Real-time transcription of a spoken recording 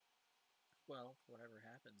Well, whatever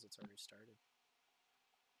happens, it's already started.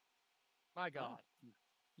 My Oh, God,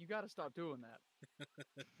 you got to stop doing that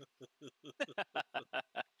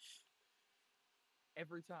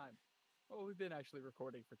every time. Oh, we've been actually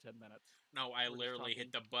recording for 10 minutes. no, I We're just literally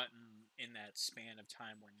hit talking. the button in that span of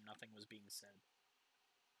time where nothing was being said.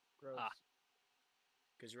 Ah. Gross.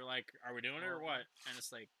 Because you're like, are we doing it or what? And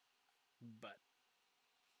it's like, but.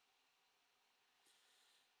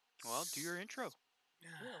 Well, do your intro. Yeah,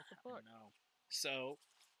 what the fuck? No. So,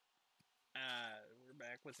 we're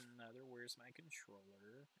back with another Where's My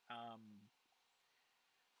Controller?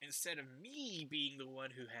 Instead of me being the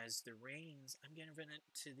one who has the reins, I'm giving it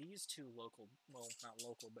to these two local, well, not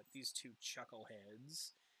local, but these two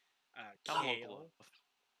chuckleheads. I'm Kale, local.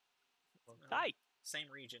 Hi. same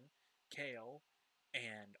region, Kale,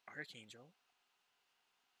 and Archangel.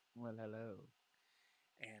 Well, hello.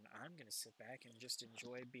 And I'm going to sit back and just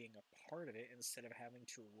enjoy being a part of it instead of having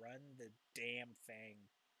to run the damn thing.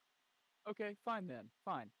 Okay, fine then.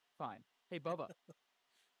 Fine. Hey, Bubba,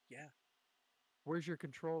 Yeah. where's your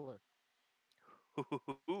controller?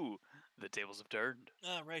 Ooh, the tables have turned.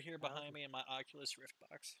 Right here behind How's me in my Oculus Rift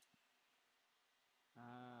box.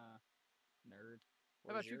 Ah, nerd.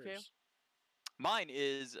 How Where's about you, Kale? yours? Mine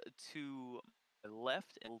is to my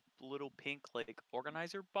left, a little pink like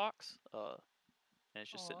organizer box. And it's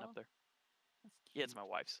just sitting Aw, up there. that's cute. Yeah, it's my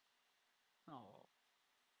wife's. Oh,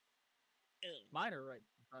 Ew. mine are right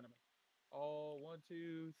in front of me. Oh, 1,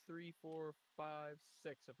 2, 3, 4, 5,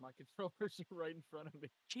 6 of my controllers are right in front of me.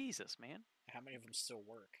 Jesus, man. How many of them still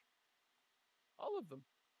work? All of them.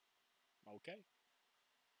 Okay.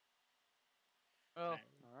 Oh, Right.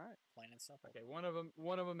 all right. Plain and simple. Okay, one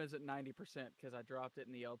of them is at 90% because I dropped it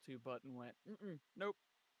and the L2 button went. Nope.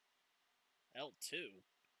 L2.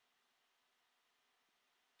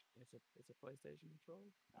 It's a PlayStation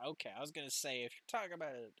controller. Okay, I was gonna say if you're talking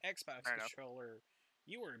about an Xbox Fair enough. controller,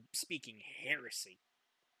 you were speaking heresy.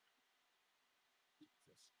 Jesus.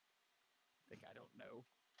 I think I don't know.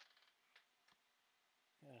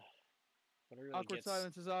 What really Awkward gets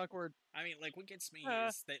silence is awkward. I mean, like, what gets me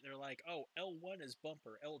is that they're like, oh, L1 is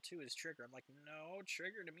bumper, L2 is trigger. I'm like, no,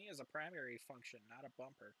 trigger to me is a primary function, not a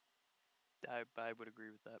bumper. I would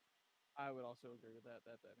agree with that. I would also agree with that.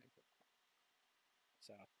 That makes it.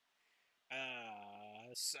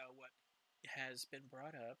 So what has been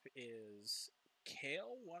brought up is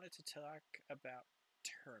Kale wanted to talk about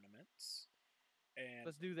tournaments, and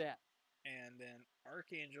Let's do that. and then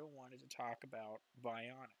Archangel wanted to talk about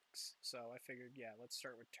Bionics. So I figured, yeah, let's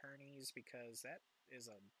start with tourneys because that is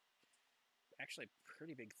a actually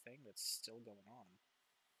pretty big thing that's still going on.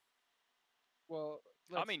 Well,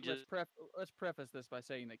 let's preface this by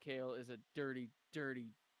saying that Kale is a dirty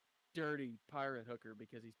pirate hooker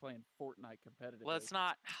because he's playing Fortnite competitively. Let's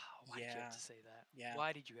not. Why did you Yeah. have to say that? Yeah.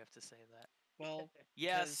 Why did you have to say that? Well,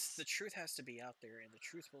 Yes. because the truth has to be out there, and the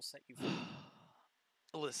truth will set you free.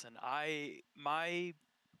 Listen, my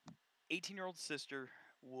 18-year-old sister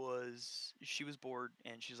she was bored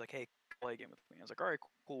and she's like, hey, play a game with me. I was like, all right,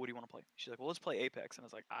 cool. What do you want to play? She's like, well, let's play Apex. And I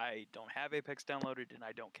was like, I don't have Apex downloaded and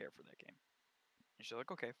I don't care for that game. And she's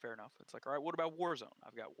like, okay, fair enough. It's like, all right, what about Warzone?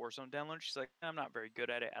 I've got Warzone downloaded. She's like, I'm not very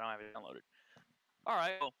good at it. I don't have it downloaded. All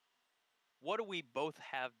right, well, what do we both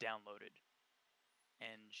have downloaded?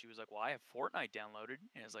 And she was like, well, I have Fortnite downloaded.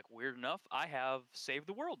 And it's like, weird enough, I have Save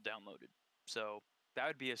the World downloaded. So that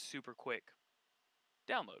would be a super quick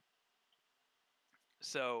download.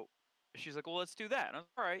 So she's like, well, let's do that. And I was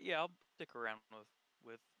like, all right, yeah, I'll stick around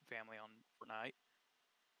with family on Fortnite.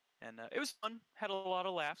 And it was fun. Had a lot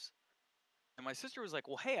of laughs. And my sister was like,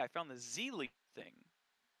 well, hey, I found the Z-League thing.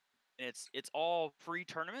 And it's all free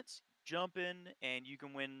tournaments. Jump in and you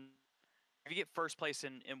can win. If you get first place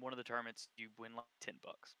in one of the tournaments, you win like $10.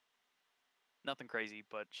 Nothing crazy,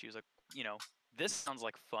 but she was like, this sounds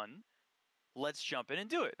like fun. Let's jump in and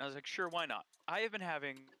do it. And I was like, sure, why not? I have been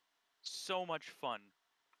having so much fun.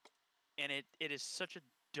 And it is such a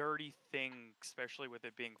dirty thing, especially with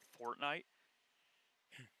it being Fortnite.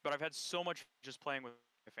 But I've had so much just playing with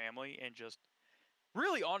my family and just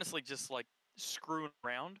really honestly just like screwing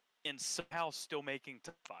around and somehow still making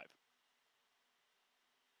top 5.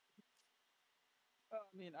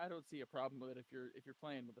 I mean, I don't see a problem with it if you're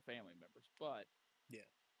playing with the family members, but Yeah.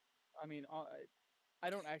 I mean, I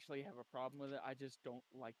don't actually have a problem with it. I just don't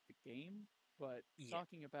like the game. But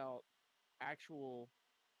talking about actual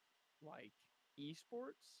like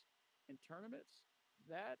esports and tournaments,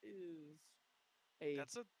 that is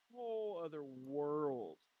That's a whole other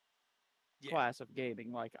world yeah. class of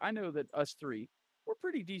gaming. Like I know that us three, we're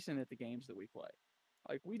pretty decent at the games that we play.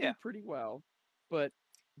 Like we do pretty well, but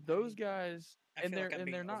those guys I feel like I'm and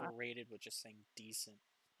being they're not overrated with just saying decent.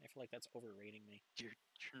 I feel like that's overrating me. You're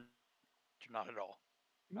not at all.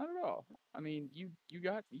 Not at all. I mean, you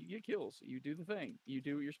get kills. You do the thing. You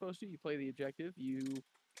do what you're supposed to. You play the objective. You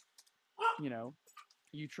know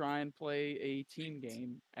you try and play a team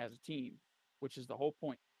game as a team, which is the whole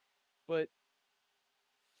point. But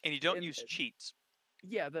And you don't and use cheats.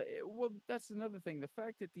 yeah, well, that's another thing. The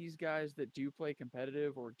fact that these guys that do play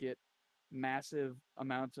competitive or get massive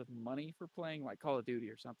amounts of money for playing like Call of Duty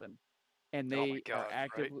or something, and Oh my they are god,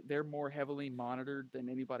 right? actively, they're more heavily monitored than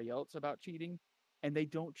anybody else about cheating, and they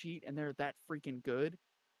don't cheat, and they're that freaking good.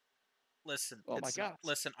 Listen, Oh my it's not. god.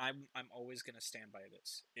 Listen, I'm always gonna stand by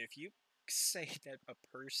this. If you say that a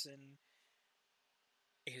person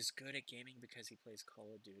is good at gaming because he plays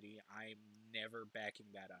Call of Duty, I'm never backing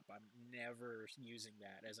that up. I'm never using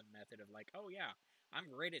that as a method of like, oh yeah, I'm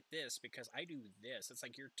great at this because I do this. It's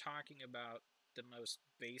like you're talking about the most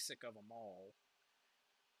basic of them all,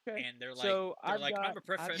 Okay. and So I'm a I've got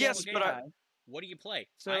professional a Yes, but gamer. guy. What do you play?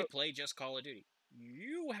 I So play just Call of Duty.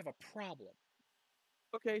 You have a problem.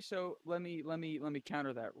 okay, so let me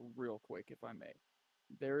counter that real quick if I may.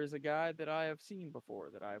 There is a guy that I have seen before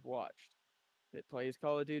that I've watched that plays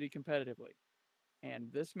Call of Duty competitively.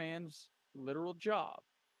 And this man's literal job,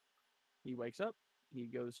 he wakes up, he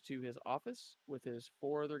goes to his office with his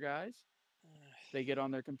four other guys. They get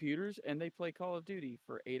on their computers and they play Call of Duty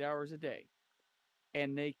for 8 hours a day.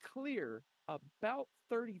 And they clear about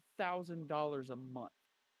 $30,000 a month.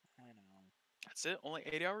 I know. that's it. Only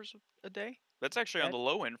 8 hours a day. That's actually on That the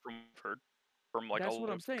low end from what I've heard from like a that's what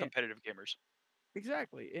lot I'm of saying. competitive gamers.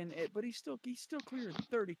 Exactly. But he's still clearing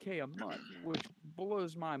 30K a month, which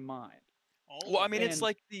blows my mind. All Well, I of mean, it it's And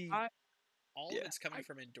like the I all of yeah. it's coming I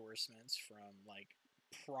from endorsements from like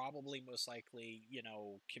probably most likely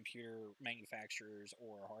computer manufacturers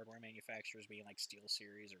or hardware manufacturers being like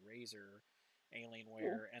SteelSeries or Razer,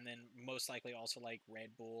 cool. Alienware, and then most likely also like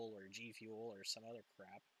Red Bull or G Fuel or some other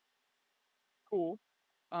crap. Cool.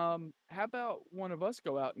 How about one of us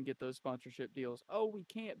go out and get those sponsorship deals? Oh, we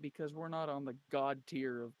can't because we're not on the god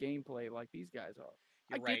tier of gameplay like these guys are.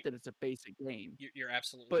 I You're get right. that it's a basic game, You're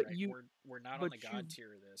absolutely but right. We're not on but the you, god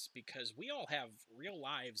tier of this because we all have real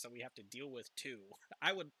lives that we have to deal with too.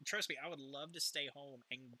 I would trust me. I would love to stay home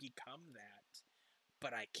and become that,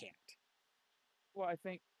 but I can't. well,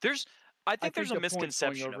 There's I I think there's think a the point's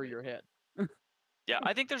going misconception over of it. your head. Yeah,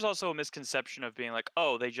 I think there's also a misconception of being like,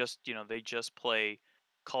 oh, they just play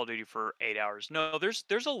Call of Duty for 8 hours. No,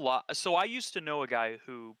 there's a lot. So I used to know a guy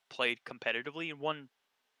who played competitively and won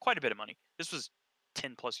quite a bit of money. This was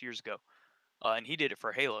 10 plus years ago, and he did it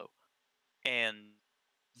for Halo. And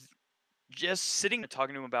just sitting and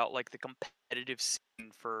talking to him about like the competitive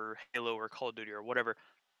scene for Halo or Call of Duty or whatever,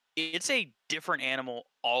 it's a different animal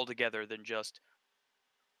altogether than just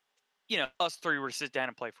us three were to sit down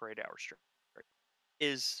and play for 8 hours straight.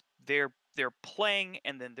 Is they're playing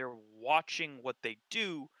and then they're watching what they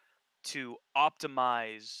do to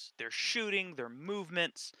optimize their shooting, their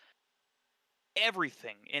movements,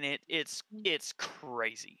 everything, and it's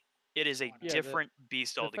crazy. It is Oh, a I know. Yeah, the different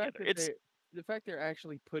beast the fact altogether. that It's the fact they're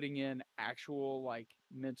actually putting in actual like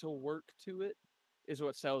mental work to it is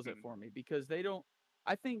what sells it mm, for me because they don't.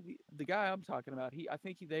 I think the guy I'm talking about,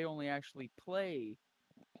 they only actually play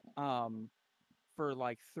um for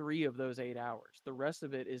like 3 of those 8 hours. The rest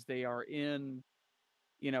of it is they are in,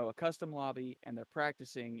 a custom lobby and they're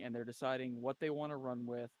practicing and they're deciding what they want to run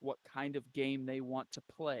with, what kind of game they want to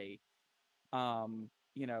play. Um,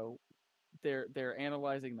 you know, they're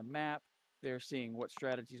analyzing the map, they're seeing what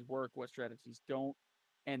strategies work, what strategies don't,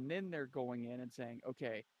 and then they're going in and saying,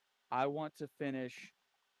 okay, I want to finish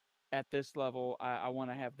at this level. I want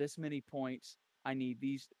to have this many points. I need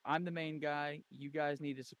these. I'm the main guy. You guys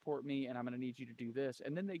need to support me, and I'm going to need you to do this.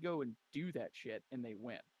 And then they go and do that shit, and they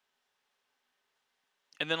win.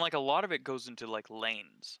 and then like a lot of it goes into like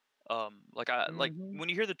lanes. Like Mm-hmm. when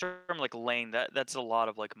you hear the term like lane, that's a lot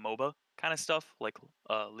of like MOBA kind of stuff, like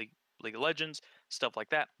League of Legends, stuff like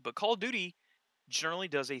that. But Call of Duty generally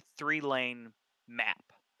does a 3 lane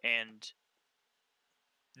map, and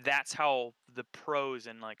that's how the pros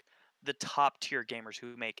and like the top tier gamers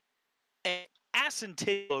who make an ass and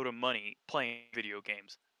tit load of money playing video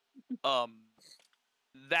games, um,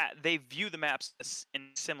 that they view the maps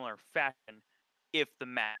in similar fashion if the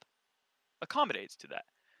map accommodates to that.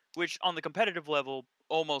 Which on the competitive level,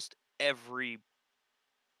 almost every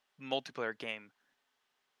multiplayer game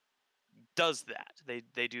does that.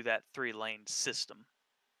 They do that 3 lane system.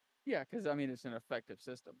 Yeah, because I mean it's an effective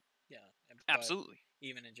system. Yeah, but Absolutely.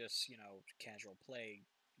 even in just casual play,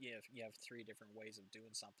 you have three different ways of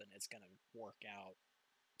doing something. It's gonna work out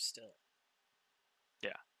still.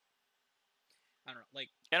 Yeah. I don't know. Like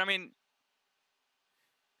And I mean,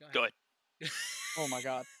 Go ahead. Oh my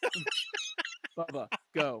god. Bubba,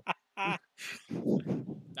 go. I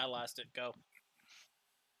lost it. Go.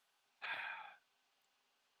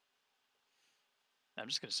 I'm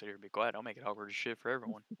just gonna sit here and be quiet. I'll make it awkward as shit for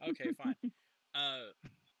everyone. Okay, fine. Uh,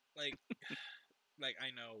 like, like I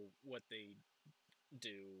know what they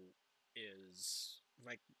do is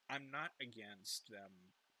like I'm not against them.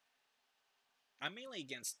 I'm mainly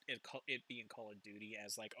against it being Call of Duty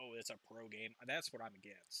as like, oh, it's a pro game. That's what I'm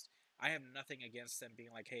against. I have nothing against them being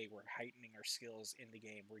like, hey, we're heightening our skills in the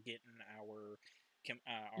game. We're getting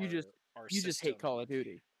You just our you just hate system. Call of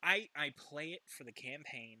Duty. I play it for the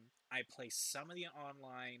campaign. I play some of the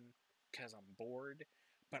online because I'm bored,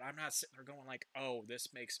 but I'm not sitting there going like, oh, this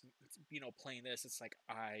makes playing this. It's like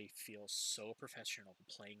I feel so professional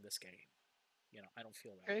playing this game. I don't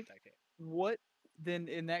feel that Okay. with that game. What then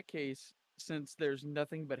in that case, since there's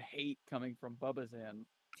nothing but hate coming from Bubba's end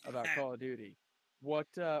about Call of Duty, what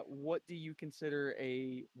do you consider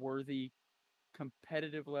a worthy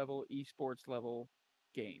competitive level, esports level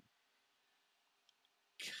game?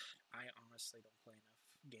 I honestly don't play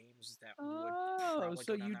enough games that would Oh, probably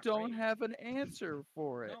so go down you that don't road. have an answer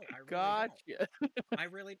for it. No, I really Gotcha. don't. I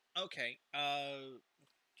really okay.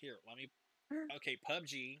 Here, let me. Okay,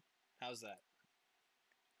 PUBG. How's that?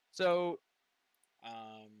 So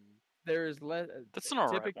Um, there is less That's an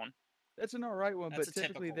alright typic one. that's an all right one, that's but a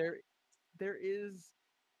typically typical one. there is,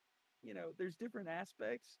 there's different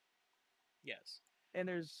aspects, Yes. and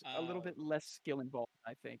there's a little Uh, bit less skill involved,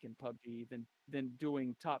 I think, in PUBG than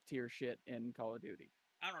doing top tier shit in Call of Duty.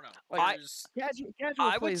 I don't know. Like I There's casual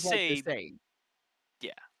I would plays like the say same,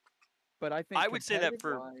 yeah. but I think I would say that competitive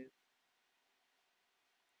for wise,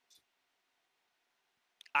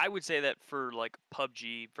 I would say that for like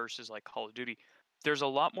PUBG versus like Call of Duty, there's a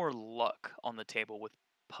lot more luck on the table with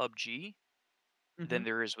PUBG hmm than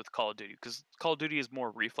there is with Call of Duty because Call of Duty is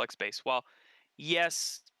more reflex based. While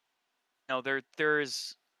yes, there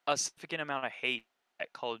is a significant amount of hate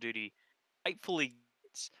at Call of Duty rightfully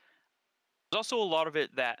gets. There's also a lot of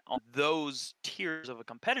it that on those tiers of a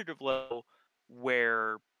competitive level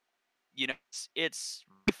where it's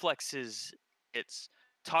reflexes, it's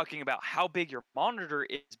talking about how big your monitor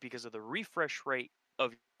is because of the refresh rate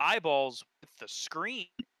of your eyeballs with the screen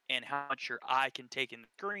and how much your eye can take in the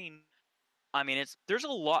screen. I mean, there's a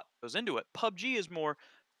lot that goes into it. PUBG is more,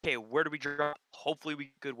 okay, where do we drop? Hopefully we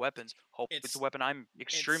get good weapons. Hopefully it's a it's weapon I'm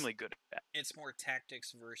it's extremely good at. it's more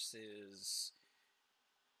tactics versus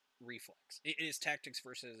reflex. It is tactics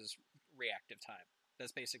versus reactive time.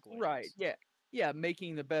 That's basically what it right? is. Yeah,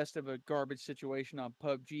 making the best of a garbage situation on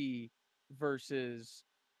PUBG versus,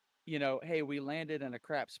 hey, we landed in a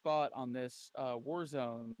crap spot on this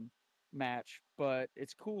Warzone match, but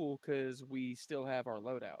it's cool because we still have our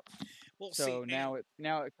loadouts. Well, see, So and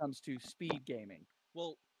now it comes to speed gaming.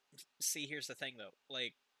 well, see, here's the thing though.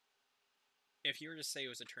 Like, if you were to say it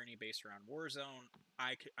was a tourney based around Warzone,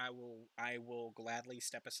 I will gladly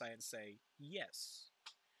step aside and say yes.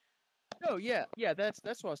 Oh yeah, that's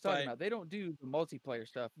what I was talking But about. They don't do the multiplayer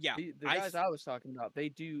stuff. yeah, The guys I was talking about,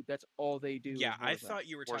 that's all they do is I Warzone. thought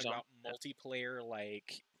you were talking Warzone. about multiplayer.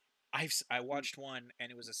 Like, I watched one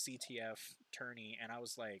and it was a CTF tourney, and I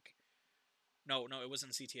was like, no, it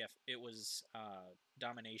wasn't CTF. It was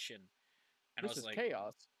domination, and This is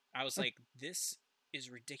chaos. I was like, this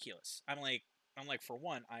is ridiculous. I'm like, for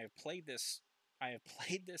one, I have played this. I have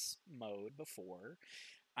played this mode before.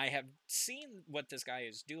 I have seen what this guy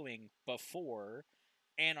is doing before,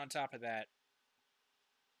 and on top of that,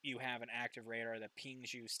 you have an active radar that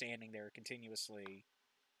pings you standing there continuously.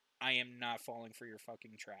 I am not falling for your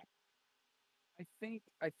fucking trap. I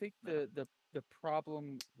think No. the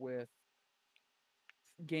problem with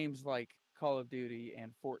games like Call of Duty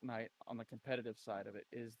and Fortnite on the competitive side of it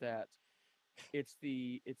is that it's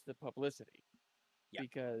the publicity, Yeah.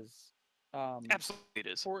 because Absolutely it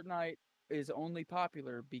is. Fortnite is only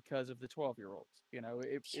popular because of the 12-year-olds. Yeah.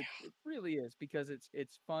 It really is, because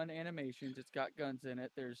it's fun animations, it's got guns in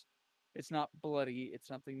it. It's not bloody. It's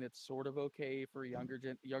something that's sort of okay for younger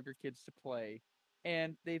kids to play,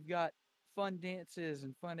 and they've got fun dances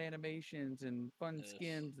and fun animations and fun Ugh.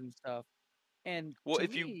 skins and stuff. And Well,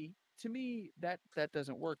 if you to me that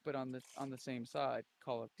doesn't work. But on the same side,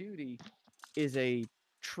 Call of Duty is a $1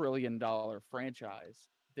 trillion franchise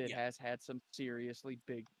that Yeah. has had some seriously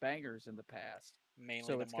big bangers in the past. Mainly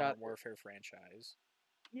So the it's got, Modern Warfare franchise.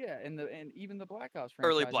 yeah, and even the Black Ops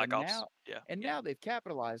early franchise, Black Ops, yeah. and Yeah. now they've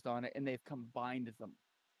capitalized on it and they've combined them.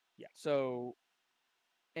 Yeah. So,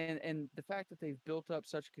 and the fact that they've built up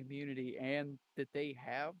such a community and that they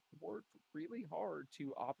have worked really hard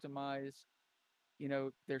to optimize,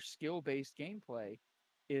 their skill-based gameplay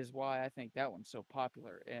is why I think that one's so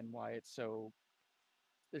popular and why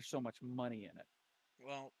there's so much money in it.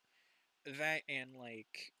 Well, that and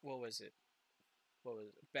like what was it? What was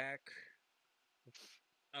it? Back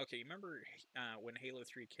Okay, you remember when Halo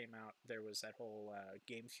 3 came out, there was that whole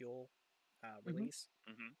Game Fuel Hmm. release?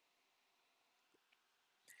 Hmm.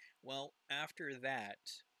 Well, after that,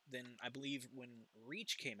 then I believe when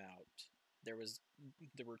Reach came out, there was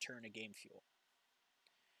the return of Game Fuel.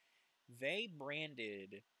 They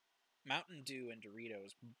branded Mountain Dew and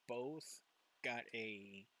Doritos both got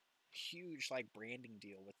a huge like branding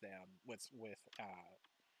deal with them with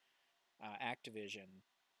Activision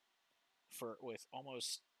for with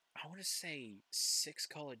almost I want to say 6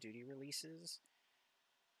 Call of Duty releases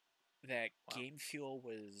that Wow. Game Fuel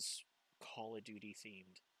was Call of Duty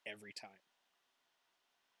themed every time,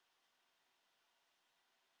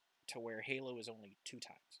 to where Halo was only 2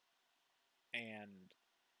 times. And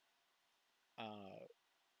uh,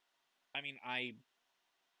 I mean, I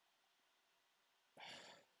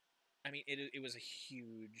mean, it was a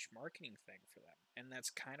huge marketing thing for them, and that's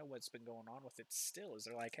kind of what's been going on with it. Still, is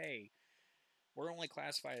they're like, hey, we're only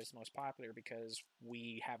classified as the most popular because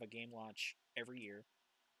we have a game launch every year,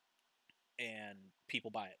 and people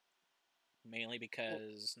buy it. Mainly Well,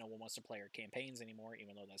 because no one wants to play our campaigns anymore,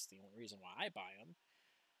 even though that's the only reason why I buy them.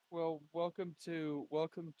 well, welcome to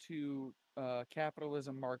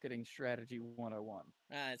capitalism marketing strategy 101.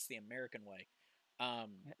 It's the American way. Um,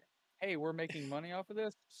 Hey, we're making money off of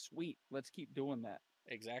this. Sweet, let's keep doing that.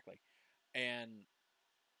 exactly, and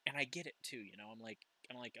I get it too. I'm like,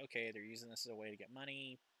 okay, they're using this as a way to get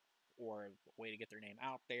money or a way to get their name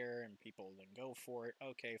out there, and people then go for it.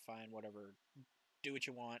 Okay, fine, whatever. Do what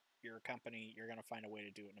you want. You're a company. You're gonna find a way to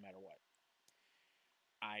do it no matter what.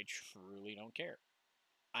 I truly don't care.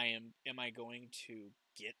 Am I going to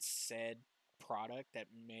get said product that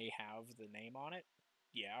may have the name on it?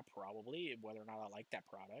 Yeah, probably. Whether or not I like that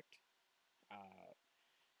product. Uh,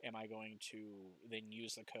 am I going to then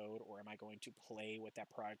use the code, or am I going to play what that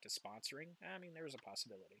product is sponsoring? I mean, there's a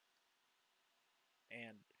possibility.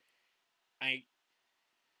 And I,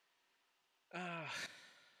 I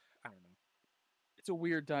don't know. It's a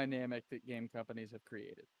weird dynamic that game companies have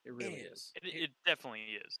created. It It really is. is. It, It it definitely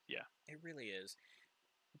is. Yeah. it really is.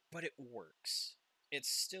 But it works. It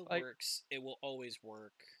still Like, works. It will always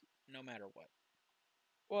work, no matter what.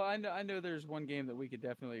 well, I know there's one game that we could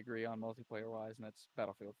definitely agree on multiplayer wise, and that's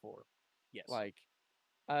Battlefield 4. Yes. Like,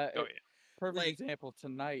 Oh yeah. perfect Like, example.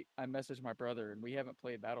 Tonight, I messaged my brother, and we haven't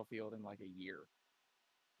played Battlefield in like a year.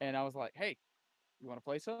 And I was like, "Hey, you want to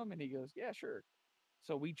play some?" And he goes, "Yeah, sure."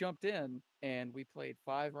 So we jumped in and we played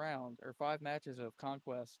 5 rounds or 5 matches of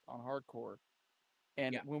Conquest on hardcore.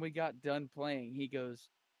 And yeah, when we got done playing, he goes,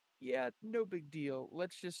 "Yeah, no big deal.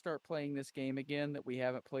 Let's just start playing this game again that we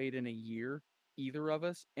haven't played in a year, either of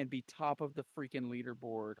us, and be top of the freaking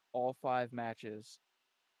leaderboard all 5 matches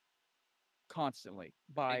constantly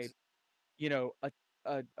by, ex-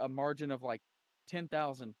 a margin of like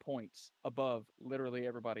 10,000 points above literally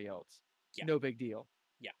everybody else. yeah, No big deal."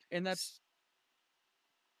 yeah, And S-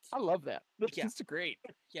 I love that. yeah, It's great.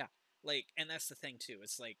 yeah. Like, and that's the thing too.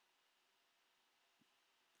 It's like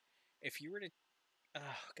if you were to, oh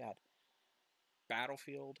god,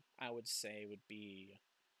 Battlefield, I would say would be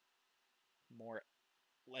more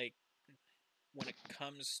like when it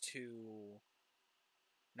comes to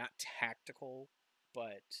not tactical,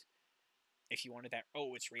 but if you wanted that,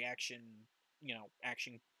 oh, it's reaction,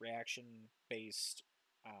 action reaction based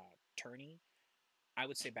tourney, I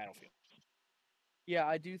would say Battlefield. Yeah,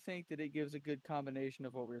 I do think that it gives a good combination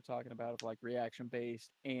of what we were talking about of like reaction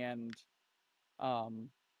based and um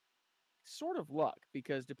sort of luck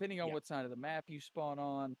because depending on Yeah, what side of the map you spawn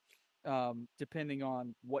on, depending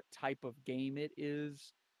on what type of game it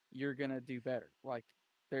is, you're gonna do better. Like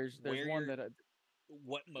there's where one you're, that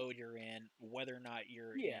what mode you're in, whether or not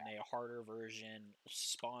you're yeah, in a harder version.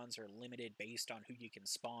 Spawns are limited based on who you can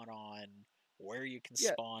spawn on. Where you can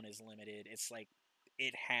yeah, spawn is limited. It's like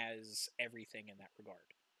it has everything in that regard.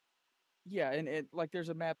 yeah, and like there's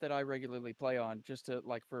a map that I regularly play on just to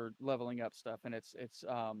like for leveling up stuff, and it's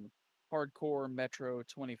hardcore Metro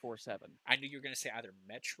 24/7 I knew you were going to say either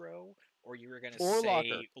Metro or you were going to or locker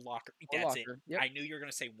say Locker. or That's it. locker. Yep, I knew you were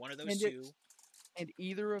going to say one of those and two. it's and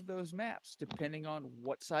either of those maps, depending on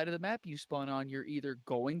what side of the map you spawn on, you're either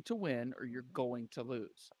going to win or you're Mhm. going to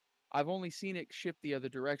lose. I've only seen it shift the other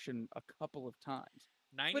direction a couple of times,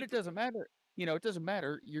 but 90. it doesn't matter. It doesn't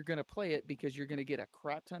matter. You're gonna play it because you're gonna get a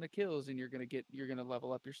crap ton of kills and you're gonna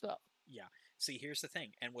level up your stuff. Yeah. See, here's the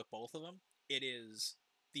thing. And with both of them, it is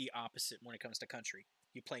the opposite when it comes to country.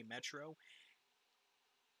 You play Metro,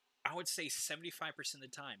 I would say 75% of the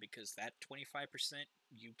time, because that 25%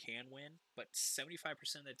 you can win, but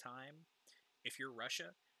 75% of the time, if you're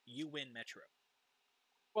Russia, you win Metro.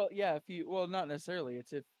 Well, yeah, if you not necessarily.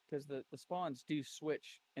 It's if because the spawns do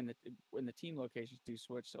switch and the team locations do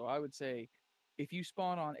switch. So I would say if you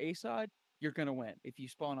spawn on A side, you're gonna win. If you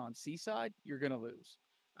spawn on C side, you're gonna lose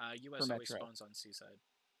for US always Metro. spawns on Seaside.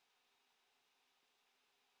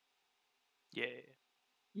 Yeah.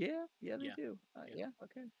 Yeah, yeah, they Yeah, do. yeah. Yeah,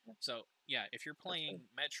 okay, yeah, So yeah, if you're that's fair. playing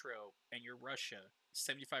Metro and you're Russia,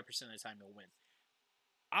 75% of the time you'll win.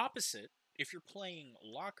 Opposite, if you're playing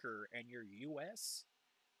Locker and you're US,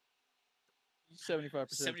 75% of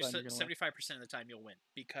the 70, time you're gonna win. 75% of the time you'll win,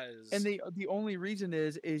 And because the only reason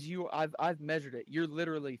is I've measured it. You're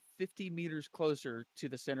literally 50 meters closer to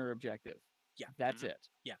the center objective. yeah, That's Mhm. it.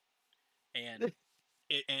 yeah, and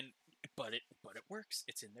it and but it works.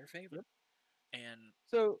 It's in their favor, Yep. and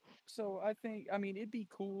So I think it'd be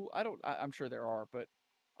cool. I'm sure there are, but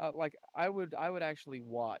like I would actually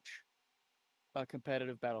watch a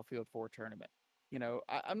competitive Battlefield 4 tournament.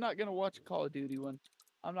 I'm not gonna watch a Call of Duty one.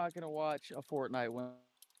 I'm not gonna watch a Fortnite one.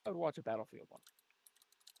 I would watch a Battlefield one.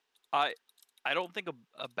 I I don't think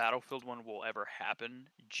a Battlefield one will ever happen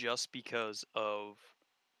just because of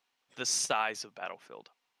the size of Battlefield.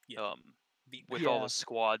 yeah, Um, be, with all Yeah, the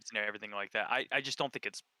squads and everything like that. I just don't think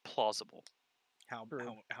it's plausible. how true.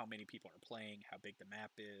 how how many people are playing, how big the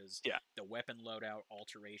map is, Yeah. the weapon loadout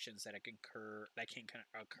alterations that can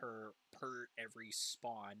occur per every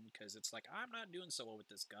spawn. Because it's like, I'm not doing so well with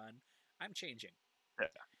this gun, I'm changing. Yeah.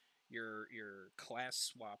 Your class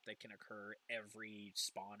swap that can occur every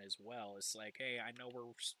spawn as well. It's like, hey, I know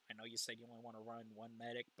you said you only want to run one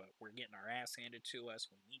medic, but we're getting our ass handed to us.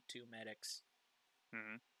 We need two medics.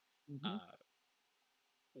 Hmm. Hmm. Uh,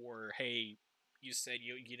 or hey, you said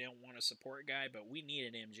you didn't want a support guy, but we need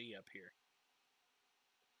an MG up here,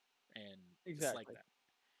 and it's like Exactly. that.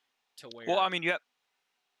 To Well, where, I mean,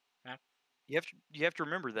 huh? you have to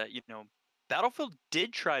remember that Battlefield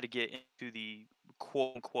did try to get into the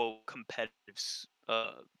quote unquote competitive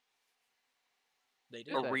They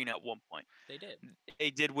Did did, they? arena at one point. they did,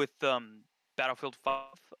 They did with Battlefield 5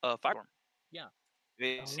 Firestorm. yeah,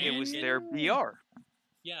 It and was it their BR.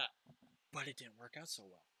 yeah, but it didn't work out so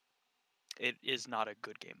well. It is not a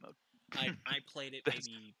good game mode. I played it That's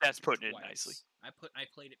maybe that's putting it nicely. twice. I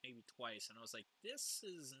played it maybe twice, and I was like, this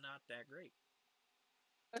is not that great.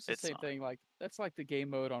 That's the It's same not. thing. Like that's like the game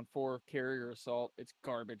mode on 4 Carrier Assault. It's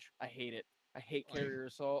garbage. I hate it. I hate Like, Carrier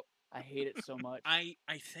Assault. I hate it so much. I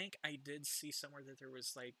think I did see somewhere that there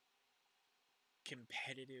was like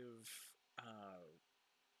competitive, uh,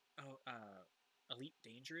 Elite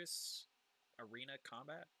Dangerous arena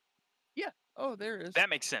combat. Yeah. Oh, there it is. That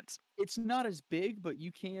makes sense. It's not as big, but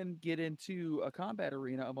you can get into a combat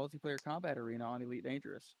arena, a multiplayer combat arena on Elite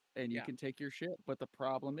Dangerous, and you Yeah, can take your ship. But the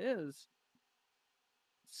problem is,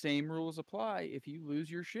 same rules apply. If you lose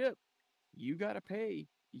your ship, you got to pay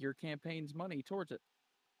your campaign's money towards it.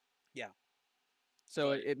 yeah, So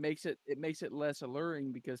but it makes it less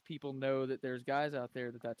alluring because people know that there's guys out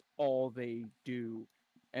there that's all they do,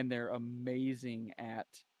 and they're amazing at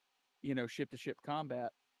ship to ship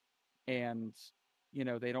combat, and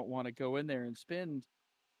they don't want to go in there and spend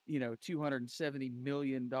 270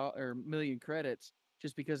 million credits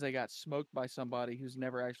just because they got smoked by somebody who's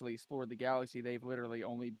never actually explored the galaxy. They've literally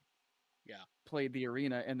only yeah, played the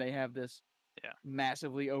arena, and they have this Yeah.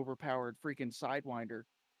 massively overpowered freaking sidewinder.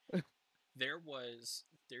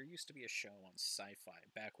 there used to be a show on Sci-Fi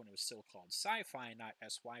back when it was still called Sci-Fi, not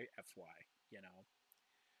SYFY. You know,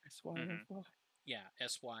 That's why. Hmm. yeah,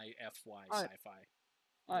 SYFY I Sci-Fi. It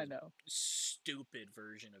I was know. stupid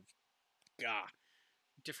version of gah,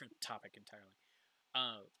 different topic entirely.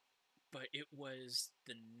 Uh, but it was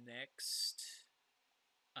the next.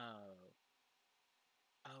 Uh,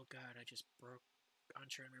 oh God, I just broke. I'm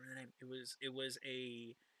trying to remember the name. It was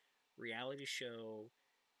a reality show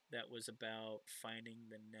that was about finding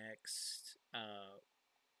the next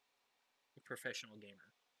professional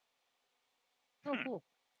gamer, Oh, cool.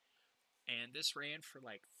 and this ran for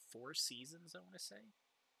like 4 seasons, I want to say.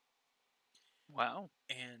 Wow.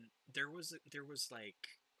 And there was like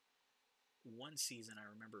one season I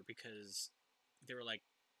remember, because they were like,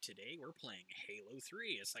 today we're playing Halo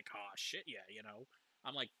 3. It's like, oh shit, yeah,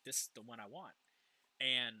 I'm like, this is the one I want.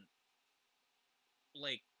 And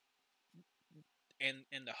like, and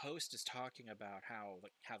the host is talking about how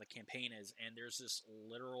the campaign is, and there's this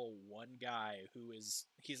literal one guy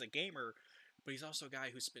he's a gamer, but he's also a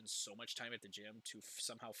guy who spends so much time at the gym to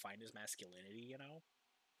somehow find his masculinity.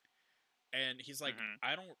 And he's like, Hmm.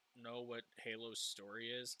 I don't know what Halo's story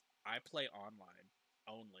is. I play online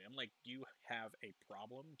only. I'm like, you have a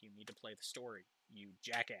problem, you need to play the story. You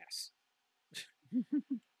jackass.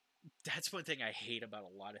 That's one thing I hate about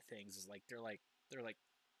a lot of things is like they're like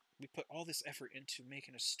we put all this effort into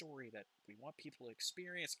making a story that we want people to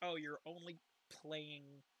experience. Oh, you're only playing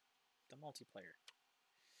the multiplayer.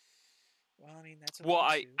 Well, I mean that's Well,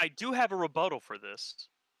 okay too. I do have a rebuttal for this.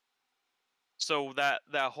 So that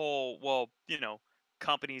whole, well,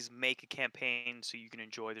 companies make a campaign so you can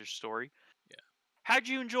enjoy their story. Yeah. How'd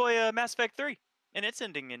you enjoy Mass Effect 3 and its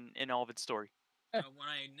ending in all of its story? When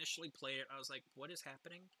I initially played it, I was like, "What is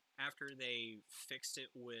happening?" After they fixed it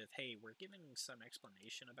with, "Hey, we're giving some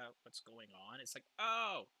explanation about what's going on," it's like,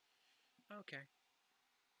 "Oh, okay."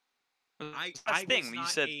 That's I the was thing. You not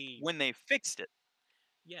said a when they fixed it.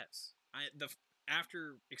 yes.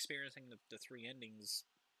 After experiencing the three endings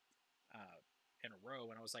in a row,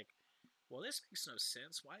 and I was like, "Well, this makes no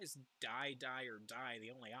sense. Why is die, die, or die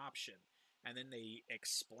the only option?" And then they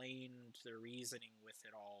explained the reasoning with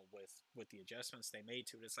it all, with the adjustments they made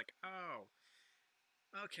to it. It's like, oh,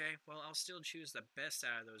 okay, well, I'll still choose the best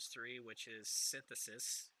out of those three, which is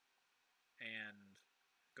synthesis, and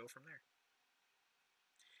go from there.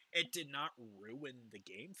 It did not ruin the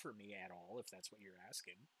game for me at all, if that's what you're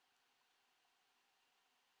asking.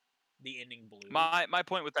 The ending blew. My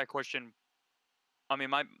point with that question, I mean,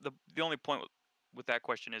 the only point with that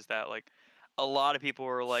question is that, like, a lot of people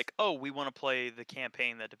are like, oh, we want to play the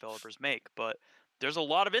campaign that developers make, but there's a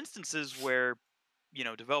lot of instances where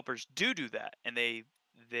developers do that, and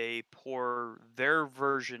they pour their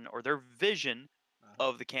version or their vision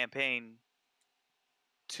of the campaign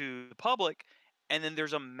to the public, and then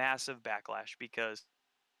there's a massive backlash because,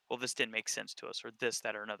 well, this didn't make sense to us, or this,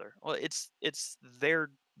 that, or another. Well, it's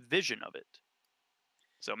their vision of it.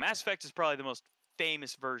 So Mass Effect is probably the most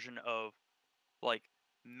famous version of, like,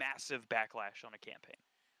 massive backlash on a campaign.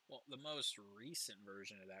 Well, the most recent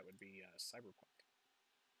version of that would be Cyberpunk.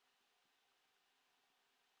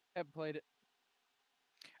 Haven't played it.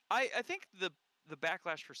 I think the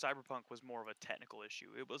backlash for Cyberpunk was more of a technical issue.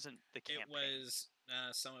 It wasn't the campaign. It was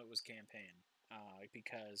some of it was campaign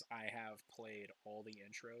because I have played all the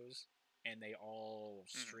intros and they all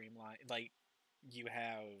streamline. Like you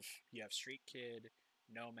have Street Kid,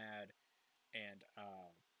 Nomad, and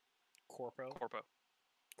Corpo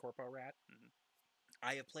Rat. Mm-hmm.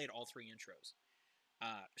 I have played all three intros.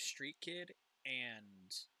 Street Kid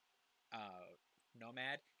and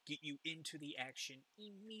Nomad get you into the action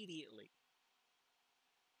immediately.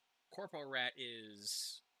 Corpo Rat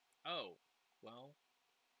is, oh, well,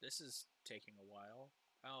 this is taking a while.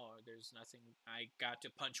 Oh, there's nothing. I got to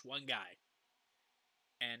punch one guy.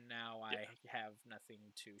 And now I have nothing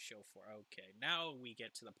to show for. Okay, now we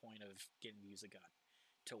get to the point of getting to use a gun.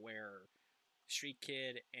 To where Street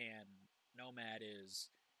Kid and Nomad is,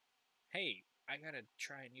 hey, I gotta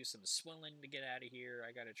try and use some swilling to get out of here.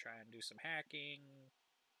 I gotta try and do some hacking.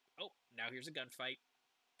 Oh, now here's a gunfight.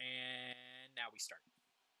 And now we start.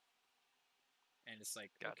 And it's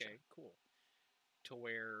like, Gotcha. okay, cool. To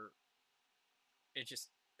where it just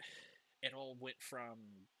it all went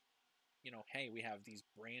from hey, we have these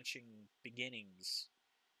branching beginnings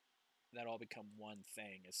that all become one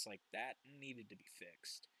thing. It's like that needed to be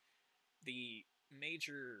fixed. The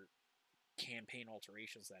major campaign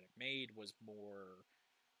alterations that it made was more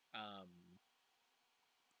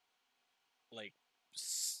like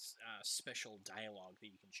special dialogue that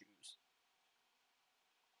you can choose.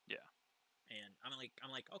 Yeah. And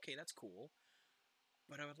I'm like, okay, that's cool.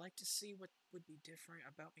 But I would like to see what would be different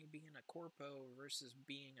about me being a corpo versus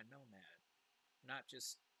being a nomad. Not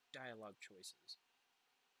just dialogue choices.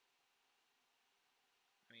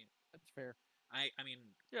 I mean, That's fair. I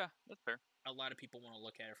mean, yeah, that's fair. A lot of people want to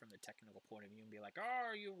look at it from the technical point of view and be like,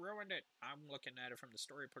 "Oh, you ruined it." I'm looking at it from the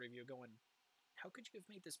story point of view, going, "How could you have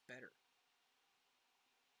made this better?"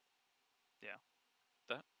 Yeah,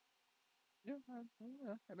 that. Yeah,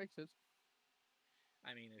 that makes sense.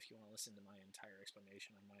 I mean, if you want to listen to my entire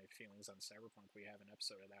explanation on my feelings on Cyberpunk, we have an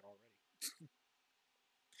episode of that already.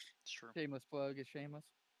 It's true. Shameless plug is shameless.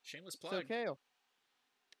 Shameless So plug. Kale,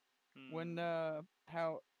 when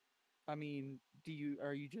how, I mean,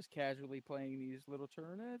 are you just casually playing these little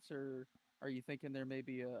tournaments, or are you thinking there may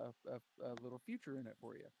be a little future in it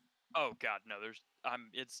for you? Oh God, no.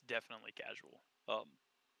 It's definitely casual.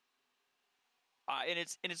 And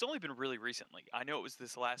it's only been really recently. I know it was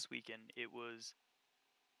this last weekend. It was,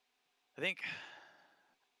 I think,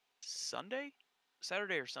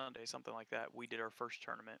 Saturday or Sunday, something like that. We did our first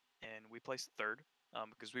tournament and we placed third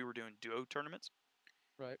because we were doing duo tournaments.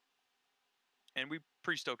 Right. And we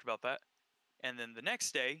pretty stoked about that. And then the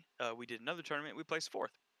next day, we did another tournament. We placed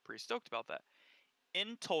fourth. Pretty stoked about that.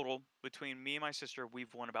 in total, between me and my sister,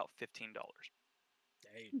 we've won about $15.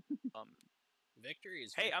 Hey, Um, victory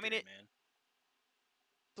is hey, victory, I mean, man.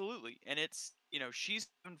 absolutely, and it's she's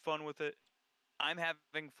having fun with it. I'm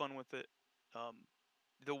having fun with it. Um,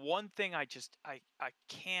 the one thing I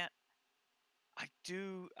can't I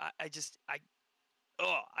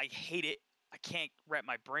hate it. I can't wrap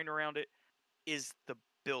my brain around it. Is the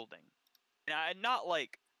building, and not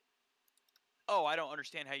like, oh, I don't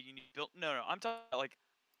understand how you need to build. No, I'm talking about like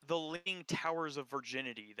the Leaning Towers of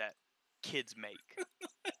Virginity that kids make,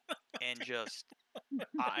 and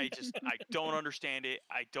I don't understand it.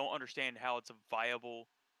 I don't understand how it's a viable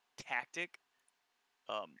tactic,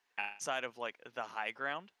 outside of like the high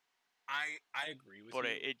ground. I agree with But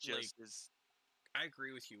you. it Like, just is. I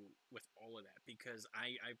agree with you with all of that because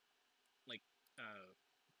I like uh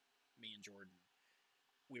me and Jordan,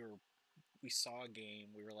 we were we saw a game.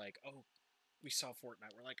 We were like, oh, we saw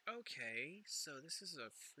Fortnite. We're like, okay, so this is a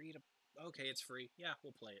free to. Okay, it's free. Yeah,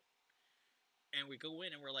 we'll play it. And we go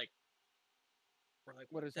in and we're like, What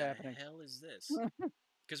what is the happening? hell is this?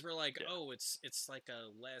 Because we're like, Yeah. oh, it's like a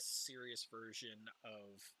less serious version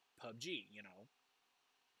of PUBG.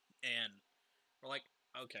 And we're like,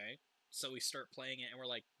 okay. So we start playing it, and we're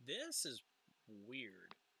like, this is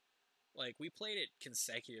weird. Like, we played it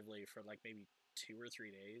consecutively for like maybe 2 or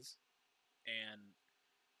 3 days, and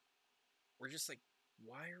we're just like,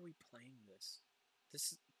 why are we playing this?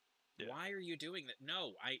 This, Yeah. why are you doing that?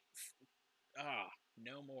 No,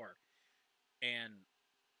 no more. And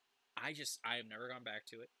I have never gone back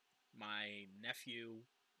to it. My nephew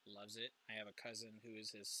loves it. I have a cousin who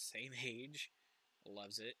is his same age,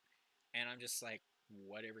 loves it. And I'm just like,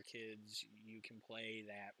 whatever, kids, you can play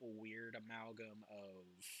that weird amalgam of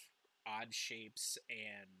odd shapes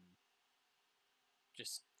and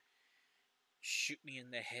just shoot me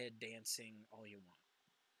in the head dancing all you want.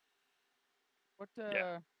 What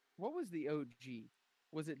Yeah. what was the OG?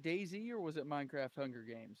 Was it DayZ or was it Minecraft Hunger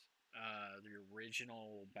Games? The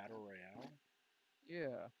original Battle Royale,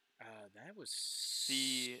 Yeah. that was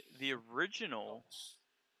The original, else.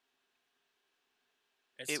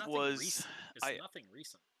 It's it nothing was recent. It's I nothing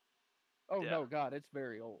recent. Oh yeah. no, God, it's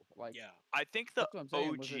very old. Like Yeah. I think the that's what I'm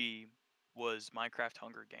saying. Was it? OG was Minecraft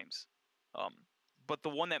Hunger Games. Um, but the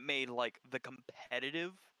one that made like the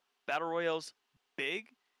competitive battle royales big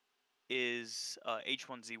is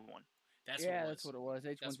H1Z1. That's what it Yeah, that's was. what it was.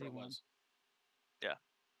 That's what it H1Z1. was. Yeah,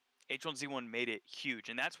 H1Z1 made it huge,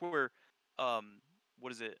 and that's where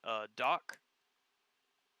what is it? Doc.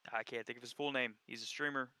 I can't think of his full name. He's a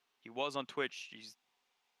streamer. He was on Twitch. He's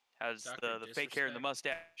has Dr. the fake hair and the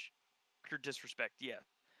Disrespect. mustache. Pure disrespect. Yeah.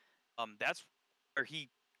 That's where he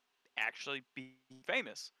actually became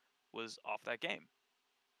famous, was off that game.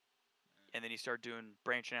 And then he started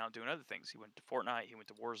branching out, doing other things. He went to Fortnite, he went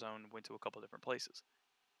to Warzone, went to a couple different places.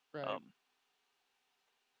 Right. Um,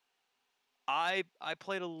 I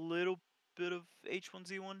played a little bit of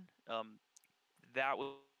H1Z1. That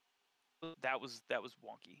was that was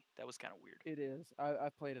wonky. That was kind of weird. It is. I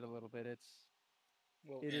played it a little bit.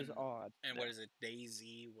 Well, It is and odd. what Yeah, is it?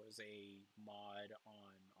 DayZ was a mod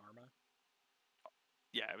on Arma.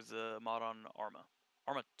 yeah, it was a mod on Arma,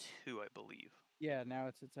 Arma 2, I believe. Yeah, now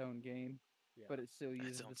it's its own game, Yeah. but it still Its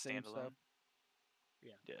uses own the same stuff. standalone.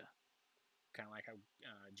 Yeah. Yeah, Kind of like how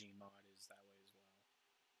Gmod is that way as well.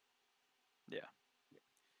 yeah,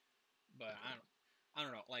 But I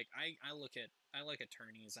don't know. Like, I look at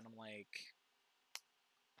tourneys and I'm like,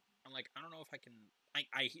 I don't know if I can.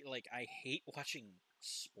 I hate watching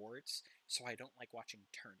sports, so I don't like watching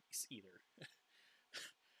tourneys either.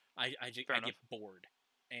 fair I get enough. bored,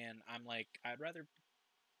 and I'm like, I'd rather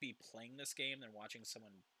be playing this game than watching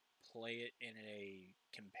someone play it in a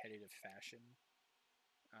competitive fashion.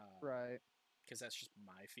 Right. Because that's just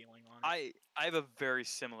my feeling on it. I have a very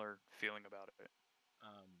similar feeling about it.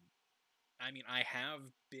 Um, I mean, I have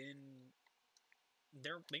been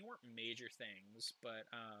there. They weren't major things, but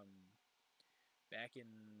back in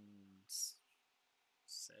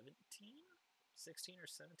 17, 16 or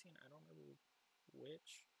 17, I don't remember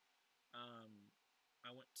which. I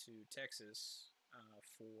went to Texas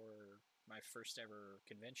for my first ever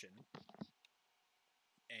convention,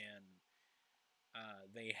 and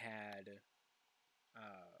they had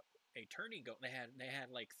a tourney go. They had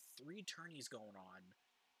like 3 tourneys going on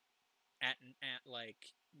at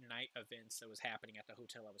like night events that was happening at the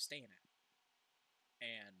hotel I was staying at,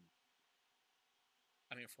 and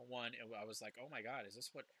I mean, for one, I was like, oh my god, is this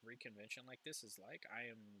what every convention like this is like?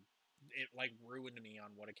 It like ruined me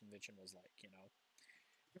on what a convention was like.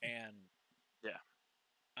 And Yeah,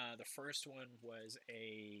 the first one was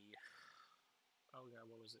oh god,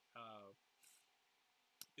 what was it?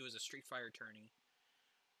 It was a Street Fighter tourney,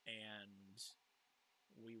 and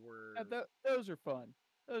we were those are fun.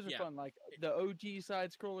 Those are yeah. fun. Like the OG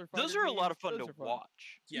side scroller fighter Those are a lot games, of fun those to are fun.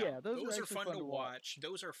 watch. Yeah, those are are actually fun to watch. watch.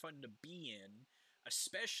 Those are fun to be in,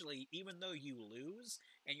 especially even though you lose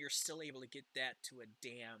and you're still able to get that to a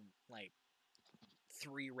damn like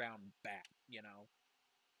 3-round bat,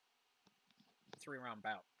 3-round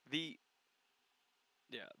bout. The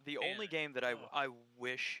And, only game that I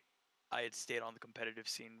wish I had stayed on the competitive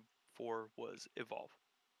scene for was Evolve.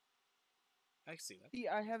 I see that. See,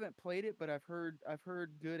 I haven't played it, but I've heard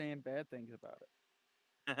good and bad things about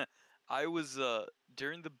it. I was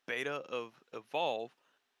during the beta of Evolve,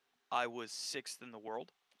 I was 6th in the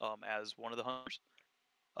world as one of the hunters.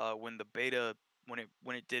 When the beta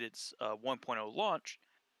when it did its 1.0 launch,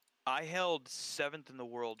 I held 7th in the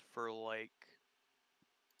world for like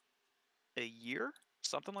a year,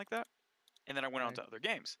 something like that, and then I went on to other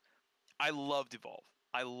games. I loved Evolve.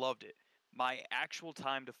 I loved it. My actual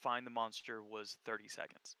time to find the monster was 30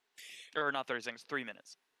 seconds, or not 30 seconds, 3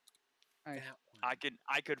 minutes. Nice.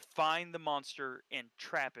 I could find the monster and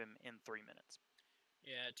trap him in 3 minutes.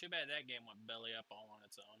 Yeah, too bad that game went belly up all on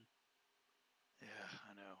its own. Yeah,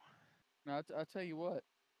 I know. Now I'll tell you what.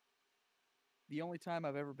 The only time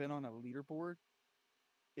I've ever been on a leaderboard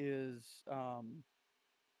is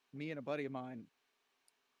me and a buddy of mine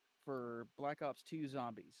for Black Ops 2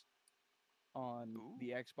 Zombies on the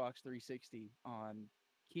Xbox 360 on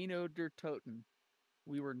Kino der Toten.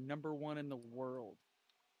 We were number 1 in the world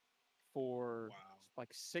for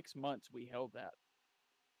like 6 months. We held that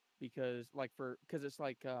because it's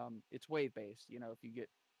like it's wave based. If you get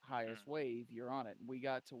highest wave, you're on it. We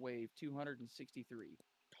got to wave 263.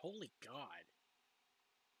 Holy God!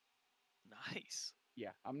 Nice.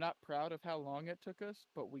 Yeah, I'm not proud of how long it took us,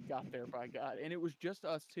 but we got there by God, and it was just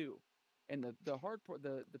us two. And the hard part,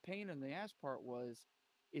 the pain in the ass part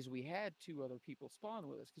is we had 2 other people spawn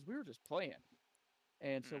with us because we were just playing,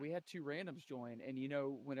 and so we had 2 randoms join. And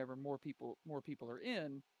whenever more people are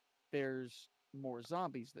in, there's more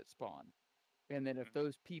zombies that spawn, and then if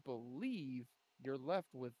those people leave, you're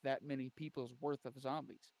left with that many people's worth of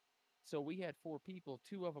zombies. So we had 4 people,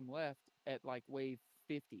 2 of them left at like wave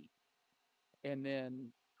 50, and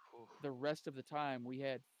then the rest of the time we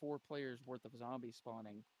had 4 players worth of zombies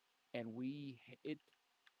spawning, and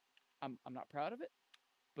I'm not proud of it,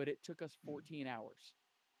 but it took us 14 hours.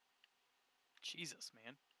 Jesus,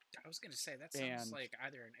 man. I was gonna say that sounds like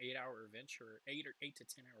either an 8-hour adventure, 8 to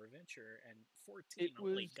 10-hour adventure, and 14.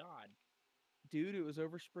 Holy God, dude! It was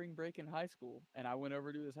over spring break in high school, and I went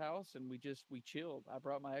over to his house and we chilled. I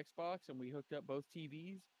brought my Xbox and we hooked up both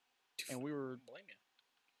TVs, and we were blame you.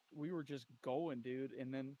 We were just going, dude.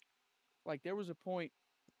 And then, like, there was a point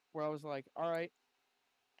where I was like, all right,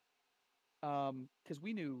 because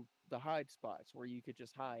we knew the hide spots where you could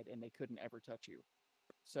just hide and they couldn't ever touch you.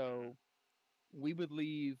 So we would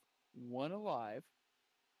leave one alive,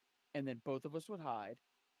 and then both of us would hide,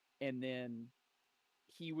 and then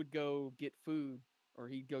he would go get food, or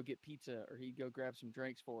he'd go get pizza, or he'd go grab some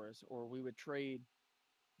drinks for us, or we would trade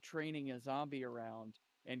training a zombie around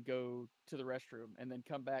and go to the restroom and then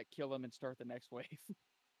come back, kill him, and start the next wave.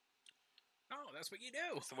 Oh, that's what you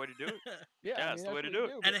do. That's the way to do it. Yeah, that's the way to do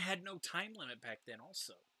it. And it had no time limit back then,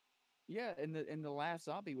 also. Yeah, and the last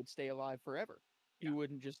zombie would stay alive forever. He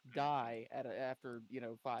wouldn't just die after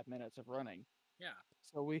 5 minutes of running. Yeah.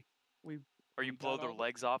 So we or you blow their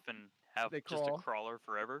legs off and have just a crawler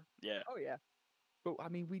forever. Yeah. Oh yeah. But I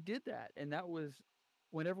mean, we did that, and that was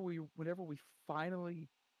whenever we finally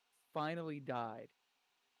died.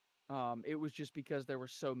 It was just because there were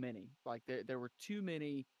so many. Like there were too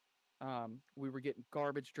many. We were getting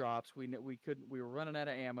garbage drops. We couldn't. We were running out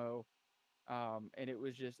of ammo. And it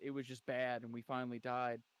was just bad. And we finally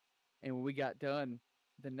died. And when we got done,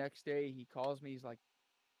 the next day he calls me. He's like,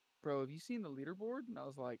 "Bro, have you seen the leaderboard?" And I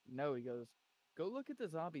was like, "No." He goes, "Go look at the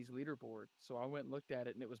zombies leaderboard." So I went and looked at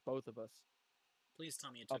it, and it was both of us. Please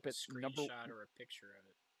tell me you took a screenshot or a picture of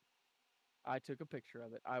it. I took a picture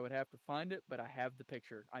of it. I would have to find it, but I have the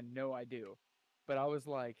picture. I know I do. But I was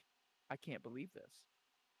like, I can't believe this.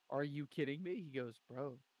 Are you kidding me? He goes,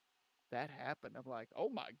 "Bro, that happened." I'm like, "Oh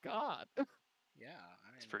my God." Yeah, I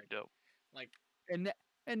mean, it's pretty dope. Like,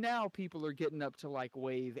 and now people are getting up to like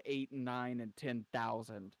wave 8 and 9 and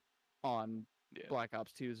 10,000 on Black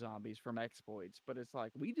Ops 2 zombies from exploits. But it's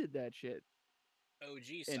like, we did that shit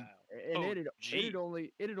OG style. And it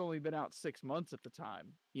had only been out 6 months at the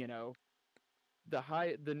time. The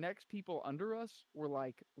next people under us were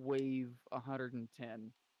like wave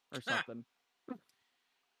 110 or something.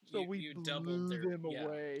 So we blew them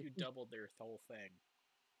away. You doubled their whole thing.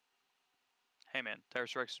 Hey man,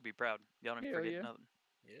 Tyrus Rex would be proud. Y'all didn't forget nothing.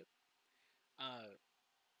 Yep.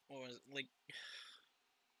 what was like.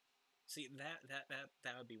 See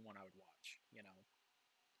that would be one I would watch.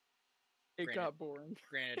 It Granted, got boring.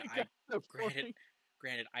 granted, It I got so granted boring.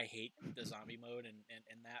 granted I hate the zombie mode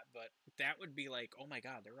and that, but that would be like, oh my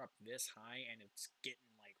god, they're up this high and it's getting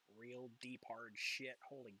like real deep hard shit.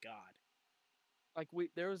 Holy god. Like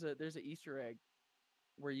there's an Easter egg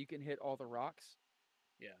where you can hit all the rocks,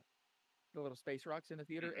 Yeah. the little space rocks in the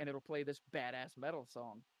theater, Mhm. and it'll play this badass metal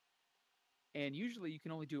song. And usually you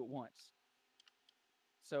can only do it once.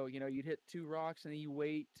 So, you'd hit 2 rocks and then you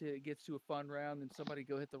wait till it gets to a fun round, and somebody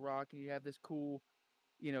go hit the rock, and you have this cool,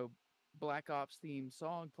 you know, Black Ops themed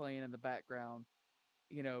song playing in the background,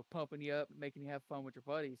 pumping you up, making you have fun with your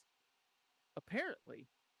buddies. Apparently,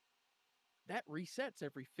 that resets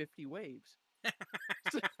every 50 waves.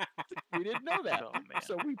 So, we didn't know that. Oh man.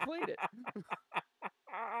 So we played it.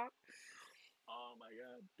 Oh my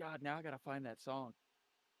god. God, now I gotta find that song.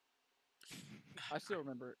 I still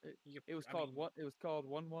remember it. It was called what? It was called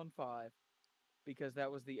 115 because that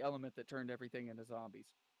was the element that turned everything into zombies.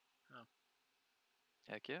 Oh.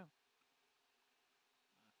 Heck yeah.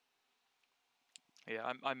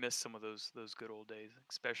 Yeah, I miss some of those good old days,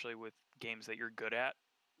 especially with games that you're good at.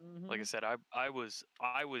 Like I said, I was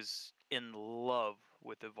in love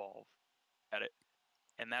with Evolve at it,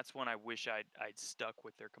 and that's when I wish I'd stuck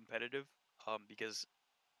with their competitive, because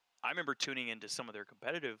I remember tuning into some of their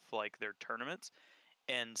competitive, like their tournaments,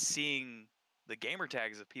 and seeing the gamer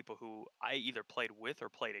tags of people who I either played with or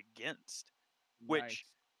played against, which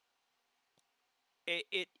Nice.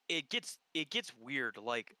 it gets weird.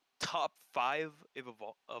 Like top 5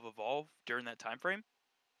 of Evolve during that time frame,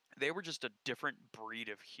 they were just a different breed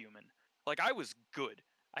of human. Like I was good.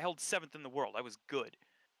 I held 7th in the world. I was good.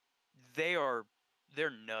 They're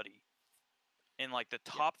nutty. In like the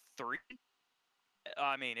top 3,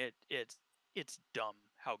 I mean it's dumb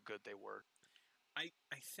how good they were. I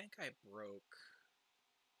think I broke.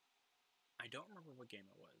 I don't remember what game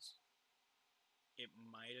it was. It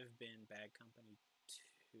might have been Bad Company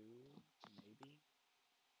 2, maybe.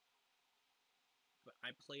 But I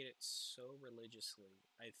played it so religiously.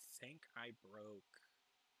 I think I broke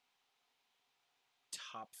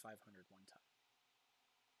top 500 one time.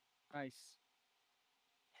 Nice.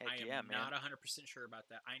 Heck I am yeah, man. not 100% sure about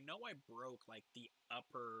that. I know I broke like the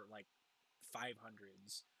upper like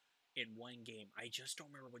 500s in one game. I just don't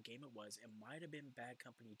remember what game it was. It might have been Bad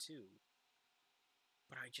Company 2,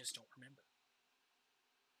 but I just don't remember.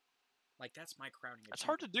 Like that's my crowning achievement. That's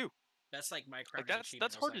hard to do. That's like my crowning Like achievement.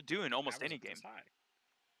 that's hard to do in almost I was any up this game. high.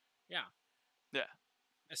 Yeah. Yeah.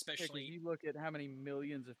 Because Especially you look at how many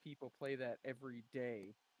millions of people play that every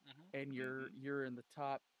day, and you're in the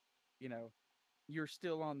top. You're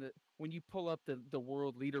still on the when you pull up the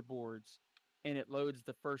world leaderboards, and it loads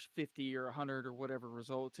the first 50 or 100 or whatever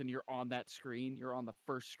results, and you're on that screen. You're on the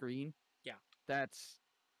first screen. Yeah. That's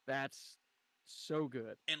so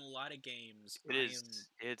good. in a lot of games, It is.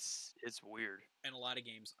 It's weird. In a lot of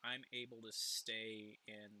games, I'm able to stay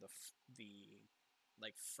in the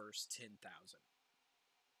like first 10,000.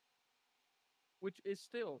 Which is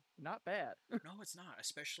still not bad. No, it's not.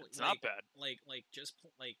 Especially It's not bad. Like just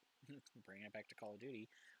like bringing it back to Call of Duty,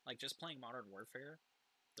 like just playing Modern Warfare,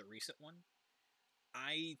 the recent one.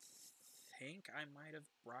 I think I might have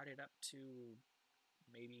brought it up to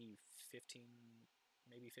maybe 15,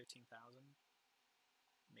 maybe 15,000,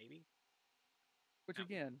 maybe. Which At-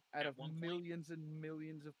 again, out at of one point- millions and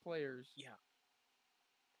millions of players, Yeah,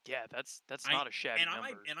 Yeah, that's I- not a shabby and I number,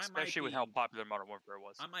 might- and I might especially with how be- popular Modern Warfare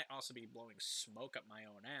was. I might also be blowing smoke up my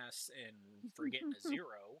own ass and forgetting a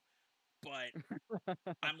zero, but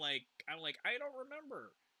I'm like I don't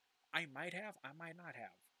remember. I might have, I might not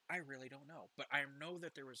have. I really don't know. But I know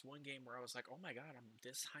that there was one game where I was like, "Oh my god, I'm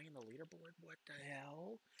this high in the leaderboard. What the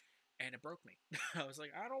hell?" And it broke me. I was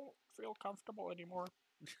like, "I don't feel comfortable anymore."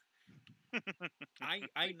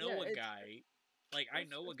 I know yeah, a guy, like I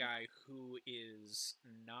know a it's- guy who is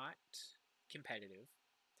not competitive,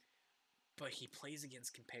 but he plays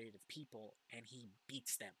against competitive people and he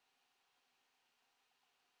beats them.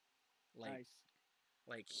 Like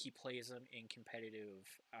nice. he plays them in competitive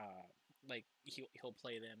like he'll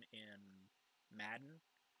play them in Madden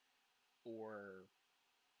or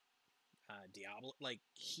Diablo. Like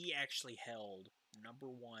he actually held number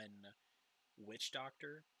 1 witch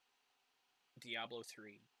doctor Diablo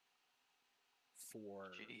 3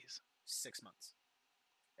 for Jeez. 6 months.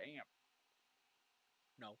 Damn.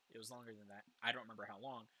 No, it was longer than that. I don't remember how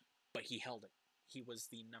long, but he held it. He was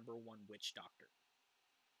the number 1 witch doctor,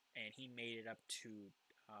 and he made it up to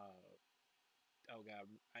oh god,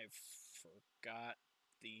 I forgot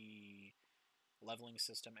the leveling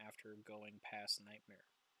system after going past Nightmare.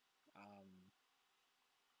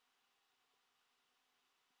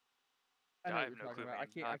 I know I what have you're no talking clue, about. I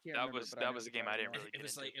man. can't. I can't That remember, was but I know that was what a you're game I talking didn't about. really get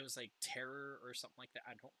into. It was like terror or something like that.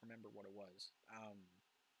 I don't remember what it was.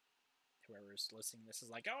 Whoever's listening to this is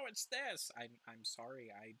like, oh, it's this. I'm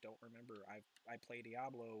sorry, I don't remember. I play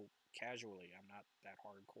Diablo casually. I'm not that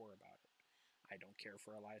hardcore about it. I don't care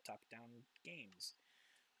for a lot of top-down games.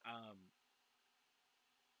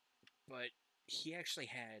 But he actually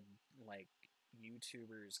had like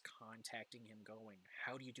YouTubers contacting him, going,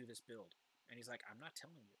 "How do you do this build?" And he's like, "I'm not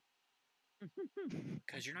telling you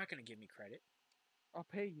because you're not going to give me credit. I'll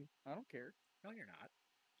pay you. I don't care. No, you're not.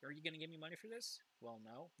 Are you going to give me money for this? Well,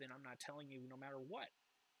 no. Then I'm not telling you, no matter what."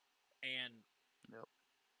 And Yep.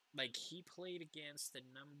 like he played against the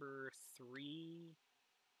number 3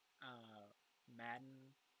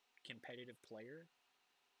 Madden competitive player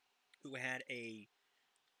who had a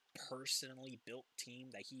personally built team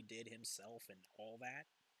that he did himself and all that.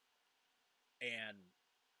 And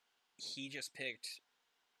he just picked,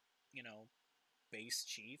 you know, base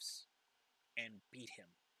Chiefs and beat him.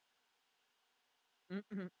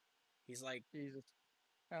 He's like, Jesus,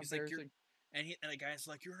 how he's like, embarrassing. and the guy's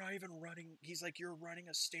like, "You're not even running." He's like, "You're running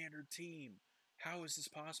a standard team. How is this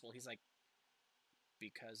possible?" He's like,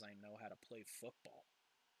 "Because I know how to play football."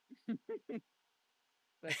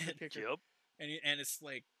 That's the kicker. Yep. And it's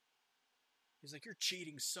like, he's like, "You're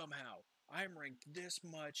cheating somehow. I'm ranked this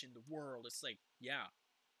much in the world." It's like, yeah,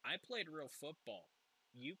 I played real football.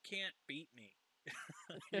 You can't beat me.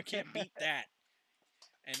 You can't beat that.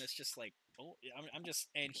 And it's just like, oh, I'm just,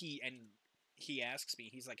 and he asks me,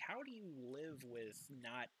 he's like, "How do you live with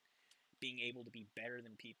not being able to be better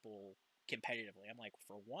than people competitively?" I'm like,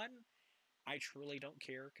 for one, I truly don't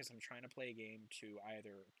care because I'm trying to play a game to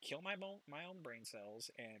either kill my own brain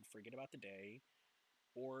cells and forget about the day,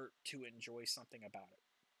 or to enjoy something about it.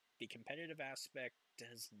 The competitive aspect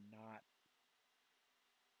does not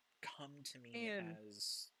come to me And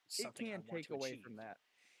as it something I can want take to away achieve. from that.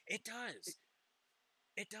 It does.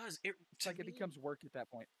 It does. It's like it becomes work at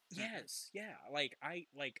that point. Yes, yeah. Like I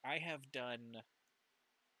have done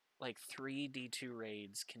like 3 D2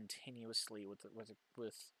 raids continuously with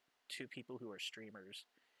 2 people who are streamers,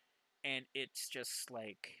 and it's just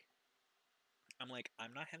like, I'm like,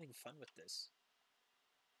 I'm not having fun with this.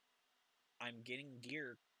 I'm getting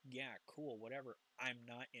gear, yeah, cool, whatever. I'm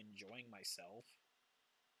not enjoying myself,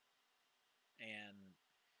 and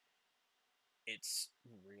it's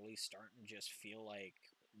really starting to just feel like,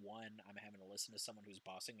 one, I'm having to listen to someone who's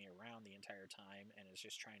bossing me around the entire time and is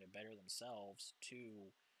just trying to better themselves.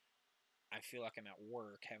 Two, I feel like I'm at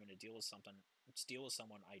work having to deal with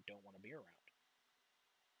someone I don't want to be around.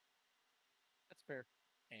 That's fair.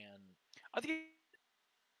 And I think.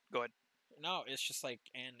 Go ahead. no, it's just like,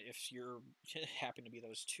 and if you're happen to be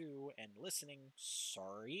those two and listening,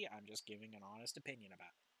 sorry, I'm just giving an honest opinion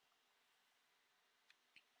about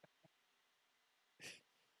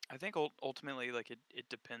I think ultimately, like it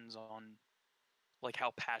depends on like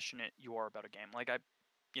how passionate you are about a game. Like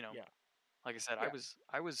you know, Yeah. like I said, Yeah.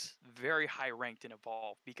 I was very high ranked in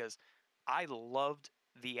Evolve because I loved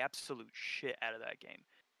the absolute shit out of that game.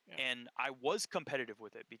 Yeah. And I was competitive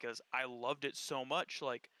with it because I loved it so much.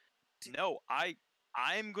 Like, it. no,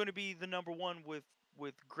 I'm going to be the number one with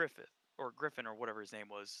Griffin or whatever his name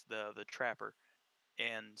was, the trapper.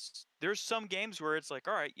 And there's some games where it's like,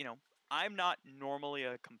 all right, I'm not normally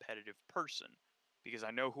a competitive person because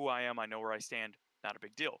I know who I am, I know where I stand. Not a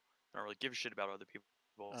big deal. I don't really give a shit about other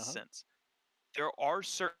people's sense. There are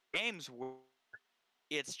certain games where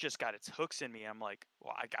it's just got its hooks in me. I'm like,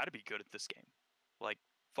 well, I got to be good at this game. Like,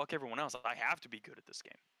 fuck everyone else. I have to be good at this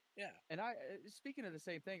game. Yeah. And speaking of the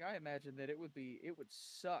same thing, I imagine that it would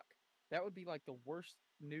suck. That would be like the worst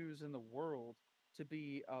news in the world to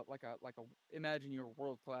be imagine you're a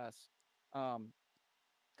world class um,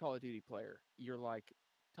 Call of Duty player. You're like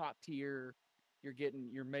top tier.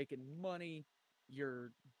 You're making money.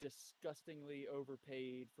 You're disgustingly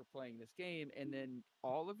overpaid for playing this game, and then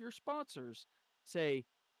all of your sponsors say,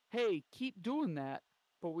 "Hey, keep doing that,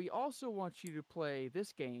 but we also want you to play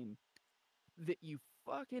this game that you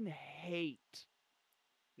fucking hate.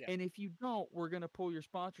 Yeah. And if you don't, we're going to pull your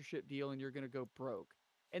sponsorship deal and you're going to go broke."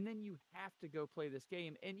 And then you have to go play this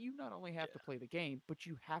game. And you not only have to play the game, but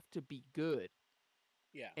you have to be good.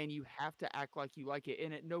 Yeah. And you have to act like you like it.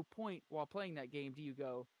 And at no point while playing that game do you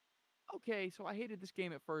go, "Okay, so I hated this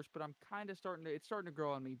game at first, but I'm kind of it's starting to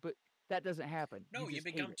grow on me." But that doesn't happen. No, You you just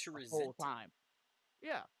hate become it to the resent whole time.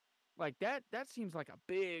 Yeah. Like that seems like a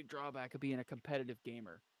big drawback of being a competitive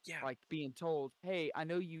gamer. Yeah. Like being told, "Hey, I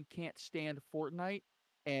know you can't stand Fortnite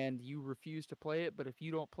and you refuse to play it, but if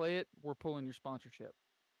you don't play it, we're pulling your sponsorship."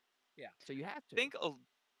 Yeah. So you have I to. think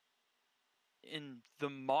in the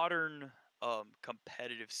modern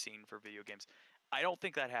competitive scene for video games. I don't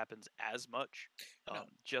think that happens as much, No.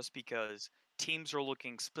 just because teams are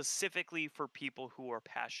looking specifically for people who are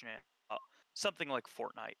passionate about something like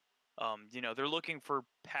Fortnite. They're looking for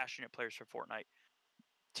passionate players for Fortnite.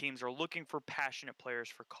 Teams are looking for passionate players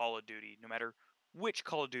for Call of Duty. No matter which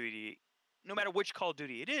Call of Duty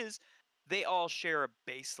it is, they all share a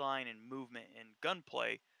baseline in movement and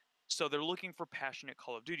gunplay. So they're looking for passionate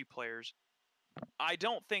Call of Duty players. I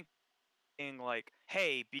don't think saying like,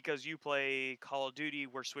 "Hey, because you play Call of Duty,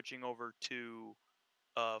 we're switching over to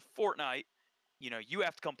Fortnite. You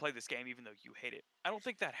have to come play this game even though you hate it." I don't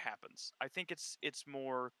think that happens. I think it's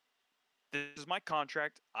more, this is my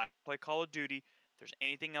contract. I play Call of Duty. If there's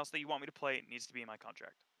anything else that you want me to play, it needs to be in my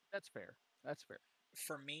contract. That's fair. That's fair.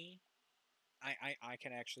 For me, I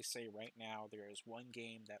can actually say right now there is one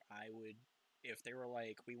game that I would, if they were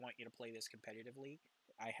like, we want you to play this competitively,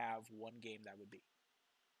 I have one game that would be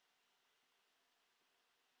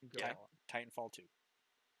Go on. Titanfall 2.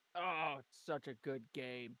 Oh, it's such a good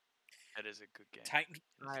game. That is a good game.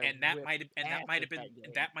 That might have been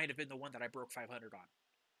that been the one that I broke 500 on.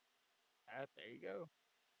 There you go.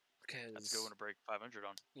 Because That's a good one to break 500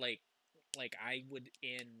 on. Like I would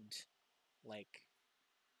end like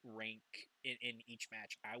rank in each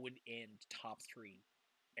match. I would end top 3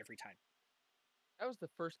 every time. That was the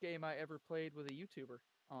first game I ever played with a YouTuber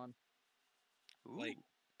on. Ooh. Like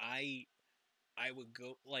I would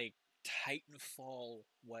go like Titanfall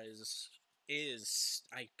is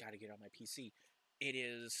I gotta get on my PC. It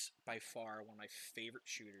is by far one of my favorite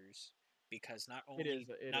shooters because not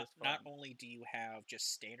only do you have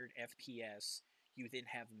just standard FPS, you then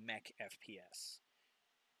have mech FPS.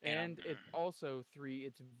 And it's also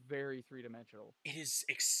it's very three-dimensional. It is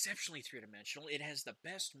exceptionally three-dimensional. It has the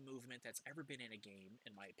best movement that's ever been in a game,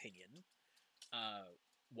 in my opinion.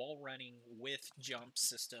 Wall running with jump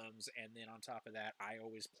systems, and then on top of that, I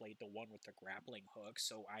always played the one with the grappling hook,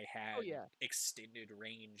 so I had extended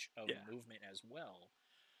range of movement as well.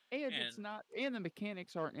 And it's not, and the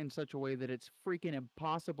mechanics aren't in such a way that it's freaking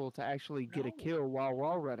impossible to actually get a kill while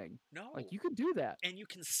wall running. No. Like, you can do that. And you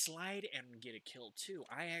can slide and get a kill, too.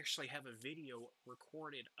 I actually have a video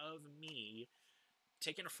recorded of me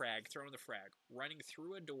taking a frag, throwing the frag, running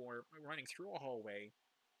through a door, running through a hallway,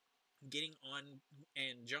 getting on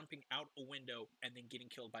and jumping out a window, and then getting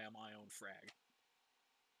killed by my own frag.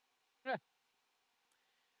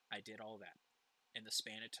 I did all that in the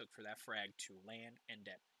span it took for that frag to land and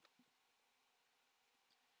dead.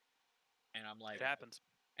 And I'm like, it happens.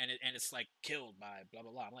 And it's like killed by blah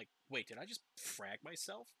blah blah. I'm like, wait, did I just frag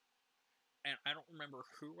myself? And I don't remember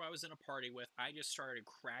who I was in a party with. I just started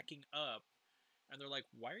cracking up, and they're like,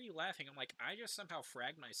 "Why are you laughing?" I'm like, "I just somehow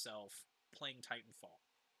fragged myself playing Titanfall."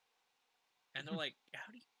 And they're like, "How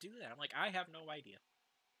do you do that?" I'm like, "I have no idea."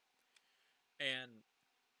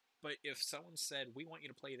 But if someone said, "We want you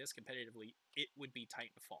to play this competitively," it would be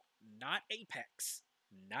Titanfall, not Apex,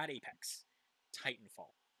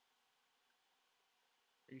 Titanfall.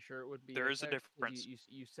 Are you sure it would be? There is a difference.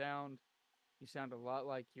 You sound a lot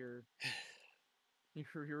like you're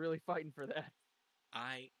really fighting for that.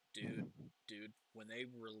 Dude, when they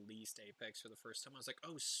released Apex for the first time, I was like,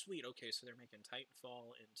 oh sweet, okay, so they're making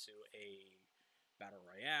Titanfall into a battle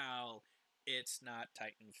royale. It's not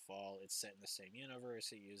Titanfall. It's set in the same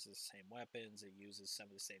universe. It uses the same weapons. It uses some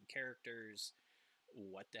of the same characters.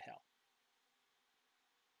 What the hell?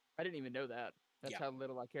 I didn't even know that. That's how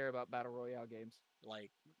little I care about battle royale games.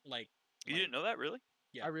 You didn't know that, really?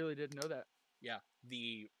 Yeah, I really didn't know that. Yeah,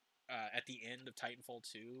 at the end of Titanfall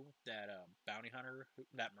 2, that bounty hunter,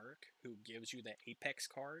 that merc who gives you the Apex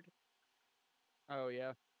card. Oh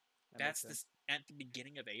yeah, that's at the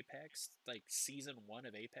beginning of Apex, like season 1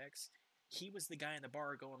 of Apex. He was the guy in the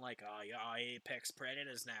bar going like, "Oh yeah, Apex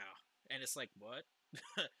Predators now," and it's like, what?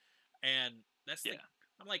 And that's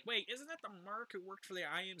I'm like, wait, isn't that the merc who worked for the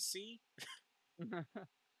IMC?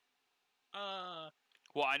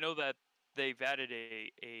 Well, I know that they've added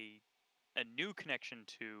a new connection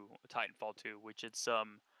to Titanfall 2, which it's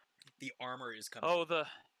the armor is coming. Oh, but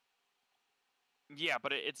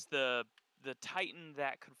it's the Titan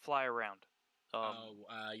that could fly around.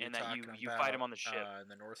 And that you fight him on the ship.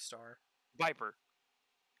 The North Star. Viper.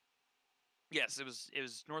 Yes, it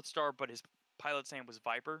was North Star, but his pilot's name was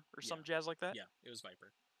Viper or some jazz like that. Yeah, it was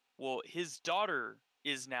Viper. Well, his daughter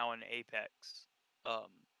is now an Apex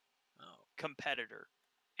competitor,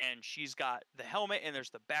 and she's got the helmet, and there's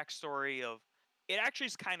the backstory of it. Actually,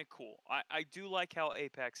 is kind of cool. I do like how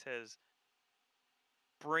Apex has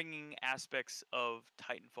bringing aspects of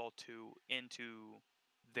Titanfall 2 into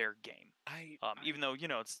their game. Even though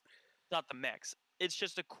it's not the mechs, it's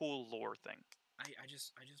just a cool lore thing. I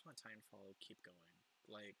just want Titanfall to keep going.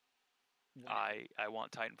 Like when I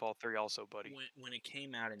want Titanfall 3 also, buddy. when it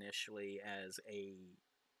came out initially as a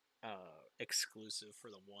exclusive for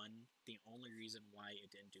the one, the only reason why it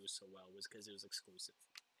didn't do so well was because it was exclusive,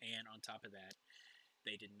 and on top of that,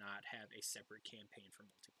 they did not have a separate campaign for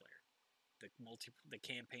multiplayer. The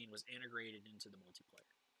campaign was integrated into the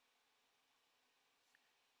multiplayer.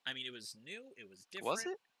 I mean, it was new, it was different. Was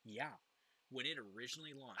it? Yeah. When it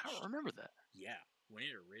originally launched. I don't remember that. Yeah. When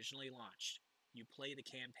it originally launched, you play the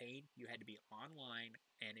campaign, you had to be online,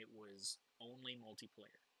 and it was only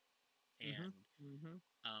multiplayer. And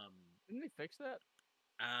Didn't they fix that?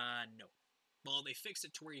 no. Well, they fixed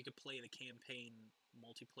it to where you could play the campaign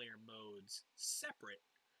multiplayer modes separate.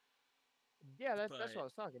 Yeah, that's what I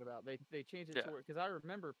was talking about. They changed it to where, because I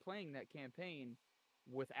remember playing that campaign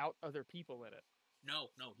without other people in it. No,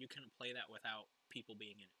 you couldn't play that without people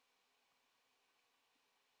being in it.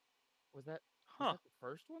 Was that the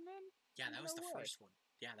first one then? Yeah, that was the first one.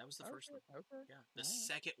 Yeah, that was the first one. Okay. Yeah, the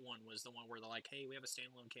second one was the one where they're like, "Hey, we have a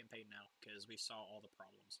standalone campaign now because we saw all the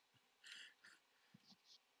problems."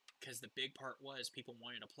 Because the big part was people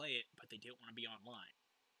wanted to play it, but they didn't want to be online,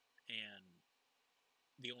 and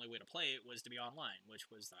the only way to play it was to be online,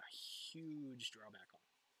 which was the huge drawback on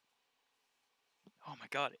it. Oh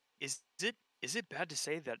my god, is it bad to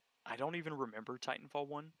say that I don't even remember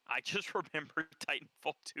Titanfall 1? I just remember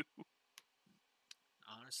Titanfall 2.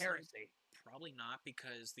 Honestly, Heresy. probably not,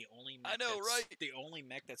 because the only I know, right? The only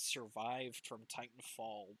mech that survived from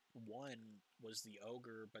Titanfall 1 was the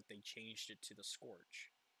Ogre, but they changed it to the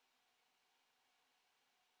Scorch.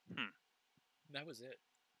 That was it.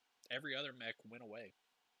 Every other mech went away.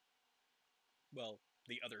 Well,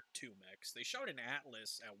 the other two mechs. They showed an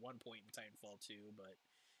Atlas at one point in Titanfall 2, but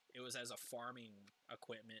it was as a farming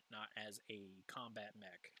equipment, not as a combat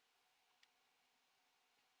mech.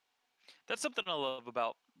 That's something I love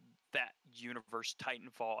about that universe,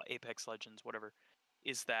 Titanfall, Apex Legends, whatever,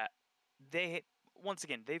 is that once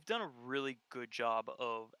again, they've done a really good job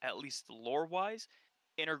of, at least lore-wise,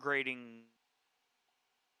 integrating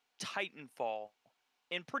Titanfall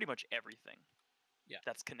in pretty much everything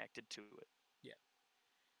that's connected to it. Yeah.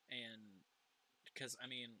 And because, I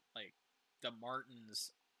mean, like, the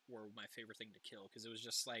Martins were my favorite thing to kill, because it was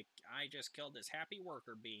just like, I just killed this happy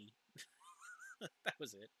worker bee. That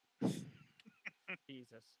was it.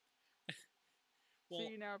 Jesus. Well,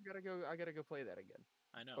 see, now I gotta go play that again.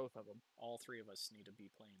 I know. Both of them. All three of us need to be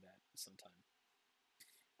playing that sometime.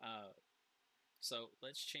 So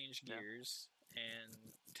let's change gears and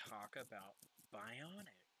talk about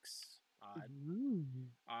Bionics.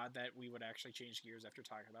 Odd that we would actually change gears after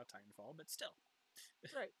talking about Titanfall, but still.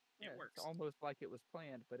 Right. It works. It's almost like it was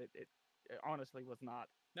planned, but it honestly was not.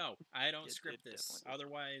 No, I don't script this.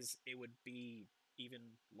 Otherwise, it would be even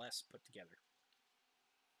less put together.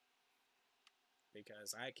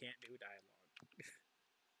 Because I can't do dialogue.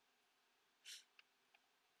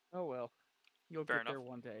 Oh well. You'll get there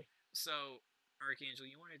one day. So, Archangel,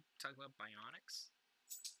 you want to talk about Bionics?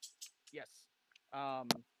 Yes.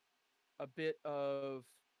 A bit of,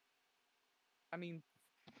 I mean,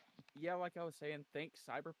 yeah, like I was saying, think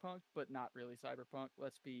Cyberpunk, but not really Cyberpunk.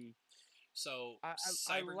 Let's be. So,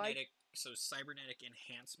 cybernetic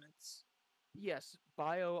enhancements? Yes,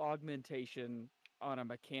 bio-augmentation on a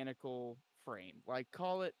mechanical frame. Like,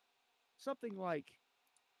 call it something like,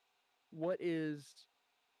 what is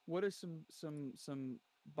some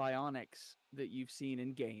bionics that you've seen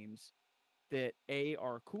in games that A,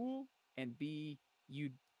 are cool, and B,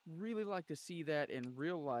 you'd really like to see that in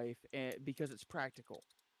real life because it's practical.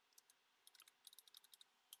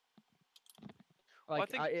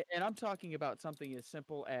 Like, well, I'm talking about something as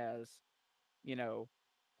simple as,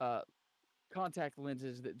 contact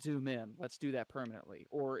lenses that zoom in. Let's do that permanently.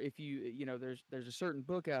 Or if there's a certain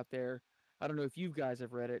book out there. I don't know if you guys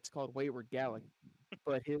have read it. It's called Wayward Galaxy.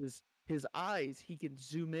 But his eyes, he can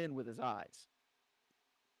zoom in with his eyes.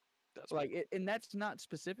 That's like it, and that's not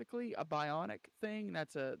specifically a bionic thing.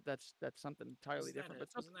 That's something entirely different. But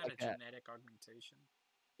isn't that a genetic augmentation?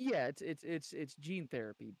 Yeah, it's gene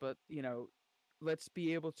therapy. But let's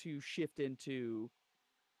be able to shift into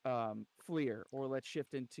FLIR, or let's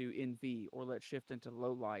shift into NV, or let's shift into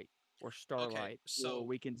low light or starlight. Okay, so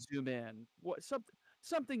we can zoom in.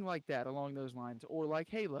 Something like that along those lines, or like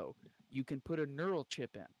Halo, you can put a neural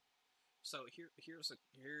chip in. So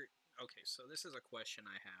okay, so this is a question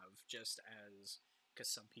I have, just as, because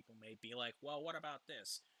some people may be like, well, what about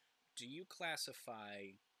this? Do you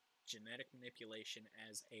classify genetic manipulation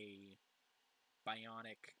as a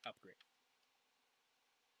bionic upgrade?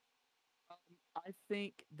 I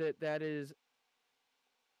think that is,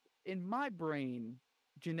 in my brain,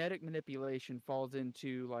 genetic manipulation falls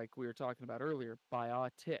into, like we were talking about earlier,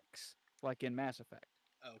 biotics, like in Mass Effect.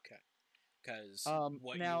 Okay, because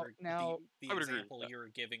what you Now, were now, I the would agree with example that. you were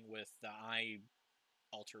giving with the eye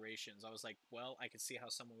alterations, I was like, well, I could see how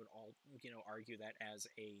someone would argue that as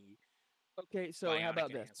a okay. So how bionic about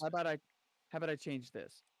this? enhancement. How about I change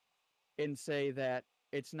this and say that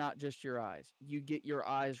it's not just your eyes. You get your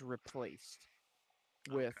eyes replaced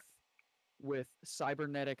with Okay,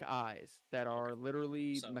 cybernetic eyes that okay. are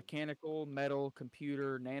literally So mechanical, metal,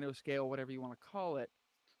 computer, nanoscale, whatever you want to call it,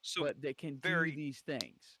 So but they can do very, these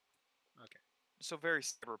things. okay, so very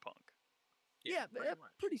cyberpunk. yeah, Yeah, pretty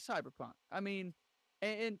much. pretty cyberpunk. I mean,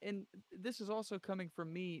 and this is also coming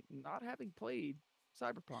from me not having played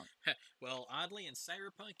cyberpunk. Well, oddly, in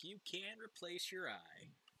Cyberpunk, you can replace your eye.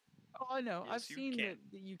 Oh, I know. I've Yes, you seen can.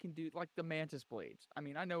 that you can do like the mantis blades. I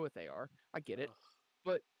mean, I know what they are. I get it. Ugh,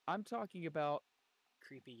 But I'm talking about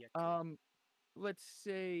creepy yet cool. um let's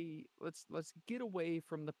say let's get away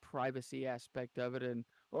from the privacy aspect of it and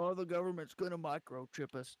oh the government's going to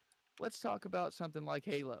microchip us. Let's talk about something like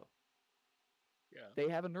Halo. Yeah. They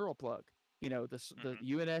have a neural plug. You know, the Hmm.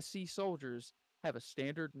 UNSC soldiers have a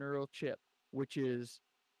standard neural chip, which is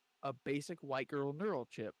a basic white girl neural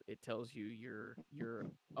chip. It tells you your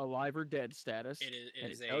alive or dead status, It and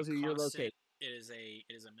it is a tells you your location. constant.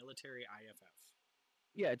 It is a military IFF.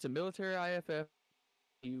 Yeah, it's a military IFF.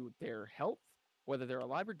 You their health, whether they're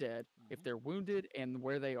alive or dead, if Uh-huh. they're wounded, and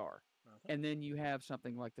where they are. Uh-huh. And then you have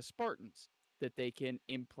something like the Spartans that they can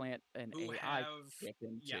implant an Who AI have chip yeah,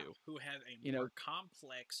 into. who have a You know, more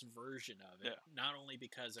complex version of it, Yeah. not only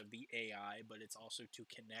because of the AI, but it's also to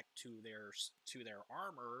connect to their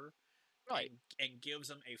armor right? and gives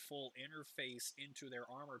them a full interface into their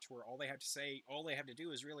armor to where all they have to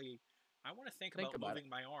do is really, I want to think Think about about it. moving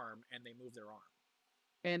my arm, and they move their arm.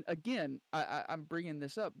 And again, I'm bringing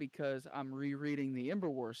this up because I'm rereading the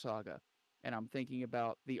Ember War saga, and I'm thinking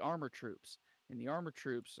about the armor troops. And the armor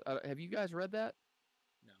troops, have you guys read that?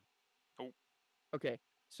 No. Oh, Okay,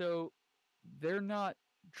 so they're not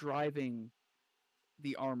driving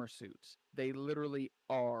the armor suits. They literally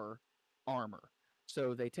are armor.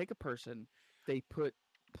 So they take a person, they put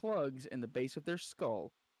plugs in the base of their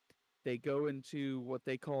skull, they go into what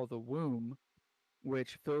they call the womb,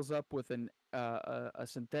 which fills up with a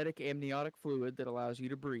synthetic amniotic fluid that allows you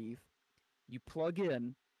to breathe. You plug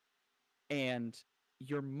in, and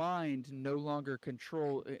your mind and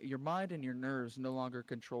your nerves no longer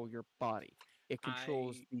control your body. It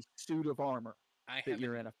controls I the suit of armor I that have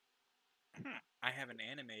you're an in. I have an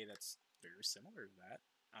anime that's very similar to that.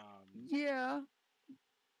 Yeah,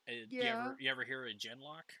 You yeah, ever hear of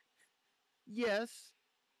Genlock? yes,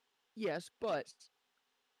 yes, but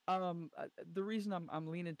the reason I'm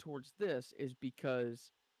leaning towards this is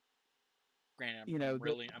because Granted, you know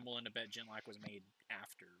the I'm willing to bet Genlock was made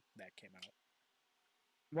after that came out.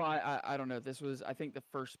 well I don't know, this was, I think the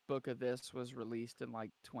first book of this was released in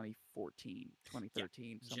like 2014, Yeah,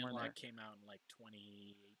 2013, somewhere in Genlock there. came out in like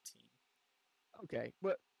 2018. Okay,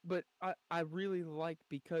 but I really like,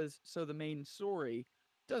 because so the main story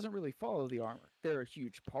doesn't really follow the armor. They're a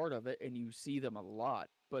huge part of it, and you see them a lot.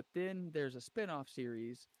 But then there's a spin-off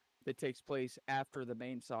series that takes place after the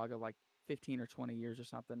main saga, like 15 or 20 years or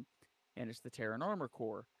something, and it's the Terran Armor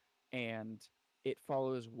Corps, and it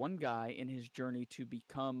follows one guy in his journey to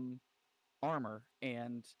become armor,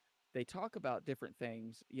 and they talk about different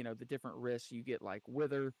things, the different risks you get, like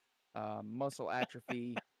wither, muscle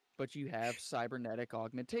atrophy, but you have cybernetic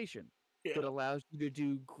augmentation that Yeah. allows you to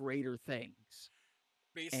do greater things.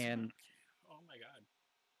 Base. And Oh my god.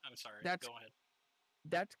 I'm sorry. that's Go ahead.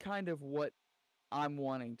 that's kind of what I'm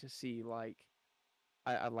wanting to see. Like,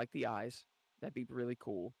 I like the eyes. That'd be really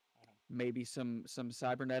cool. Uh-huh. Maybe some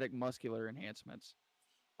cybernetic muscular enhancements.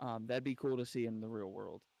 That'd be cool to see in the real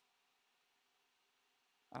world.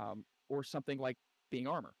 Or something like being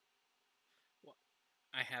armor. Well,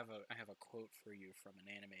 I have a quote for you from an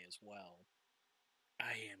anime as well.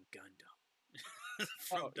 I am Gundam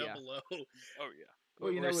from Oh yeah. Double O. oh yeah. Well,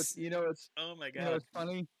 Oh my you know god. what's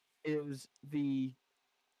funny is the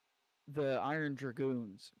Iron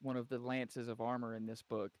Dragoons, one of the lances of armor in this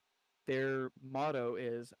book. Their motto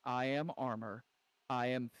is "I am armor, I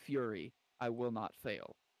am fury, I will not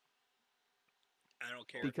fail." I don't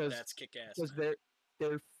care. Because That's kick ass, because man.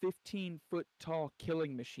 they're 15-foot tall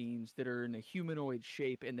killing machines that are in a humanoid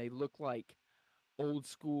shape, and they look like old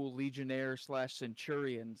school legionnaire slash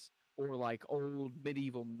centurions, or like old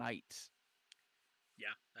medieval knights. Yeah,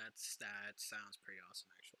 that sounds pretty awesome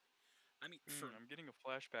actually. I mean, for I'm getting a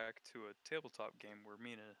flashback to a tabletop game where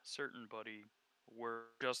me and a certain buddy were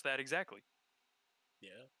just that exactly. yeah,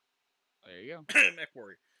 There you go. Mech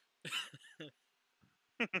Warrior.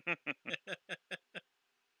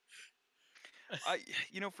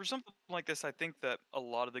 For something like this, I think that a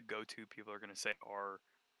lot of the go-to people are going to say are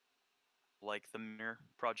like the Miner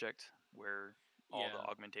project, where all the Yeah.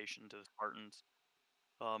 augmentation to the Spartans.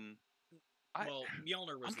 Um, I Well,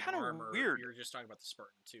 Mjolnir was I'm the kind of armor. weird. You're just talking about the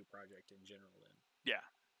Spartan 2 project in general, then. Yeah.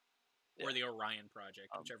 Or the Orion project,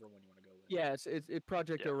 Um, whichever one you want to go with. Yes,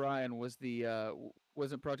 Project Yeah. Orion was the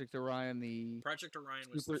wasn't Project Orion the Project Orion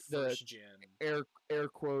was super, the first gen air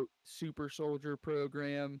quote super soldier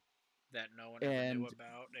program, that no one ever knew and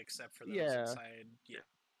about except for those yeah, inside. Yeah.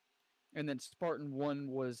 and then Spartan 1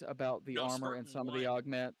 was about the No, armor Spartan and some of 1 the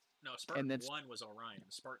augments. No, Spartan then 1 was Orion.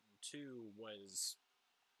 Spartan 2 was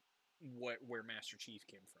where Master Chief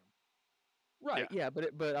came from. Right, yeah,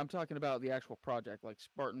 but I'm talking about the actual project. Like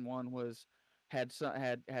Spartan 1 had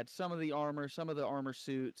some of the armor, some of the armor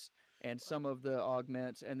suits, and some of the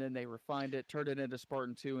augments, and then they refined it, turned it into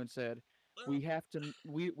Spartan 2, and said, we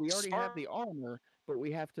already have the armor, but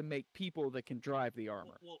we have to make people that can drive the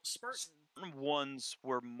armor. Well, Spartan 1s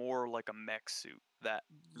were more like a mech suit that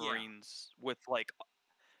Marines with like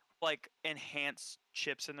enhanced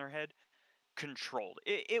chips in their head controlled.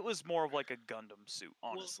 It was more of like a Gundam suit,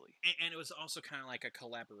 honestly. Well, and it was also kind of like a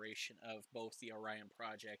collaboration of both the Orion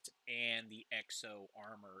project and the Exo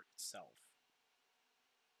armor itself.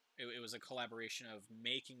 It was a collaboration of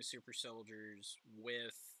making super soldiers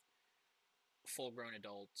with full-grown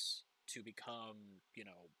adults to become,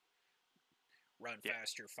 run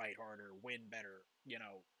faster, fight harder, win better,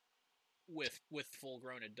 with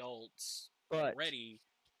full-grown adults already.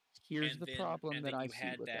 Here's the problem that I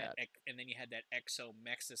see with that. And then you had that exo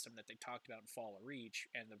mech system that they talked about in Fall of Reach,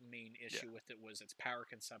 and the main issue with it was its power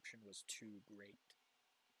consumption was too great.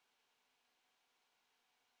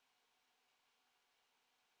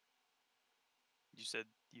 You said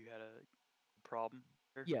you had a problem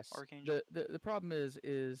there, yes, Archangel? The problem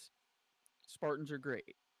is Spartans are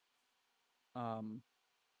great.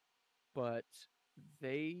 But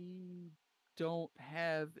they don't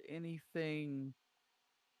have anything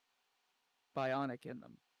bionic in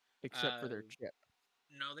them except for their chip.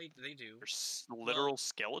 No, they do. They're literal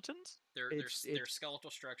skeletons? Their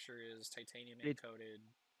skeletal structure is titanium encoded.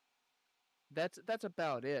 That's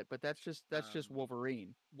about it, but that's just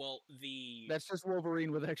Wolverine. Well, that's just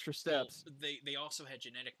Wolverine with extra steps. Well, they also had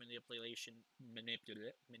genetic manipulation.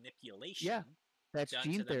 Yeah, that's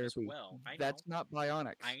gene therapy. As well. That's not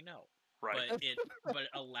bionics. I know, right? But it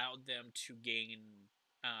allowed them to gain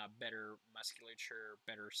better musculature,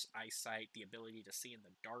 better eyesight, the ability to see in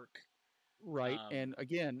the dark. Right, and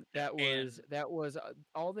again, that was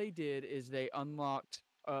all they did is they unlocked,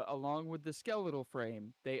 along with the skeletal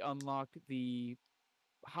frame, they unlocked the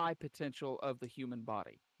high potential of the human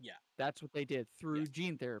body. Yeah, that's what they did through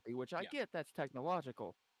gene therapy, which I get that's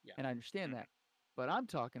technological, and I understand that, but I'm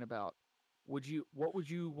talking about what would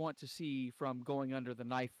you want to see from going under the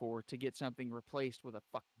knife for to get something replaced with a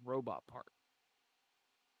fucking robot part?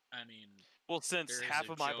 I mean, well, since half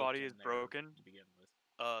of my body is broken to begin with,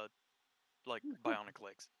 like bionic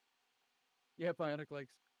legs. Yeah, bionic legs.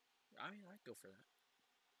 I mean, I'd go for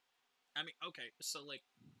that. I mean, okay, so like,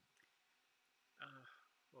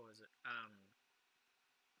 what was it?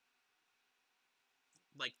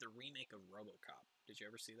 Like the remake of RoboCop. Did you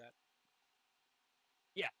ever see that?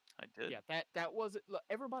 Yeah, I did. Yeah, that was it. Look,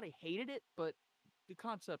 everybody hated it, but the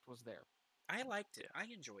concept was there. I liked it. I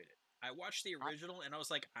enjoyed it. I watched the original and I was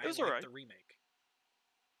like, I like the remake.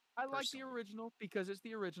 I like the original because it's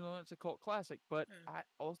the original and it's a cult classic. But it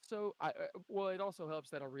also helps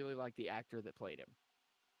that I really like the actor that played him.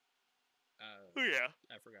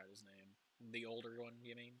 I forgot his name. The older one,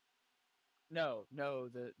 you mean? No,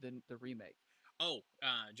 the remake. Oh,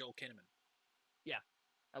 Joel Kinnaman. Yeah,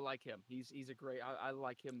 I like him. He's a great. I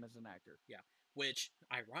like him as an actor. Yeah, which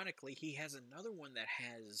ironically he has another one that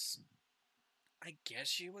has, I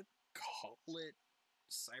guess you would call it,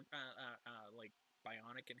 like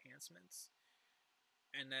bionic enhancements,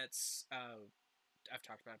 and that's I've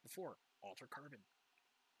talked about it before. Altered Carbon.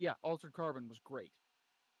 Yeah, Altered Carbon was great.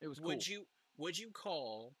 It was cool. Would you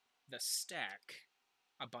call the stack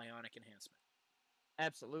a bionic enhancement?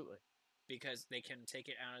 Absolutely. Because they can take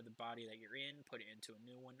it out of the body that you're in, put it into a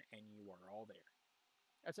new one, and you are all there.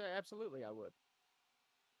 Absolutely, I would.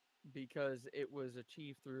 Because it was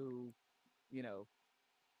achieved through,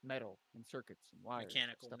 metal and circuits and wires,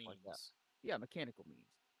 mechanical stuff means. like that. Yeah, mechanical means.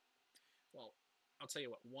 Well, I'll tell you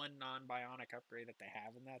what. One non-bionic upgrade that they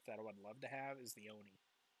have in that I would love to have is the Oni.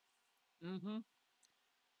 Mm-hmm.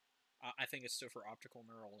 I think it's still for optical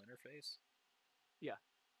neural interface. Yeah.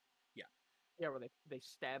 Yeah, where they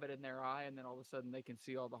stab it in their eye, and then all of a sudden they can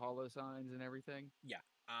see all the hollow signs and everything. Yeah,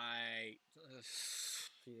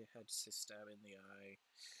 He had to say stab in the eye.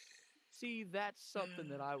 See, that's something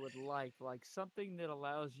that I would like something that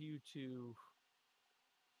allows you to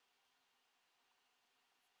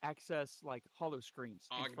access like hollow screens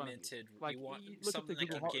in front of you. Augmented. Like You want look at the something that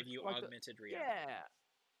Google can give you like the augmented reality. yeah.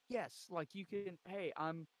 Yes, like you can, hey,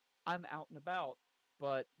 I'm out and about,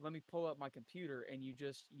 but let me pull up my computer and you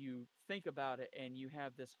think about it and you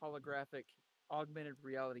have this holographic augmented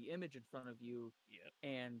reality image in front of you Yep.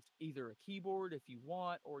 and either a keyboard if you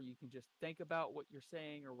want, or you can just think about what you're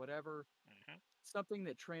saying or whatever. Uh-huh. Something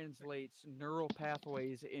that translates neural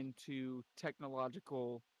pathways into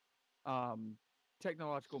um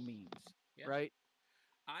technological means, Yeah. right?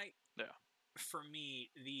 Yeah. For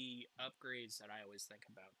me, the upgrades that I always think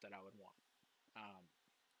about that I would want.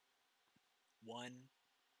 One,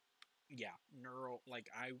 yeah,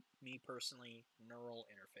 me personally, neural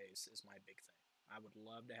interface is my big thing. I would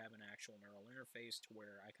love to have an actual neural interface to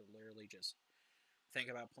where I could literally just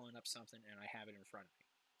think about pulling up something and I have it in front of me.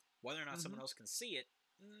 Whether or not someone else can see it,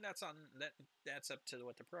 that's up to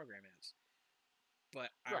what the program is.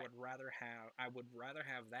 But I Right. would rather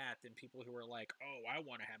have that than people who are like, "Oh, I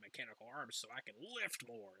want to have mechanical arms so I can lift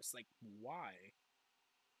more." It's like, why?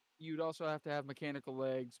 You'd also have to have mechanical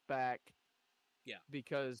legs, back, Yeah.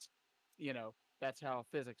 because, that's how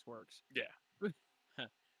physics works. Yeah.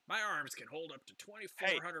 My arms can hold up to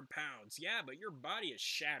 2,400 pounds. Yeah, but your body is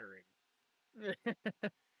shattering.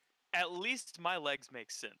 At least my legs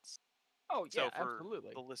make sense. Oh, yeah, So for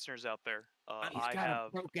absolutely. the listeners out there, He's got a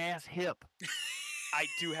broke-ass hip. I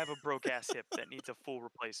do have a broke-ass hip that needs a full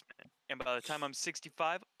replacement. And by the time I'm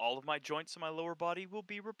 65, all of my joints in my lower body will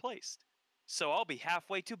be replaced. So I'll be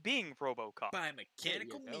halfway to being RoboCop. By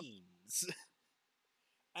mechanical means.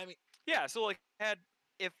 I mean... Yeah, so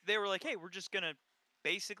if they were like, hey, we're just going to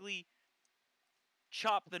basically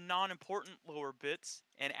chop the non-important lower bits,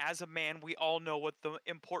 and as a man, we all know what the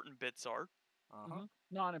important bits are. Uh-huh.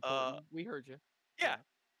 Non-important. We heard you. Yeah,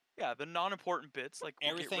 the non-important bits, like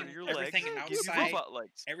we'll get rid of your legs, everything and outside, give you robot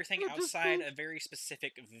legs. Everything outside a very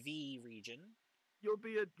specific V region. You'll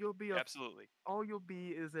be a absolutely. All you'll be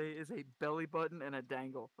is a belly button and a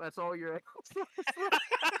dangle. That's all you're.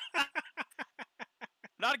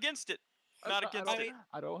 Not against it. Not against it.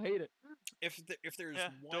 I don't hate it. If there's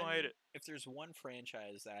don't hate it. If there's one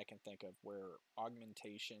franchise that I can think of where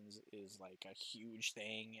augmentations is like a huge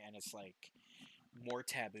thing, and it's like more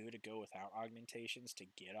taboo to go without augmentations to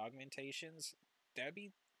get augmentations, that'd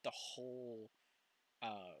be the whole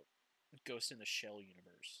Ghost in the Shell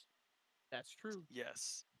universe. That's true.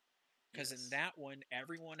 Yes. Because in that one,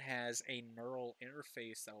 everyone has a neural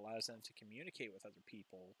interface that allows them to communicate with other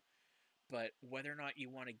people. But whether or not you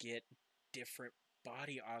want to get different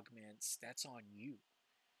body augments, that's on you.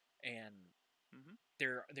 And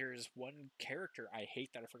there's one character, I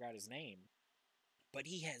hate that I forgot his name, but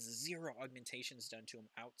he has 0 augmentations done to him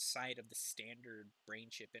outside of the standard brain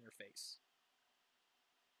chip interface.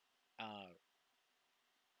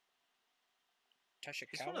 Tashikawa?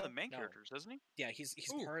 He's one of the main characters, isn't he? Yeah, he's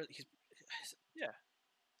part of... Yeah.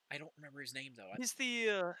 I don't remember his name, though.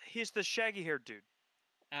 He's the shaggy-haired dude.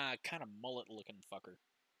 Kind of mullet-looking fucker.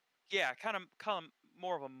 Yeah, kind of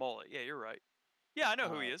more of a mullet. Yeah, you're right. Yeah, I know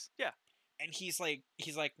who he is. Yeah. And he's like,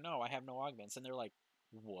 no, I have no augments. And they're like,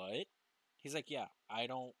 what? He's like, yeah, I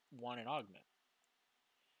don't want an augment.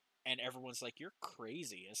 And everyone's like, you're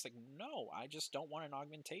crazy. It's like, no, I just don't want an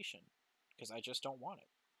augmentation. Because I just don't want it.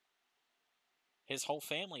 His whole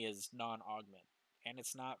family is non-augment. And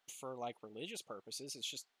it's not for, like, religious purposes. It's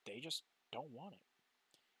just, they just don't want it.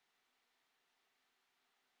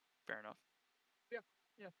 Fair enough. Yeah.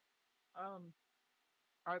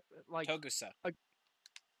 I like Togusa.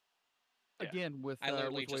 Again, with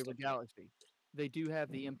Wayward Galaxy, they do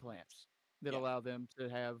have the implants that allow them to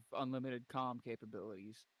have unlimited comm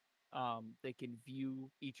capabilities. They can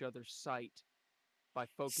view each other's sight by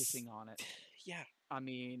focusing on it. Yeah. I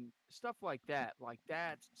mean, stuff like that. Like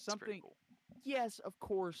that's something. Cool. Yes, of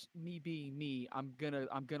course. Me being me, I'm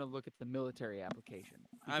gonna look at the military application.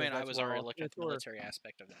 I mean, I was already looking at the military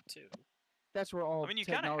aspect of that too. That's where all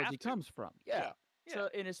technology comes from. Yeah. Yeah. So,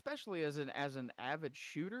 and especially as an avid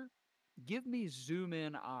shooter, give me zoom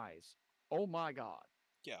in eyes. Oh my god.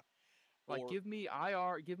 Yeah. Like give me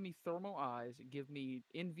IR, give me thermal eyes, give me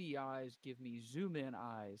NV eyes, give me zoom in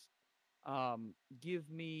eyes. Give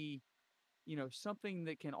me, something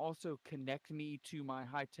that can also connect me to my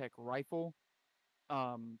high-tech rifle.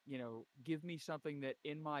 Give me something that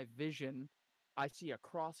in my vision I see a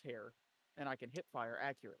crosshair and I can hip fire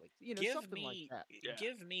accurately. Something like that. Yeah.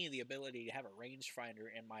 Give me the ability to have a rangefinder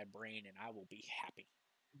in my brain, and I will be happy.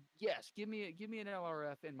 Yes, give me an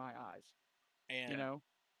LRF in my eyes. And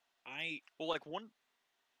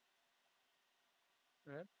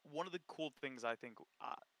Right? one of the cool things I think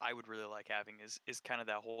I would really like having is kind of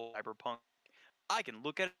that whole cyberpunk. I can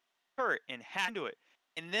look at her and handle it,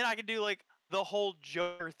 and then I can do like the whole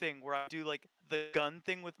Joker thing where I do like the gun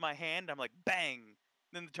thing with my hand. I'm like bang,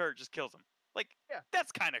 then the turret just kills him. Like Yeah.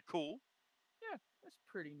 that's kind of cool. Yeah, that's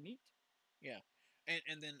pretty neat. Yeah,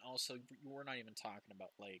 and then also we're not even talking about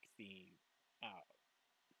like the uh,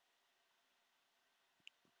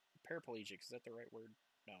 paraplegic. Is that the right word?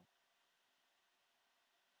 No.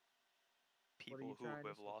 What are you People who trying to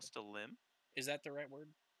have say? lost a limb, Is that the right word?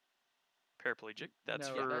 paraplegic. That's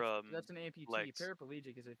No, Yeah. for that's an amputee. legs.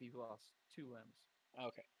 Paraplegic is if you've lost 2 limbs.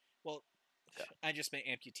 Okay. Well, Yeah. I just meant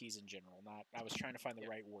amputees in general. Not. I was trying to find the Yeah.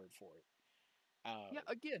 right word for it. Yeah,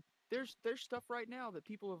 again, there's stuff right now that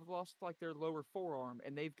people have lost like their lower forearm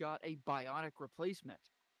and they've got a bionic replacement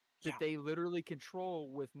Yeah. that they literally control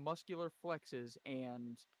with muscular flexes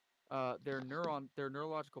and their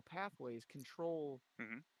neurological pathways control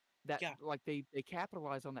hmm that, Yeah. like they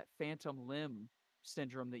capitalize on that phantom limb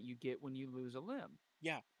syndrome that you get when you lose a limb.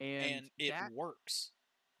 Yeah. And And it that, works.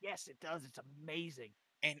 yes, it does. It's amazing.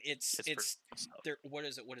 And it's It's pretty cool stuff. there. What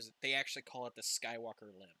is it? What is it? They actually call it the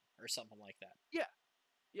Skywalker limb or something like that. Yeah.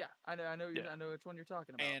 Yeah, I know Yeah. I know which one you're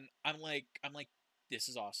talking about. And I'm like, this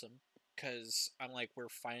is awesome because I'm like, we're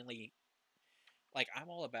finally like, I'm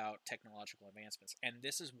all about technological advancements, and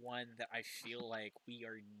this is one that I feel like we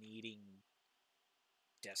are needing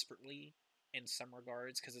desperately in some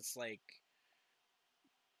regards because it's like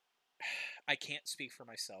I can't speak for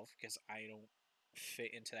myself because I don't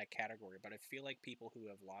fit into that category, but I feel like people who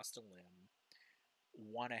have lost a limb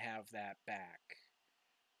want to have that back,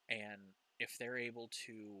 and if they're able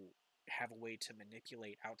to have a way to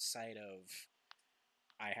manipulate outside of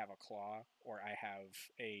I have a claw or I have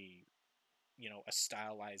a a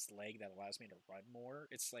stylized leg that allows me to run more,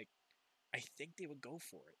 it's like I think they would go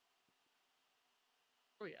for it.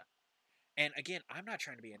 Oh yeah. And again, I'm not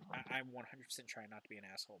trying to be I'm 100% trying not to be an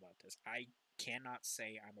asshole about this. I cannot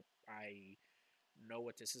say I know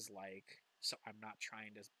what this is like, so I'm not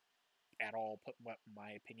trying to at all put what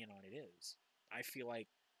my opinion on it is. I feel like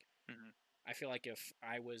hmm I feel like if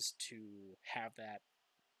I was to have that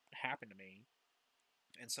happen to me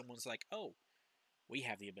and someone's like, "Oh, we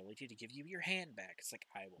have the ability to give you your hand back." It's like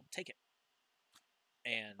I will take it.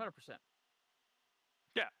 And 100%.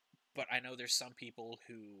 Yeah. but I know there's some people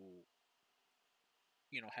who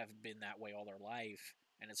have been that way all their life,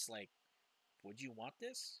 and it's like, would you want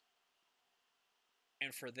this?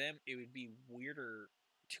 And for them, it would be weirder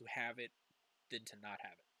to have it than to not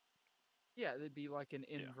have it. Yeah, it'd be like an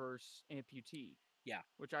Yeah. inverse amputee, Yeah.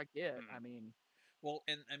 which I get. hmm I mean, Well,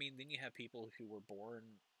 and I mean, then you have people who were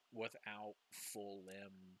born without full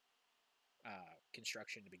limb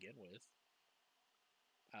construction to begin with.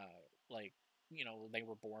 Like, they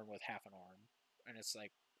were born with half an arm, and it's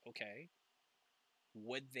like, okay,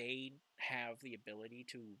 would they have the ability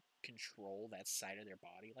to control that side of their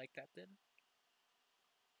body like that then?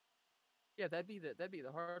 yeah, that'd be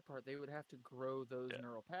the hard part. They would have to grow those Yeah.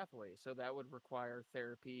 neural pathways, so that would require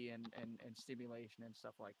therapy and stimulation and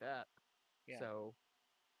stuff like that. Yeah. So,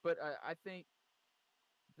 but I think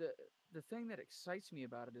the the thing that excites me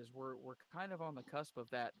about it is we're kind of on the cusp of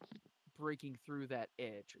that breaking through that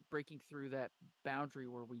edge, breaking through that boundary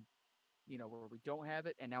where where we don't have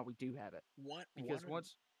it and now we do have it. One Because of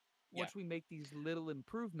Yeah, once we make these little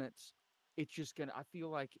improvements, it's just gonna. I feel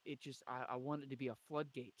like it just. I want it to be a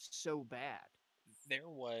floodgate so bad. there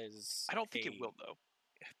was I don't think it a will though.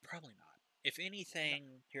 probably not. If No.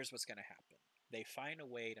 anything, here's what's going to happen. They find a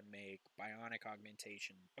way to make bionic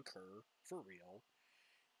augmentation occur for real,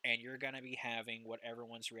 and you're going to be having what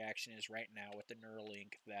everyone's reaction is right now with the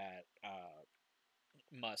Neuralink that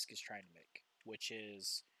Musk is trying to make, which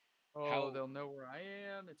is Oh, how they'll know where I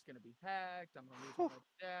am. It's gonna be hacked. I'm gonna lose all Whew.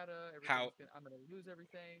 my data. how I'm gonna lose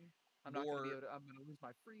everything. I'm not gonna be more able to. I'm gonna lose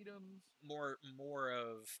my freedoms. more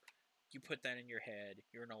of you put that in your head,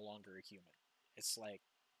 you're no longer a human. It's like,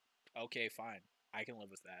 okay, fine, I can live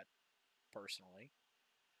with that personally,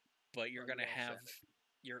 but you're Oh, you gonna are a have savage.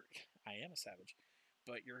 you're I am a savage,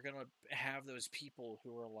 but you're gonna have those people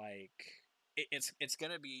who are like it's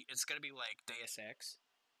gonna be like Deus Ex,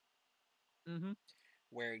 Mm-hmm.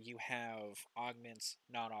 where you have augments,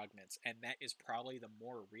 non-augments, and that is probably the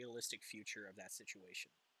more realistic future of that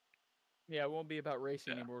situation. Yeah, it won't be about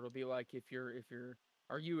racing Yeah. anymore. It'll be like if you're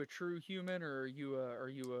are you a true human or are you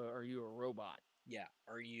a robot? Yeah,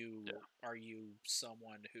 Yeah. are you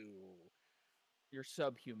someone who You're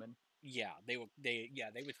subhuman. they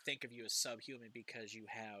would think of you as subhuman because you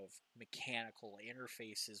have mechanical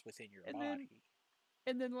interfaces within your And then body.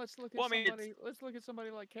 and then let's look at Well, I mean, it's somebody. Let's look at somebody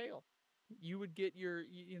like Kale. you would get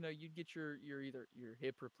you'd get your either your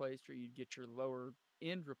hip replaced or you'd get your lower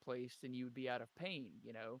end replaced, and you would be out of pain,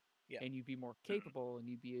 Yeah. and you'd be more capable, and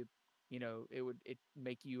you'd be, it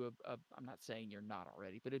make you I'm not saying you're not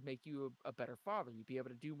already, but it'd make you a better father. You'd be able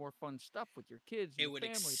to do more fun stuff with your kids and It your would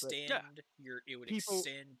family. But extend it would people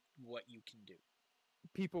extend what you can do.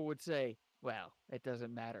 people would say, well, it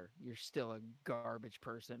doesn't matter. You're still a garbage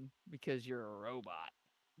person because you're a robot.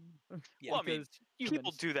 Yeah. Well, I mean, Because people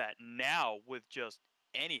humans, do that now with just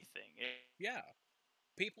anything. Yeah.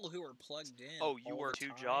 People who are plugged in Oh, you all work the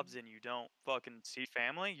 2 time. jobs and you don't fucking see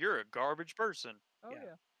family? You're a garbage person. oh Yeah.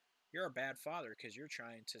 yeah, You're a bad father because you're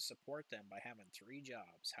trying to support them by having 3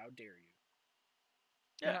 jobs. How dare you?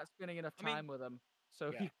 you're Yeah. not spending enough I mean, time with them,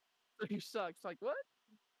 so Yeah. you suck. It's like what?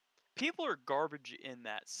 people are garbage in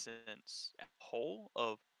that sense as a whole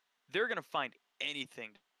of they're going to find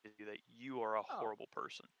anything to do that you are a Oh, horrible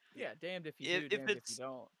person. yeah, damned if you If do, if damned if you it's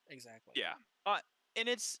don't. Exactly. yeah. And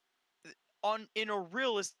it's on in a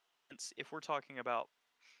realistic sense if we're talking about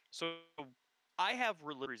so I have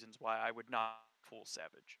reasons why I would not fool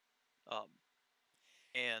Savage. Um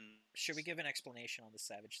and Should we give an explanation on the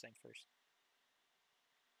Savage thing first?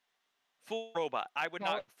 full robot. I would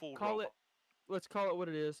Call not it, fool call robot. it. Let's call it what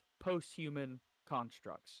it is: post-human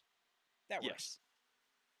constructs. That works.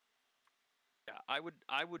 Yes. Yeah,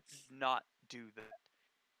 I would not do that.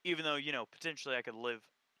 Even though, potentially I could live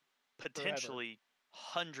potentially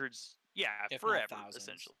hundreds, yeah, If not forever thousands.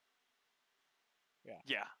 essentially. Yeah.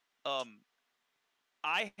 Yeah.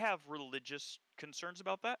 I have religious concerns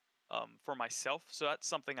about that for myself, so that's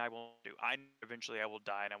something I will do. I know eventually I will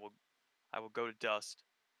die and I will go to dust,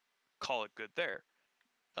 call it good there.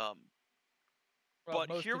 Um Well, but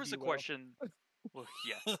most here of was a you will. question. Well,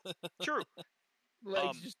 yeah. True.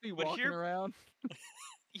 Legs just be But walking around.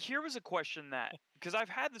 here was a question that because I've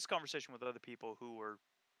had this conversation with other people who were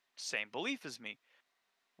same belief as me.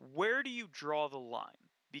 Where do you draw the line?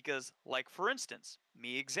 Because, like for instance,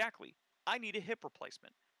 me exactly, I need a hip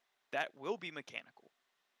replacement. That will be mechanical.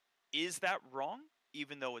 Is that wrong?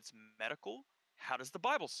 Even though it's medical, how does the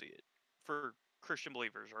Bible see it for Christian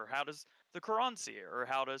believers, or how does the Quran see it, or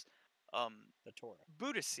how does um, The Torah.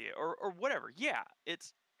 Buddhists see it, or whatever? Yeah,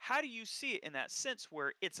 it's how do you see it in that sense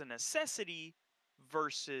where it's a necessity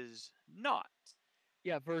versus not?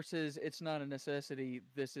 Yeah, versus it's not a necessity.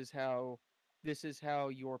 This is how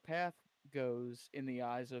your path goes in the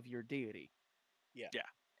eyes of your deity. Yeah. Yeah.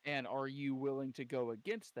 And are you willing to go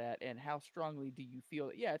against that? And how strongly do you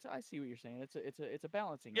feel? Yeah, I see what you're saying. It's a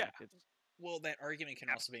balancing Yeah. act. It's Well, that argument can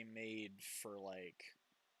also Absolutely. be made for, like,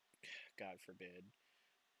 God forbid,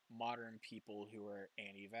 modern people who are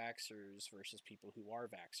anti-vaxxers versus people who are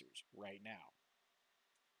vaxxers right now.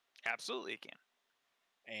 Absolutely, it can.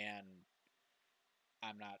 And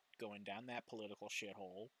I'm not going down that political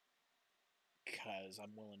shithole because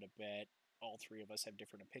I'm willing to bet all 3 of us have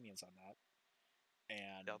different opinions on that.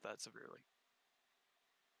 And Doubt that severely.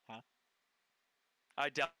 huh? I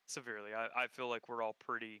doubt it severely. I feel like we're all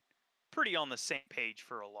pretty on the same page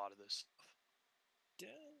for a lot of this stuff. Duh.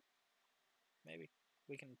 Maybe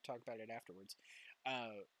we can talk about it afterwards.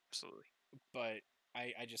 Absolutely. But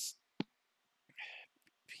I just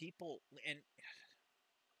people and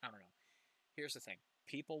I don't know. Here's the thing: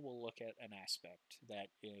 people will look at an aspect that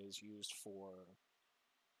is used for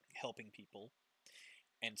helping people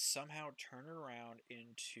and somehow turn it around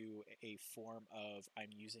into a form of I'm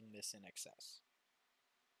using this in excess.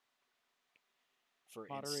 For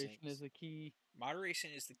moderation instance, is the key.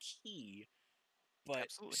 moderation is the key, but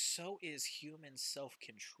Absolutely. so is human self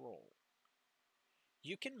control.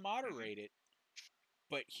 You can Hmm. moderate it,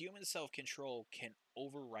 but human self control can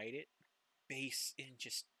override it base in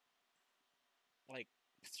just like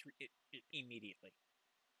immediately.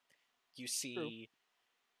 You True. see,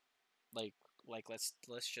 like let's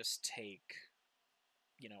just take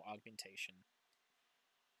augmentation,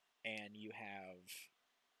 and you have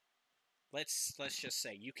let's just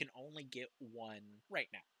say you can only get one right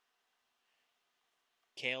now.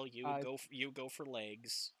 Kale, I you go for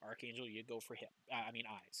legs. Archangel, you go for hip. I mean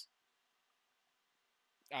eyes.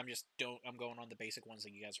 I'm going on the basic ones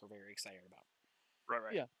that you guys were very excited about. Right,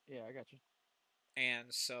 right. yeah, I got you. And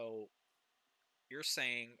so you're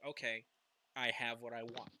saying, okay, I have what I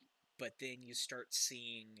want. But then you start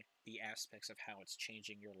seeing the aspects of how it's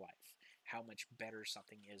changing your life, how much better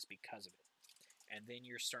something is because of it. And then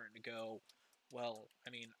you're starting to go, well, I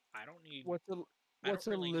mean, What's a I don't what's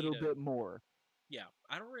a really need little a, bit more? yeah,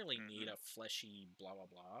 I don't really need Hmm. a fleshy blah blah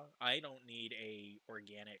blah. I don't need a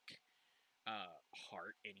organic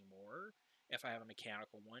heart anymore. If I have a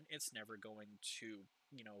mechanical one, it's never going to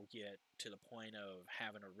get to the point of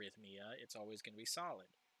having arrhythmia. It's always going to be solid.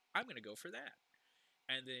 I'm going to go for that.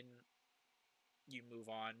 And then you move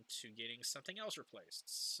on to getting something else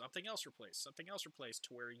replaced, something else replaced, something else replaced,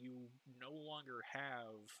 to where you no longer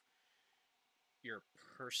have your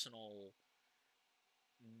personal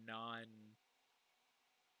non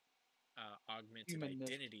augmented Humanness.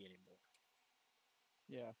 identity anymore.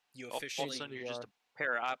 Yeah. You All of a officially, sudden, you're We just are. a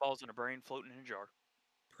pair of eyeballs and a brain floating in a jar.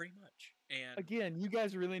 pretty much. And Again, you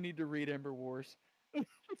guys really need to read Ember Wars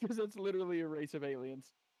because it's literally a race of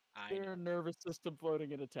aliens. I They're a know nervous system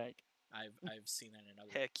floating in a tank, I've seen that in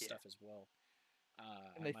other Heck yeah. stuff as well. and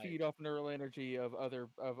I they might. feed off neural energy of other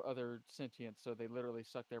sentients, so they literally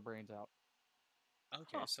suck their brains out.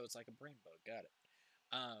 Okay, Huh. so it's like a brain bug. Got it.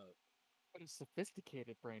 Uh, But a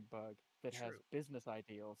sophisticated brain bug that has true, business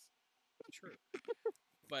ideals. true.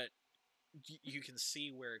 But you can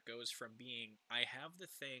see where it goes from being I have the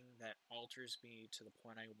thing that alters me to the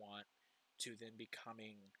point I want, to then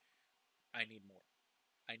becoming I need more.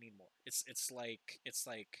 I need more. It's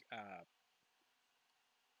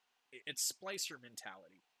splicer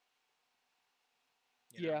mentality.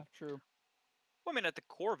 You Yeah, know, true. Well, I mean, at the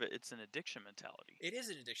core of it, it's an addiction mentality. it is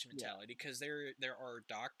an addiction Yeah. mentality because there are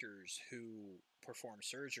doctors who perform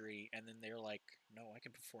surgery and then they're like, no, I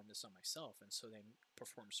can perform this on myself, and so they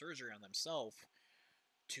perform surgery on themselves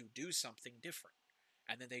to do something different,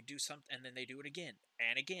 and then they do something, and then they do it again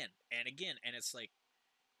and again and again, and it's like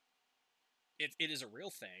it is a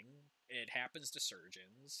real thing. It happens to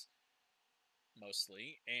surgeons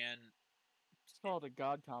mostly, and It's called a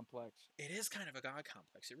god complex. it is kind of a god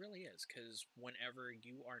complex. It really is, because whenever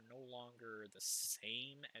you are no longer the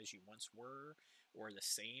same as you once were, or the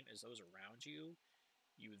same as those around you,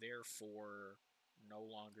 you therefore no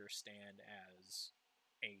longer stand as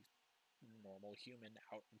a normal human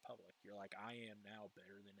out in public. You're like, I am now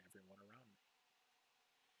better than everyone around me.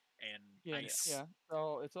 And Yeah, yeah.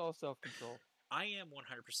 It's all self control. I am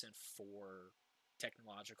 100% for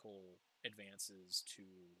technological advances to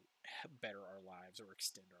better our lives or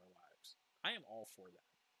extend our lives. I am all for that.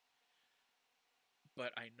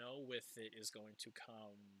 But I know with it is going to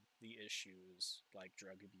come the issues like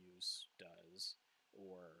drug abuse does,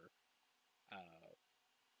 or uh,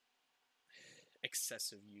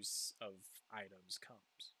 excessive use of items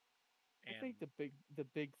comes. I And think the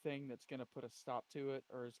big thing that's gonna put a stop to it,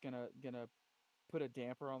 or is gonna put a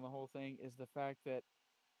damper on the whole thing, is the fact that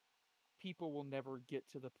people will never get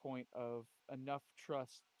to the point of enough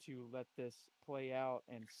trust to let this play out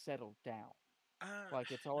and settle down. uh,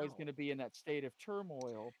 Like it's always no, going to be in that state of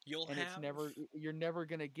turmoil, you'll and it's have never you're never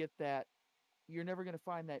going to get that. You're never going to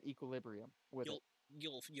find that equilibrium with it.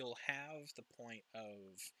 you'll you'll have the point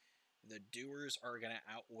of the doers are going to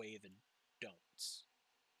outweigh the don'ts.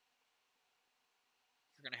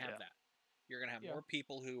 You're going to have Yeah. that. You're going to have Yeah, more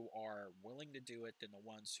people who are willing to do it than the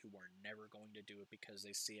ones who are never going to do it because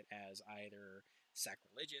they see it as either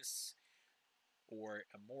sacrilegious or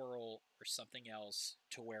immoral or something else.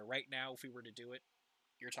 To where right now, if we were to do it,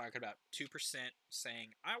 you're talking about 2%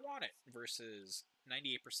 saying, I want it, versus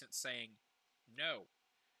 98% saying no.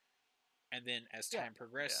 And then as yeah, time Yeah.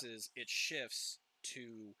 progresses, it shifts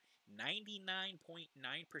to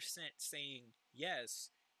 99.9% saying yes,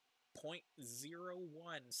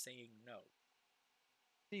 0.01 saying no.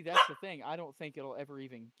 see, that's the thing. I don't think it'll ever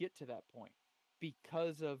even get to that point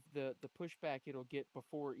because of the pushback it'll get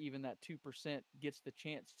before even that 2% gets the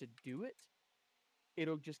chance to do it.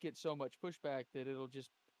 It'll just get so much pushback that it'll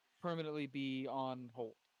just permanently be on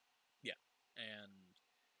hold. Yeah. And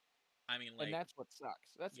I mean, And like, that's what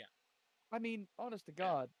sucks. That's yeah, I mean, honest to Yeah.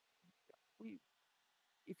 God, we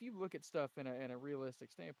if you look at stuff in a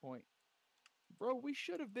realistic standpoint, bro, we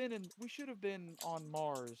should have been on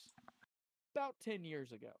Mars about 10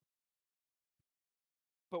 years ago.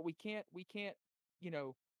 But we can't, you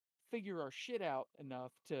know, figure our shit out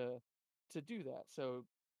enough to do that. So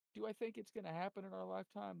do I think it's going to happen in our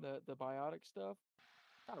lifetime, the biotic stuff?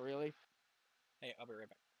 Not really. hey, I'll be right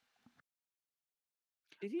back.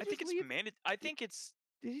 Did he I think just it's leave? I Did, think it's.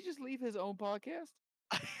 did he just leave his own podcast?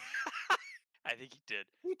 I think he did.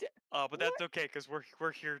 He did. But What? that's okay because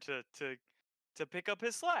we're here to pick up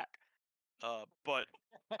his slack. But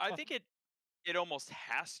I think it almost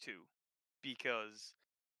has to, because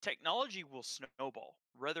technology will snowball,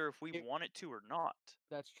 whether if we It, want it to or not.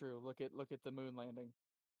 that's true. Look at the moon landing.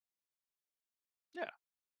 Yeah.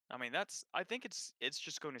 I mean, I think it's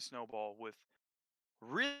just going to snowball with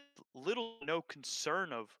real little no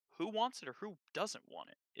concern of who wants it or who doesn't want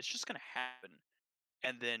it. It's just going to happen.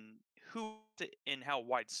 And then and how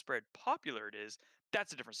widespread popular it is,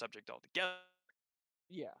 that's a different subject altogether.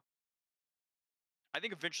 Yeah. I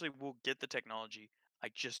think eventually we'll get the technology. I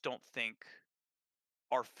just don't think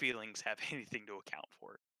our feelings have anything to account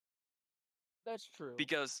for it. That's true.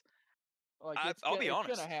 Because Like I'll be it's gonna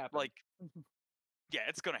honest, happen. like, yeah,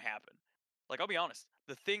 it's gonna happen. Like, I'll be honest,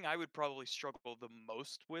 the thing I would probably struggle the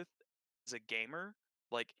most with as a gamer,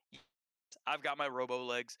 like, I've got my robo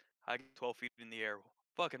legs, I get 12 feet in the air,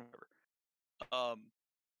 fucking whatever. Um,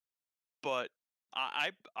 but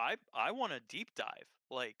I want a deep dive.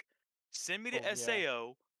 Like, send me to Oh yeah.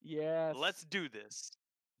 SAO. Yes. Let's do this.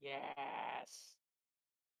 Yes.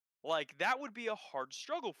 Like, that would be a hard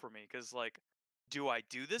struggle for me because, like, do I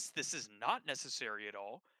do this? This is not necessary at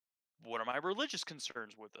all. What are my religious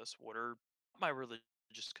concerns with this? What are my religious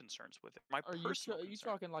concerns with it? My personal Are you concerns.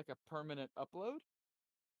 talking like a permanent upload?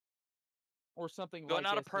 Or something Go like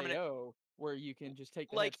not a permanent SAO where you can just take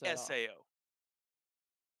the like headset off? SAO.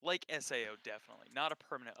 Like SAO, definitely. Not a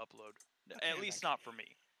permanent upload. At Okay, least not for me.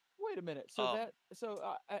 Wait a minute. Um,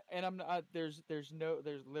 And I'm not. There's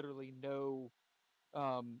literally no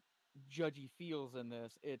judgy feels in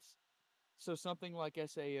this. It's so something like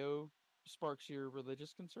SAO sparks your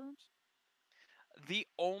religious concerns. the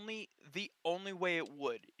only way it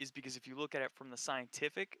would is because if you look at it from the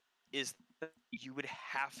scientific, is that you would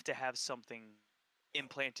have to have something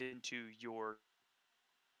implanted into your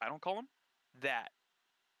I don't call them that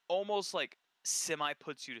almost like semi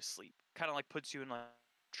puts you to sleep, kind of like puts you in like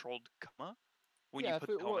controlled coma when you Yeah, put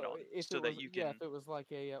the helmet on, so that you can if it was like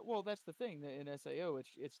a well, that's the thing that in SAO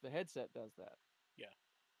it's the headset does that yeah.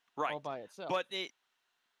 all right. by itself. But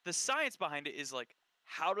the science behind it is like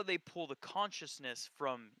how do they pull the consciousness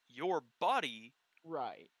from your body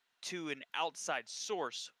Right. to an outside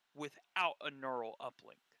source without a neural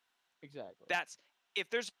uplink? Exactly. That's if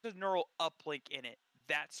there's a neural uplink in it,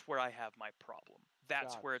 that's where I have my problem.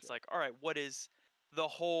 That's where it's Gotcha. like, all right, what is the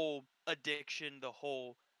whole addiction, the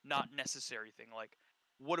whole not necessary thing? Like,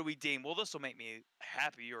 what do we deem? Well, this will make me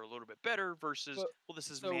happy or a little bit better versus, But well, this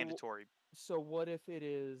is so mandatory. so what if it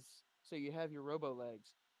is so you have your robo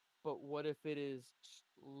legs, but what if it is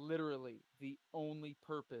literally the only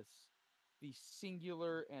purpose, the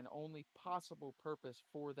singular and only possible purpose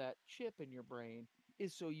for that chip in your brain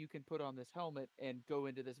is so you can put on this helmet and go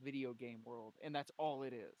into this video game world, and that's all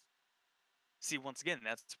it is. See, once again,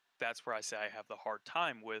 that's where I say I have the hard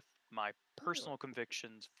time with my Really? personal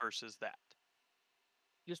convictions versus that.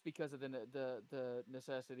 Just because of the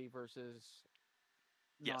necessity versus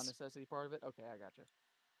Yes. non-necessity part of it. Okay, I gotcha.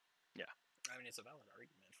 Yeah. I mean, it's a valid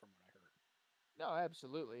argument from what I heard. No,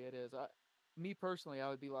 absolutely, it is. Me personally, I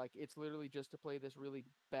would be like, it's literally just to play this really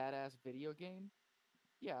badass video game.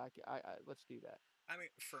 Yeah, let's do that. I mean,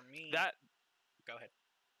 for me, That go ahead.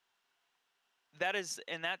 that is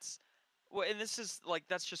and that's well, and this is like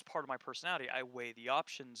that's just part of my personality. I weigh the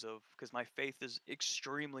options of because my faith is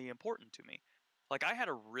extremely important to me. Like I had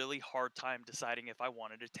a really hard time deciding if I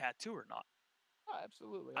wanted a tattoo or not. Oh,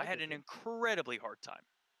 absolutely, I I had get an you. incredibly hard time.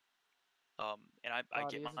 And I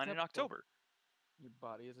Body get is a mine in temple. October. Your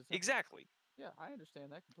body is a temple. Exactly. Yeah, I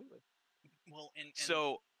understand that completely. Well,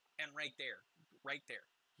 So and right there,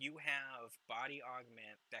 you have body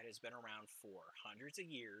augment that has been around for hundreds of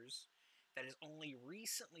years, that is only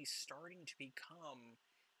recently starting to become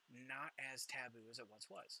not as taboo as it once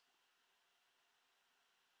was.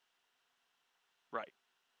 right.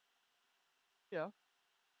 Yeah,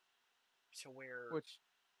 To where,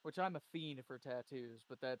 which I'm a fiend for tattoos,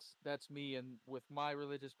 but that's me, and with my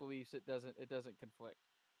religious beliefs, it doesn't conflict.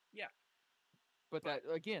 yeah, But but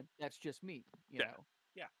that again, that's just me, you Yeah. know.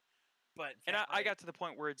 yeah, but And that I like got to the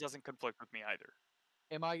point where it doesn't conflict with me either.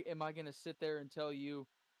 Am I gonna sit there and tell you,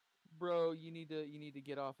 bro, you need to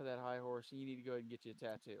get off of that high horse and you need to go ahead and get you a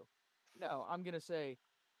tattoo? No, I'm gonna say,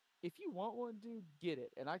 if you want one, dude, get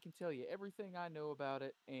it. And I can tell you everything I know about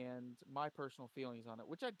it and my personal feelings on it,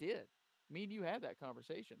 which I did. Me and you had that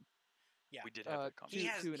conversation. yeah, We did have that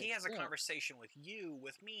conversation. To an he has a extent. conversation with you.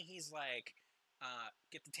 With me, he's like,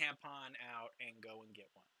 get the tampon out and go and get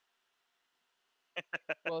one.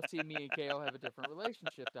 Well, see, me and Kale have a different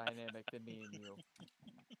relationship dynamic than me and you.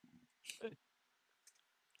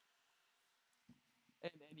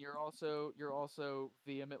 And you're also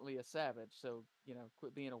vehemently a savage, so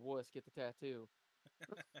quit being a wuss, get the tattoo.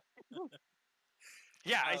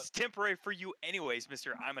 Yeah, Uh, it's temporary for you anyways,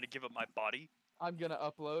 Mister. I'm gonna give up my body. I'm gonna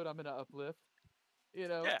upload, I'm gonna uplift,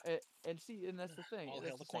 Yeah. and see, and that's the thing, all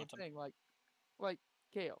hail that's the the same quantum. thing. Like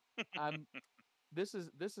Kale, I'm. This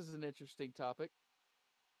is an interesting topic.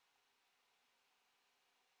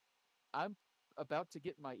 I'm about to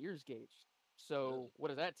get my ears gauged. So what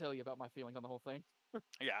does that tell you about my feelings on the whole thing?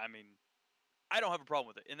 Yeah, I mean, I don't have a problem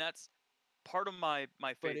with it, and that's part of my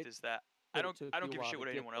But faith is that but it took I you don't a give a while shit to what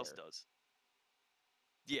get anyone else there, does.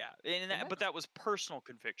 Yeah, and and that, but that was personal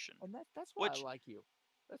conviction, that's why I which like you.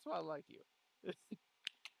 That's why I like you.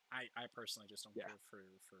 I personally just don't Yeah. care for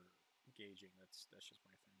gauging. That's just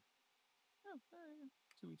my thing. Oh,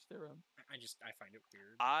 to each their own. I find it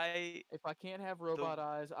weird. If I can't have robot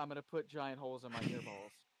eyes, I'm gonna put giant holes in my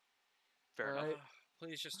earballs. Fair enough. Alright.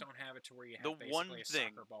 Please just don't have it to where you The have one basically a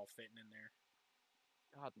thing- soccer ball fitting in there.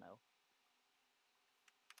 God no.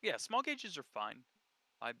 Yeah, small gauges are fine.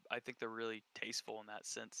 I think they're really tasteful in that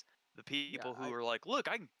sense. The people who are like, look,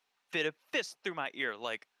 I can fit a fist through my ear.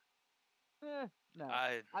 Like, No.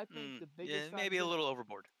 I think the yeah, biggest maybe a little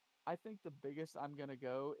overboard. I think the biggest I'm gonna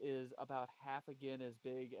go is about half again as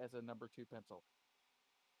big as a number 2 pencil.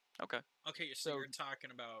 Okay. Okay, so you're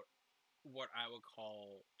talking about what I would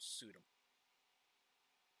call suitable.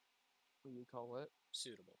 What do you call it?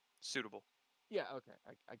 Suitable. Suitable. Yeah, okay,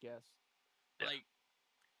 I guess. Yeah. Like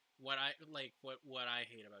what I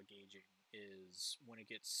hate about gauging is when it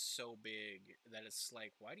gets so big that it's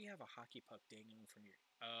like, why do you have a hockey puck dangling from your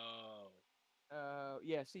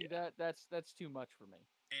Yeah, see that's too much for me.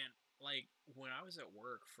 And like when I was at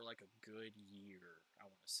work for like a good year, I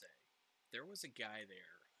want to say, there was a guy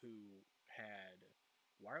there who had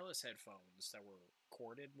wireless headphones that were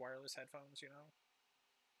corded wireless headphones,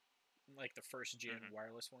 like the first gen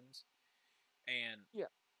wireless ones, and Yeah.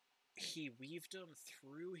 he weaved them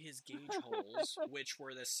through his gauge holes, which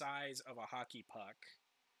were the size of a hockey puck,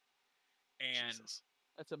 and Jesus.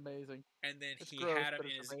 That's amazing. and then It's he gross, had them but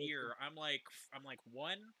in it's his amazing. ear. I'm like,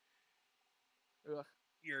 one, Ugh.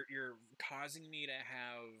 you're causing me to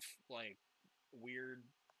have like weird.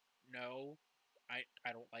 No,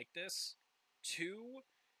 I don't like this. Two,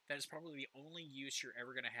 that is probably the only use you're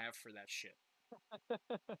ever gonna have for that shit.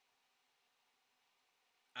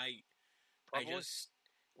 I Probably. just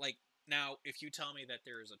like now if you tell me that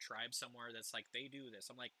there is a tribe somewhere that's like they do this,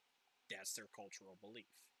 I'm like, that's their cultural belief.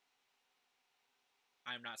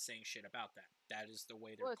 I'm not saying shit about that. That is the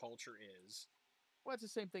way their culture is. Well, it's the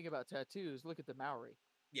same thing about tattoos. Look at the Maori.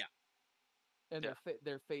 Yeah. And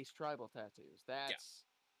their face tribal tattoos. That's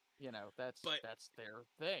that's their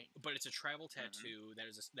thing. But it's a tribal tattoo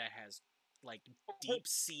that has like deep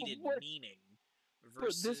seated meaning.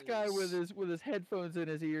 Versus... But this guy with his headphones in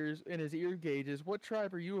his ears and his ear gauges, what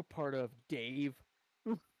tribe are you a part of, Dave?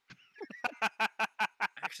 I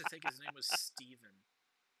actually think his name was Steven.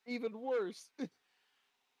 Even worse.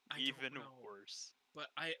 Even worse. But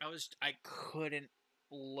I couldn't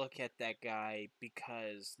look at that guy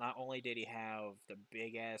because not only did he have the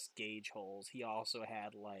big ass gauge holes, he also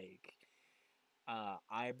had like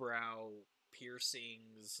eyebrow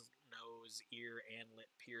piercings, nose, ear, and lip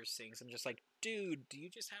piercings. I'm just like, dude, do you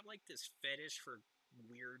just have like this fetish for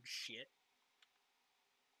weird shit?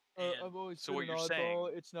 I've always so been what an you're oddball.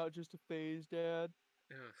 saying? It's not just a phase, Dad.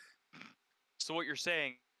 So what you're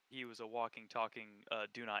saying? He was a walking, talking,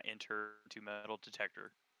 do not enter to metal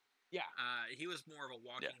detector. Yeah. He was more of a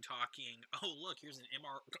walking, talking. Oh, look, here's an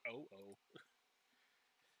MR.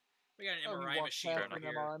 We got an MRI machine over an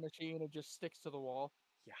here. MRI machine, it just sticks to the wall.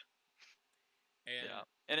 Yeah.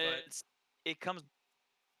 And it comes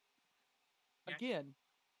again,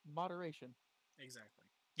 moderation. Exactly.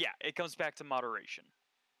 Yeah, it comes back to moderation.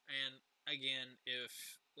 And again,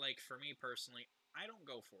 if like for me personally, I don't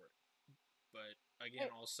go for it. But again,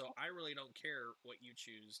 also, I really don't care what you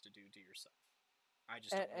choose to do to yourself. I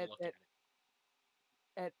just don't want to look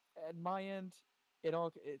at it. At my end,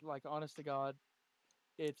 like honest to God,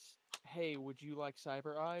 it's hey, would you like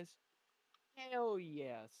cyber eyes? Hell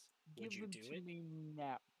yes. Would you do it? Me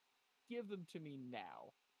now. Give them to me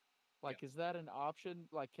now. Like, is that an option?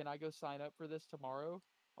 Like, can I go sign up for this tomorrow?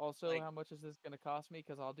 Also, how much is this going to cost me?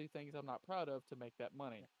 Because I'll do things I'm not proud of to make that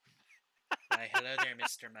money. Why, hello there,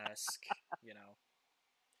 Mr. Musk.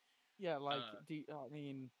 Yeah, like, I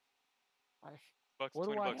mean,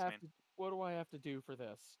 what do I have to do for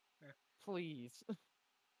this? Please.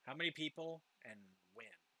 How many people and when?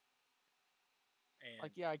 And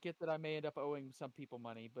like, yeah, I get that I may end up owing some people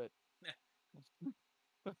money, but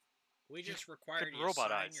we just required you to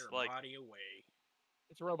sign your body away.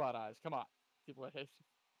 It's robot eyes. Come on.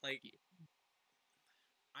 Like,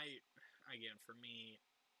 again, for me,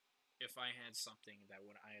 if I had something that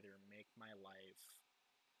would either make my life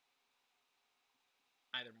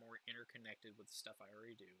either more interconnected with the stuff I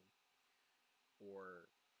already do, or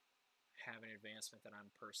have an advancement that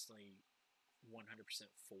I'm personally 100%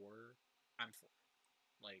 for, I'm for it.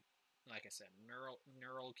 Like I said,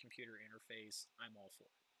 neural computer interface, I'm all for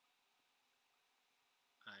it.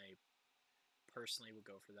 I personally would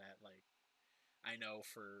go for that. Like, I know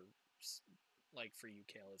for you,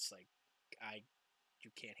 Kale, it's like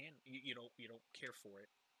you can't handle you don't care for it.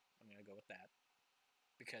 I'm gonna go with that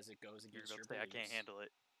because it goes against your beliefs. I can't handle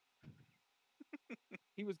it.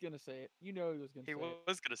 He was gonna say it. You know he was gonna He say it.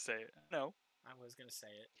 was gonna say it. No, I was gonna say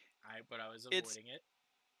it. But I was It's- avoiding it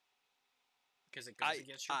because it goes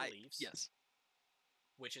against your beliefs, yes.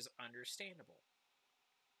 which is understandable.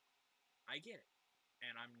 I get it,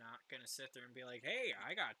 and I'm not gonna sit there and be like, "Hey,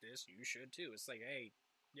 I got this. You should too." It's like, "Hey,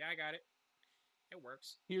 yeah, I got it. It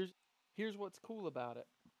works." Here's what's cool about it.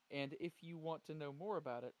 And if you want to know more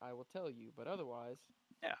about it, I will tell you. But otherwise,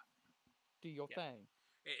 Yeah. do your Yeah. thing.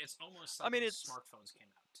 It's almost I like mean, when it's- smartphones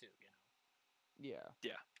came out too. Yeah.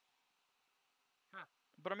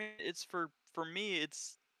 But I mean, it's for me.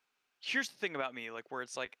 It's here's the thing about me, like where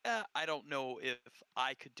it's like, I don't know if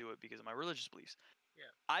I could do it because of my religious beliefs.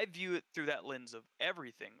 Yeah. I view it through that lens of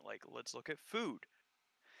everything. Like, let's look at food.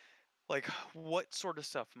 Like, what sort of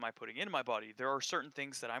stuff am I putting into my body? There are certain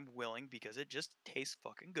things that I'm willing because it just tastes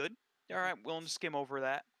fucking good. All right, willing to skim over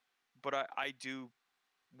that. But I do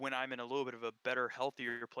when I'm in a little bit of a better,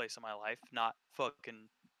 healthier place in my life, not fucking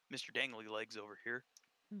Mr. Dangly Legs over here.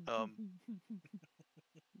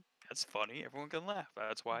 That's funny. Everyone can laugh.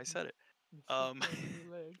 That's why I said it. Mr. Dangly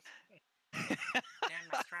legs. Damn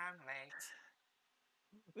my strong legs.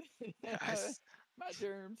 Yes. My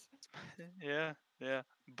germs. Yeah, yeah.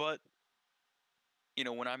 But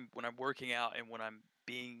when I'm working out and when I'm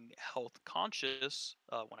being health conscious,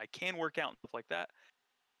 when I can work out and stuff like that,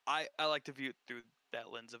 I like to view it through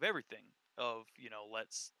that lens of everything. Of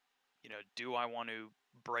let's do I want to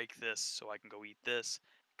break this so I can go eat this?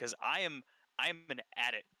 Because I'm an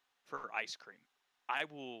addict for ice cream. I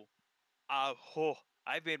will.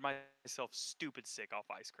 I've made myself stupid sick off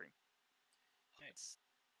ice cream. It's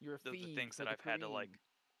You're a the fiend things for that the I've had to like. cream.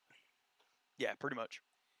 Yeah, pretty much.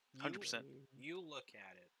 You 100%. you look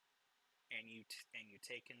at it, and you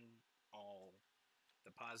take in all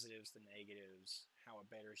the positives, the negatives, how it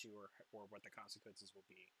betters you, or what the consequences will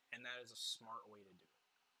be, and that is a smart way to do it.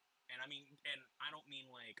 And I mean, and I don't mean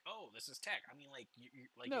like, oh, this is tech. I mean like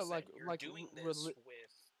like No, you said, you're like doing this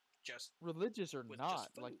with just religious or with not,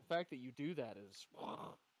 just like food. the fact that you do that is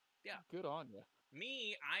Yeah. good on you.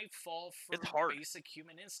 Me, I fall for It's hard. basic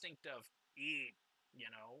human instinct of eat.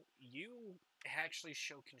 You actually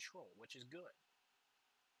show control, which is good.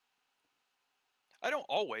 I don't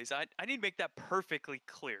always. I need to make that perfectly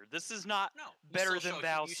clear. This is not No, better than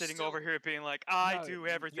Val sitting over here being like, I No, do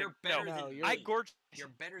everything. You're better No, than you're- I me. gorge. You're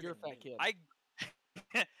better You're a than fat me.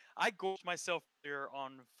 kid. I gorged myself there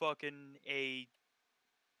on fucking a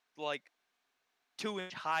like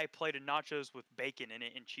 2-inch high plate of nachos with bacon in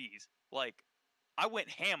it and cheese. Like, I went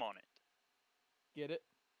ham on it. Get it?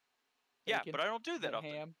 Yeah, Bacon, but I don't do that but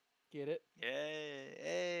often. ham. Get it? Yeah,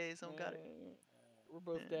 hey, someone got it. We're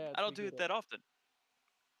both Yeah, dads. I we don't do get it that often.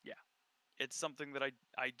 Yeah, it's something that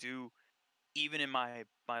I do even in my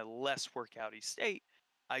less workouty state.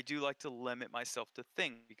 I do like to limit myself to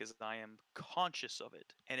things because I am conscious of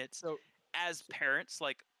it, and it's So, as parents,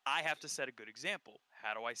 like I have to set a good example.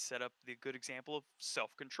 How do I set up the good example of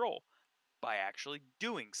self-control? By actually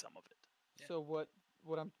doing some of it. Yeah. so what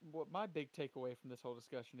my big takeaway from this whole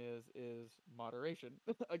discussion is moderation.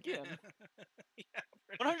 Again, Yeah,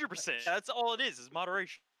 100%. That's all it is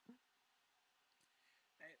moderation.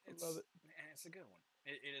 it's love it. and it's a good one.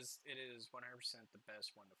 It is 100% the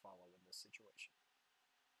best one to follow in this situation.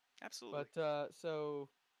 Absolutely. But so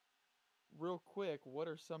real quick, what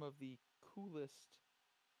are some of the coolest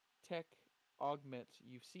tech augments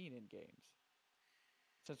you've seen in games?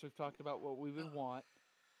 Since we've talked about what we would want,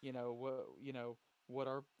 what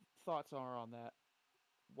our thoughts are on that.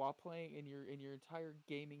 While playing in your entire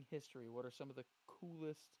gaming history, what are some of the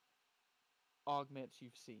coolest augments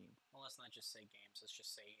you've seen? Well, let's not just say games. Let's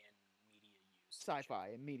just say in media use. Sci-fi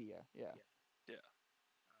and media, yeah. Yeah.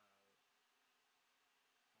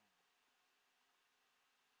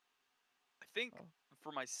 I think Oh.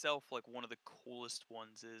 for myself, like one of the coolest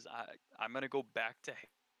ones is I'm gonna go back to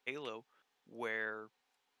Halo, where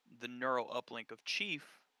the neural uplink of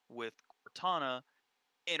Chief with Cortana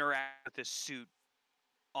interact with his suit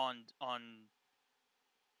on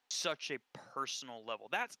such a personal level.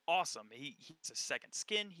 That's awesome. He has a second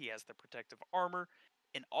skin. He has the protective armor,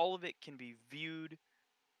 and all of it can be viewed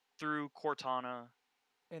through Cortana.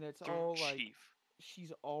 And it's Through all like Chief.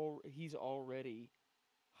 he's already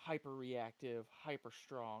hyper reactive, hyper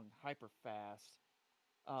strong, hyper fast,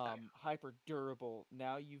 hyper durable.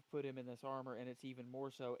 Now you've put him in this armor and it's even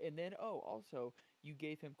more so. And then also you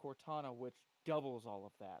gave him Cortana, which doubles all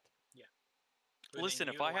of that. Yeah. Who Listen,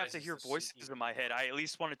 then if I have to utilizes hear the suit voices even in my head, more. I at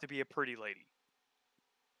least want it to be a pretty lady.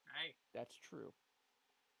 Hey, That's true.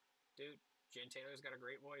 dude, Jen Taylor's got a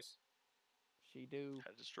great voice. She do.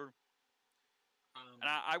 That is true. And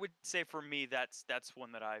I would say for me, that's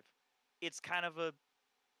one that I've. It's kind of a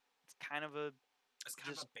It's kind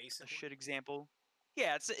of just a basic a one. shit example.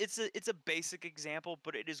 Yeah, it's a basic example,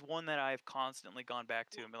 but it is one that I've constantly gone back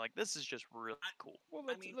to and been like, this is just really cool. Well,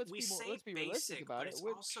 I mean, let's we be more say let's be realistic basic, about but it. it's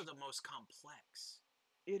Which also the most complex.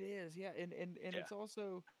 it is, yeah, and Yeah. it's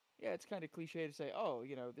also it's kind of cliche to say, oh,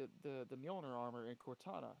 the Mjolnir armor in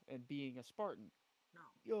Cortana and being a Spartan.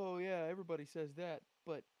 No. Oh yeah, everybody says that,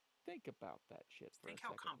 but think about that shit for Think a how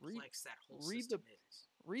second. complex that whole Read system is.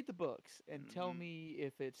 read the books and tell Mhm. me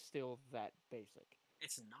if it's still that basic.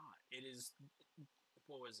 It's not. It is.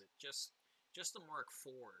 What was it? Just the Mark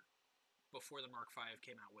IV before the Mark V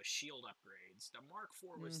came out with shield upgrades. The Mark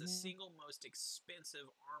IV was the Mm-hmm. single most expensive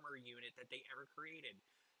armor unit that they ever created.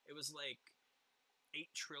 It was like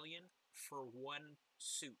 8 trillion for one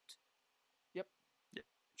suit. Yep.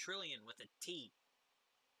 Trillion with a T.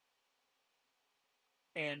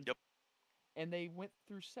 And Yep. and they went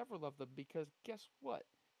through several of them because guess what?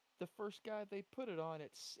 The first guy they put it on, he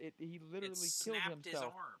It literally killed snapped his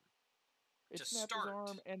himself. arm It to snapped his start.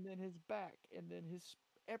 arm and then his back and then his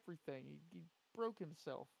everything. He broke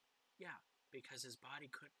himself. Yeah, because his body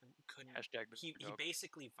couldn't. Hashtag He dog.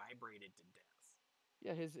 basically vibrated to death.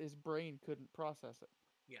 Yeah, his brain couldn't process it.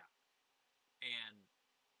 Yeah, and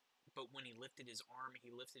but when he lifted his arm,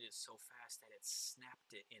 he lifted it so fast that it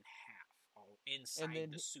snapped it in half, all inside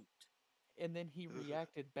then the he- suit, And then he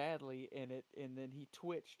reacted badly and then he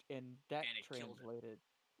twitched and that and it killed him. translated.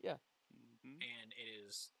 Yeah. Mhm. And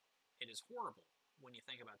it is horrible when you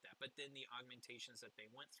think about that. But then the augmentations that they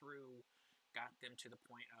went through got them to the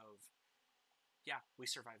point of, yeah, we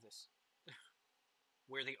survived this.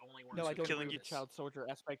 We're the only ones No, I who don't can agree do with the this. child soldier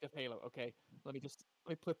aspect of Halo. Okay, let me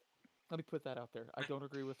put that out there. I don't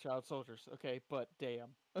agree with child soldiers. Okay, but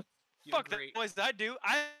damn. You Fuck that agree? noise I do.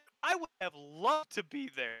 I would have loved to be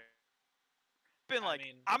there. Been I like,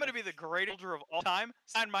 mean, I'm gonna be the greatest soldier of all time.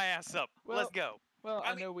 Sign my ass up. Let's Well, go. well, I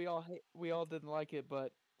I mean- know we all didn't like it,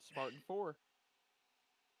 but Spartan 4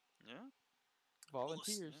 Yeah.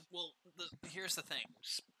 volunteers. Well, here's the thing: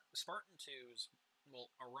 Spartan 2's, well,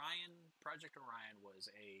 Project Orion was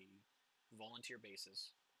a volunteer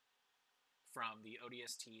basis from the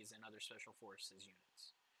ODSTs and other special forces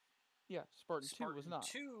units. Yeah, Spartan 2 was Spartan not.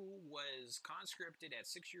 2 was conscripted at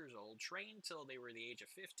 6 years old, trained till they were the age of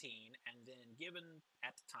 15, and then given,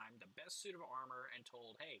 at the time, the best suit of armor and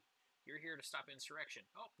told, hey, you're here to stop insurrection.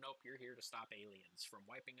 Oh, nope, you're here to stop aliens from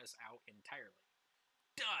wiping us out entirely.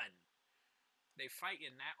 Done! They fight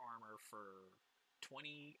in that armor for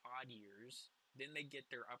 20 odd years, then they get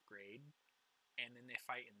their upgrade, and then they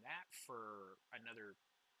fight in that for another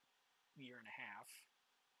year and a half.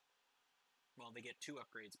 Well, they get 2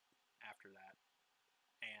 upgrades after that,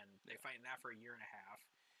 and they fight in that for a year and a half.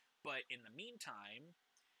 But in the meantime,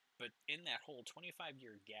 in that whole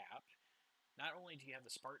 25-year gap, not only do you have the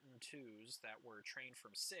Spartan 2s that were trained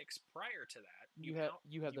from 6 prior to that, You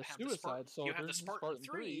have the suicide soldiers, you have the the Spartan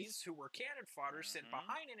Spartan 3s who were cannon fodder sent Mhm.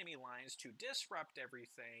 behind enemy lines to disrupt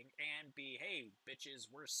everything and be, hey, bitches,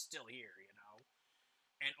 we're still here, you know?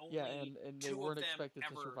 And only Yeah, and they 2 weren't of them expected to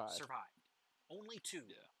ever survive. survived. Only 2.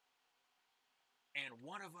 Yeah. And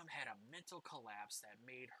one of them had a mental collapse that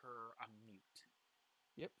made her a mute.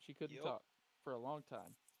 Yep, she couldn't Yep. talk for a long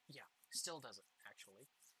time. Yeah, still doesn't, actually.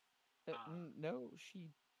 No,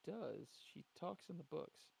 she does. She talks in the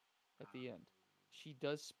books at the end. She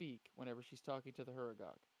does speak whenever she's talking to the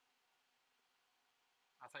Huragog.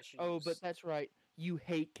 I thought she Oh, was... but that's right. You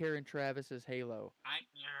hate Karen Travis's Halo.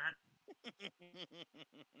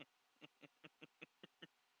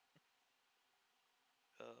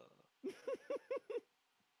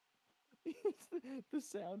 It's the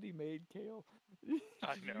sound he made, Kale.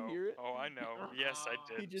 I Did know. you hear it? Oh, I know. Yes, I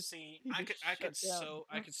did. He just See, he I just could shut down.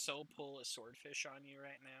 I could so pull a swordfish on you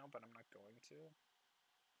right now, but I'm not going to.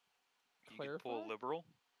 You could Clarify? pull a liberal.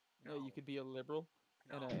 No, you could be a liberal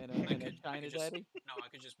No, and I a could China just daddy. no, I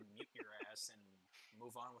could just mute your ass and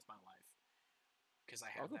move on with my life because I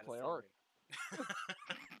I'll have go that play Ark. authority.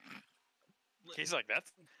 He's like,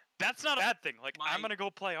 that's not a bad thing. Like, I'm My- gonna go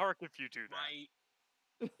play Ark if you do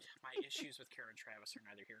that. My issues with Karen Travis are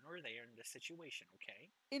neither here nor there in this situation.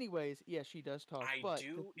 Okay, Anyways, yeah, she does talk. I but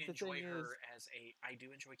do the enjoy thing her is, I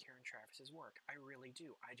do enjoy Karen Travis's work. I really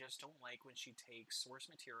do. I just don't like when she takes source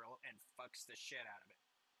material and fucks the shit out of it.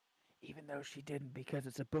 even though she didn't because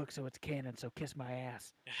it's a book, so it's canon. So kiss my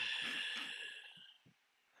ass.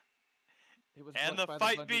 It was And blessed the by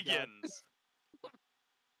fight Bungie begins. God.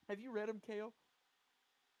 Have you read them, Kale?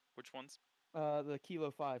 Which ones? The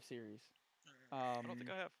Kilo 5 series. I don't think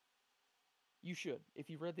I have. You should. If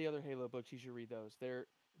you've read the other Halo books, you should read those. They're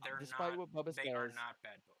despite not, what Bubba they says, are not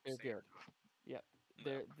bad books. they're They are good. not. Yeah,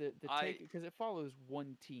 No. the take because it follows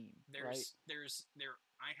one team, right? There's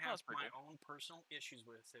I Oh, have that's pretty my cool. own personal issues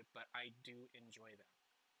with it, but I do enjoy them.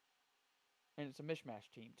 And it's a mishmash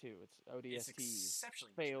team too. It's It's ODSTs,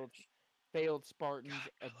 exceptionally failed mishmash. failed Spartans,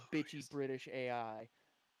 God, I a love bitchy ODST. British AI.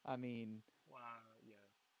 I mean, Yeah.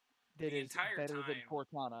 that The is entire better than time,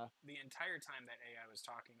 Cortana. the entire time that AI was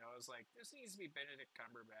talking, I was like, this needs to be Benedict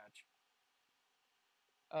Cumberbatch.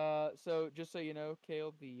 So just so you know,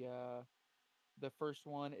 Kale, the first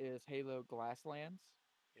one is Halo Glasslands,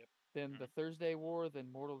 Yep. then the Thursday War, then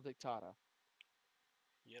Mortal Dictata.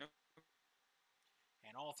 Yep.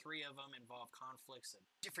 And all three of them involve conflicts of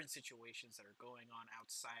different situations that are going on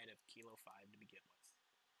outside of Kilo 5 to begin with.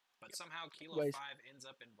 But somehow Kilo Anyways, 5 ends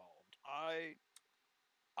up involved.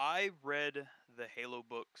 I read the Halo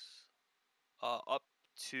books up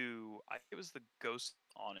to I think it was the Ghost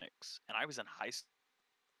Onyx, and I was in high school.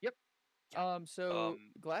 yep. Yeah. So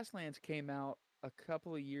Glasslands came out a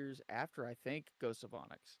couple of years after I think Ghost of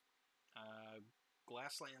Onyx.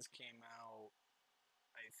 Glasslands came out,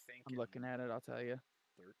 I think, I'm in looking at it. I'll tell you.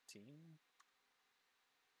 13.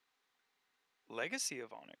 Legacy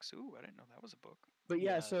of Onyx. Ooh, I didn't know that was a book. But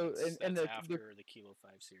yeah, so and that's after the Kilo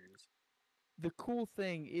 5 series. the cool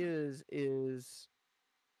thing is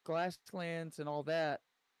Glasslands and all that.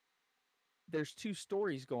 There's two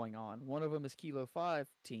stories going on. One of them is Kilo 5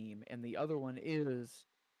 team, and the other one is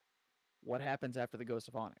what happens after the Ghost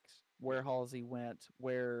of Onyx. Where Halsey went,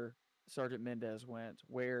 where Sergeant Mendez went,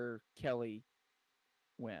 where Kelly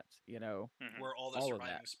went, Where all the all of surviving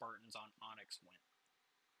that. Spartans on Onyx went.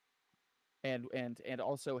 And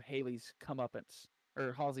also Haley's comeuppance,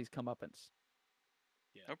 or Halsey's comeuppance.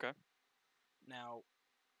 Yeah. Okay. Now,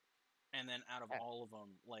 and then out of all of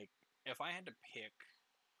them, like, if I had to pick,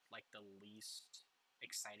 like, the least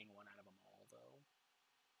exciting one out of them all, though,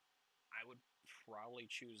 I would probably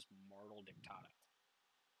choose Mortal Dictata.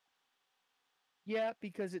 Yeah,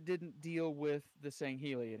 because it didn't deal with the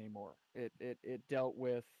Sangheili anymore. It dealt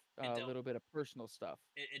with a little bit of personal stuff.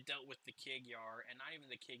 It dealt with the Kig-Yar, and not even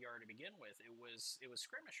the Kig-Yar to begin with. It was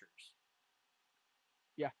skirmishers.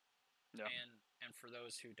 Yeah. Yeah. And for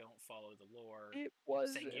those who don't follow the lore, It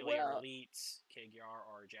was Sangheili are elites, Kig-Yar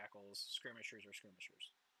are jackals, skirmishers are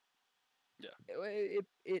skirmishers. Yeah.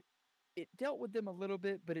 It dealt with them a little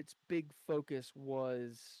bit, but its big focus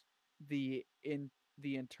was the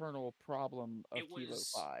internal problem of Kilo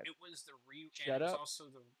 5. It was the Shut and it was up. also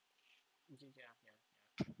the yeah.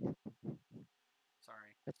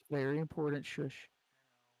 Sorry. That's very important. Shush.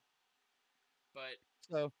 But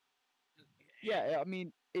So yeah, I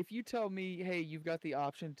mean, if you tell me, hey, you've got the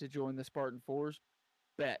option to join the Spartan Fours,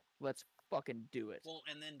 bet. Let's fucking do it. Well,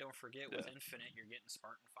 and then don't forget with Infinite, you're getting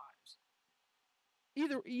Spartan 5s.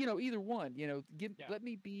 Either one. Let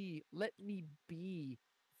me be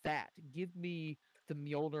that. Give me the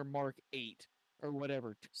Mjolnir Mark 8 or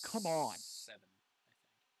whatever. Come on. 7, I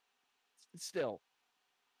think. Still.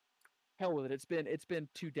 Hell with it. It's been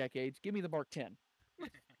 2 decades. Give me the Mark 10.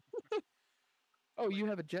 Oh, you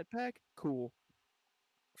have a jetpack? Cool.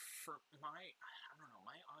 For my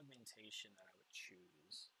augmentation that I would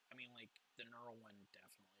choose. I mean, like the neural one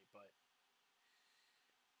definitely, but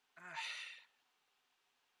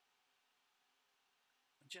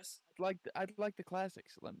just I'd like the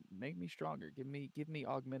classics. Make me stronger. Give me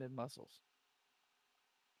augmented muscles.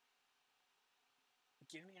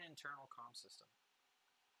 give me an internal comm system.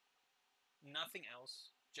 Nothing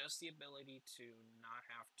else. Just the ability to not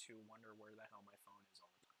have to wonder where the hell my phone is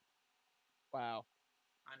all the time. Wow.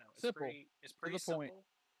 I know. It's Simple. pretty To the point. simple.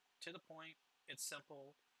 To the point. It's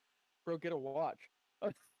simple. Bro, get a watch.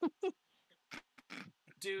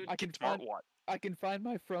 Dude, I can find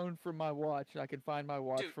my phone from my watch. I can find my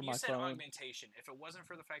watch from my phone. You said augmentation. If it wasn't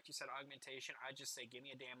for the fact you said augmentation, I'd just say give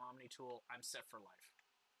me a damn Omni tool. I'm set for life.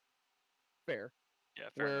 Fair. Yeah,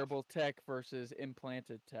 fair Wearable enough. tech versus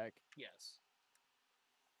implanted tech. Yes.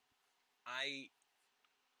 I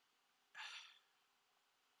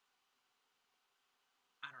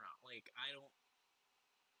don't know. Like, I don't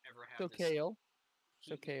ever have this. Kale.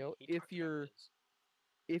 Kale,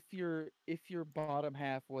 if your bottom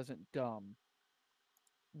half wasn't dumb,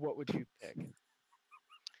 what would you pick?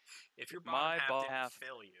 If your bottom half didn't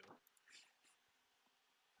fail you.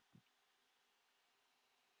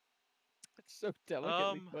 It's so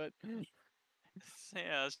delicately put.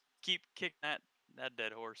 Yeah, keep kicking that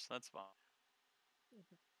dead horse. That's fine.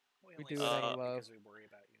 We do it out of love. Because we worry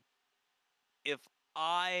about you. If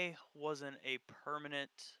I wasn't a permanent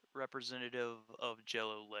representative of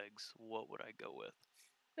Jello legs, what would I go with?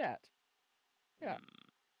 That. Yeah.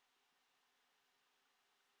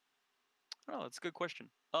 Oh, that's a good question.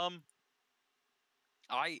 I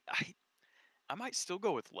might still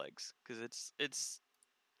go with legs because it's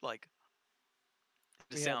like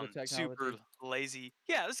to We have the sound super technology. lazy.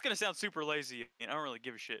 Yeah, this is gonna sound super lazy, and I don't really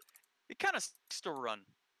give a shit. It kind of sucks to run.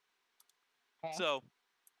 Huh? So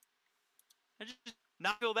I just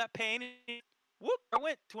not feel that pain. And whoop! I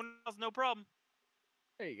went 20 miles, no problem.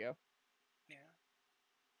 There you go.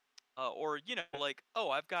 Yeah. Or like, oh,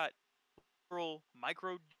 I've got little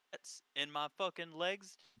micro jets in my fucking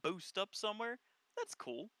legs, boost up somewhere. That's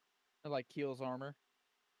cool. I like Keel's armor.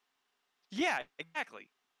 Yeah, exactly.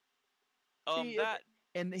 See, That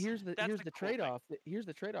and here's the that's the cool thing. trade-off. Here's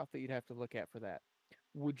the trade-off that you'd have to look at for that.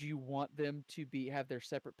 Would you want them to have their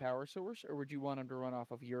separate power source, or would you want them to run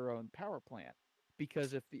off of your own power plant?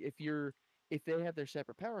 Because if they have their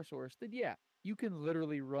separate power source, then yeah, you can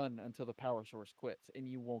literally run until the power source quits, and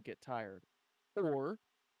you won't get tired. Or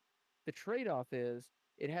the trade-off is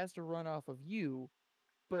it has to run off of you,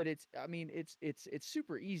 but it's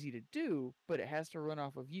super easy to do, but it has to run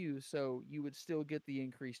off of you, so you would still get the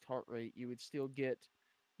increased heart rate, you would still get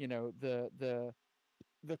the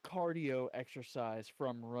cardio exercise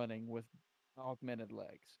from running with augmented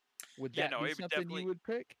legs. Would Yeah, that no, be it would something you would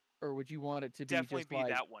pick, or would you want it to be definitely just be like,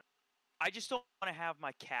 that one. I just don't want to have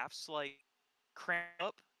my calves like cramp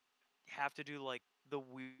up. Have to do like the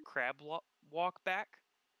weird crab walk back.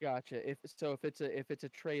 gotcha? If it's a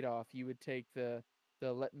trade-off, you would take the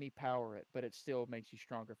let me power it, but it still makes you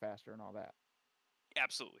stronger, faster, and all that.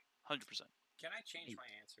 Absolutely, 100%. Can I change Neat. my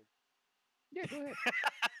answer? Yeah, go ahead.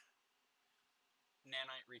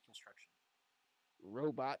 Nanite reconstruction.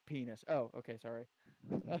 Robot penis. Oh, okay, sorry.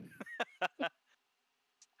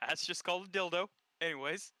 That's just called a dildo.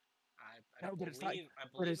 Anyways, I No, but it's like, believe I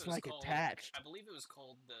but believe it's it was like called. attached I believe it was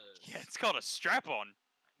called the. yeah, it's called a strap-on.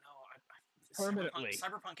 No, permanently.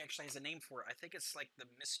 Cyberpunk actually has a name for it. I think it's like the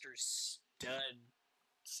Mister Stud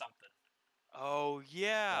something. Oh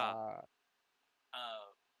yeah,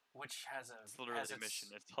 Which has a it's literally has a its, mission.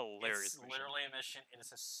 It's hilarious. It's literally a mission. It is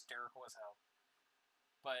hysterical as hell.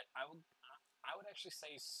 But I would actually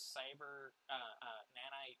say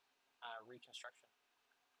nanite reconstruction.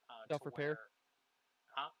 Self-repair?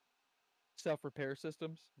 Huh? Self-repair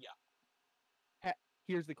systems. Yeah.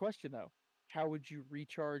 Here's the question though: how would you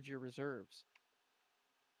recharge your reserves?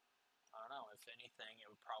 I don't know. If anything, it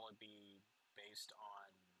would probably be based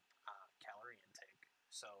on calorie intake.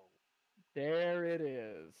 So There it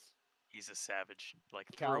is. He's a savage, like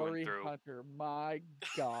through and Calorie through. hunter. My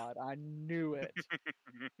God, I knew it.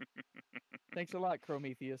 Thanks a lot,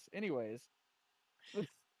 Prometheus. Anyways, the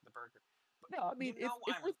burger. But no, I mean, if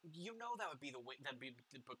we're that would be that'd be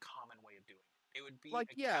the common way of doing it. It would be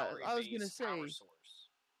like, a yeah, I was gonna calorie-based power say,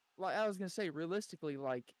 source. realistically,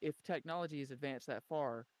 like, if technology is advanced that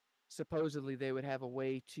far, supposedly they would have a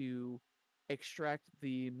way to extract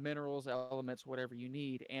the minerals, elements, whatever you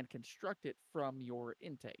need, and construct it from your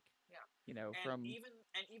intake. Yeah. You know, And from even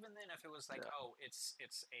then, if it was like, Yeah. oh, it's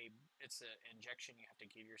a injection you have to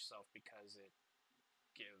give yourself because it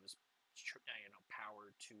gives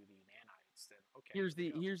power to the nanites, then okay. here's here we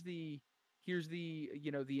the go. here's the here's the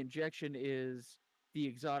the injection is the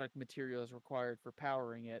exotic materials required for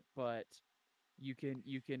powering it, but you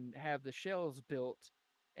can have the shells built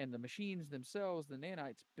and the machines themselves, the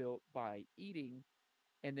nanites, built by eating,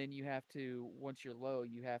 and then you have to, once you're low,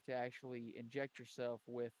 you have to actually inject yourself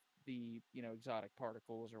with the exotic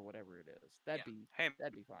particles or whatever it is. That'd Yeah. be Hey,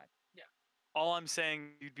 that'd be fine. Yeah. all I'm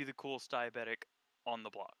saying, you'd be the coolest diabetic on the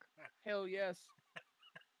block. Hell yes.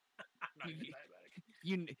 I'm not You- even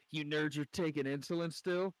diabetic. You nerds are taking insulin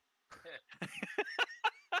still?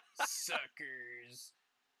 Suckers.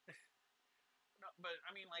 No, but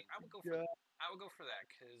I mean, like, I would go for Yeah. that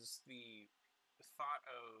because the thought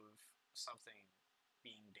of something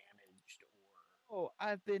being damaged or Oh,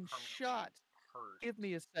 I've been permanently shot. hurt. Give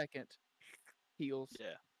me a second. Heals.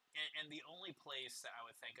 Yeah. And the only place that I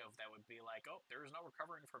would think of that would be like, oh, there's no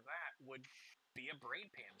recovering from that, would be a brain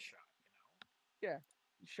pan shot. Yeah.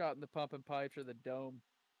 Shot in the pumping pipes or the dome.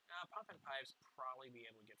 Pump and pipes probably be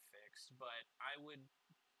able to get fixed, but I would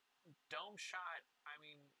dome shot. I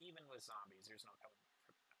mean, even with zombies, there's no coming back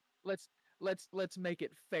from that. Let's make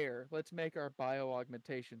it fair. Let's make our bio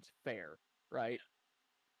augmentations fair, right?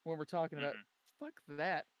 When we're talking about Mhm. fuck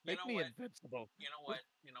that, You make know me what? invincible. You know what?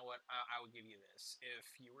 I would give you this.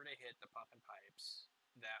 If you were to hit the pump and pipes,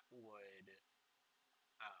 that would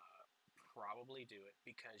probably do it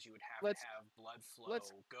because you would have Let's to have blood flow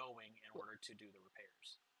let's going in order to do the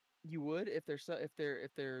repairs. you would if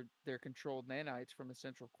they're controlled nanites from a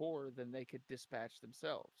central core, then they could dispatch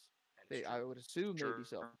themselves. That is true. I would assume they'd be Sure.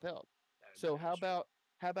 self-propelled. That So is true.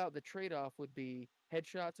 how about the trade-off would be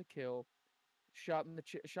headshot to kill, shot in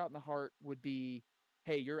the heart would be,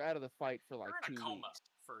 hey, you're out of the fight for like You're in a 2 coma weeks.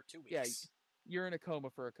 for 2 Yeah, weeks. you're in a coma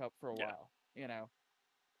for a Yeah. while, you know.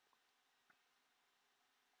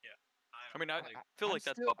 I mean, I like, feel like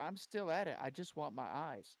that's up. I'm still at it. I just want my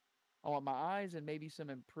eyes. I want my eyes and maybe some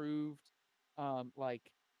improved,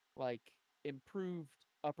 like improved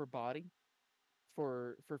upper body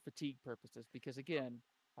for fatigue purposes. Because again,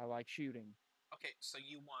 I like shooting. okay, so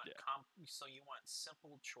you want Yeah.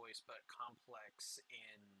 simple choice but complex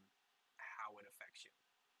in how it affects you.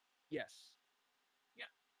 Yes. Yeah.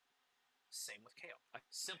 Same with kale. I-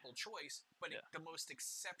 Simple choice, but Yeah. the most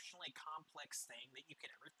exceptionally complex thing that you can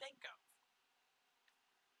ever think of.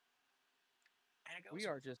 And it goes.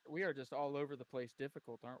 We are just all over the place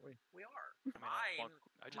difficult, aren't we? We are. I mean,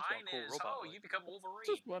 I just want cool Is robot you legs. become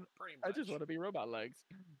Wolverine. Pretty much. I just want to be robot legs.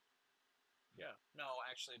 Yeah. No,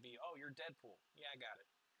 actually, you're Deadpool. Yeah, I got it.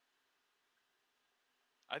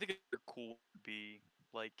 I think it's cool to be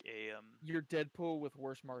like a You're Deadpool with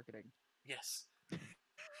worse marketing. Yes.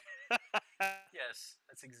 Yes,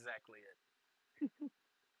 that's exactly it. Pretty much.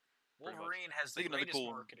 Wolverine has the Think another greatest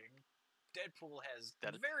cool- marketing. Deadpool has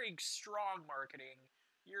That is- very strong marketing.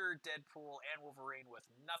 You're Deadpool and Wolverine with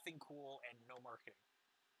nothing cool and no marketing.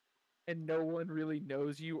 And no one really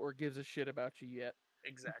knows you or gives a shit about you yet.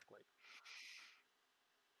 Exactly.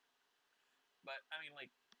 But I mean,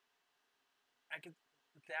 like,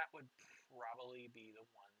 that would probably be the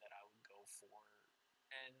one that I would go for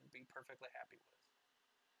and be perfectly happy with.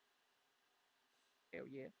 Hell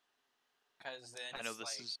yeah. Because then I know it's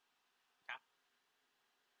this like, is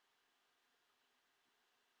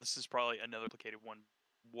this is probably another complicated one.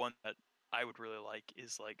 One that I would really like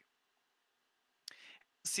is like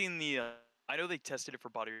seeing the. I know they tested it for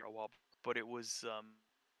body a while, but it was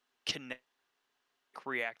kinetic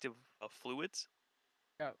reactive fluids.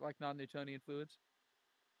 Yeah, like non-Newtonian fluids.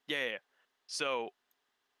 Yeah. So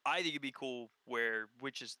I think it'd be cool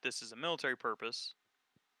this is a military purpose.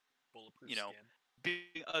 bulletproof You know, skin.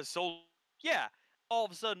 being a soldier. Yeah. All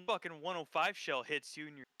of a sudden, fucking 105 shell hits you,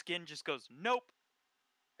 and your skin just goes nope.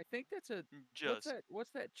 I think that's a Just what's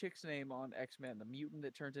that chick's name on X-Men? The mutant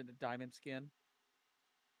that turns into diamond skin.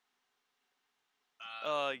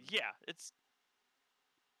 yeah, it's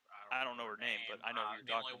I don't know her name, but I know who you're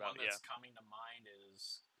the talking only about. one that's coming to mind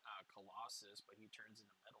is Colossus, but he turns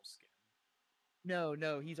into metal skin.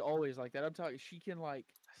 No, he's always like that. I'm talking. She can like,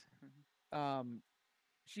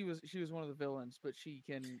 she was one of the villains, but she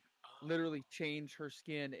can literally change her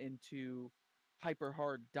skin into hyper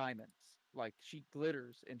hard diamonds. Like she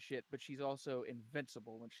glitters and shit, but she's also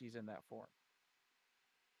invincible when she's in that form.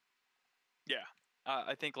 Yeah.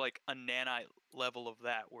 I think like a nanite level of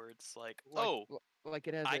that, where it's like, Like like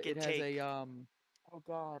it has I a can it has take. a oh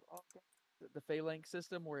god the phalanx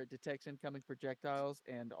system where it detects incoming projectiles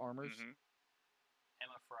and armors. Mhm.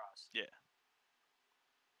 Emma Frost. Yeah.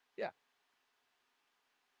 Yeah.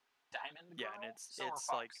 Diamond Yeah, Girl? and it's Silver it's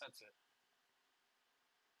Fox, like that's it.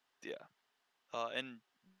 yeah. And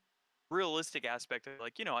realistic aspect of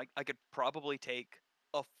like I could probably take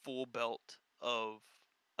a full belt of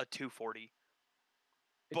a 240,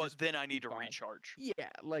 It but just then won't I be need to fine. recharge. Yeah,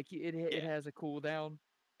 like it Yeah. has a cooldown,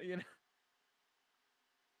 you know.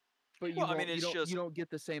 But Well, I mean, it's you just don't get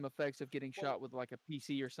the same effects of getting Well- shot with like a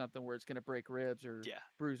PC or something where it's gonna break ribs or yeah.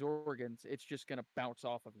 bruise organs. It's just gonna bounce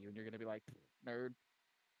off of you, and you're gonna be like, nerd.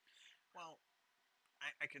 Well,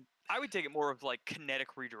 I could. I would take it more of like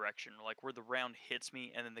kinetic redirection, like where the round hits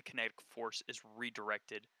me and then the kinetic force is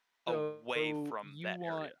redirected away So from you that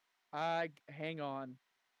want area. hang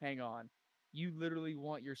on. You literally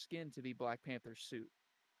want your skin to be Black Panther's suit.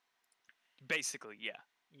 Basically, yeah.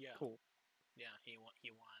 Yeah. Cool. Yeah, he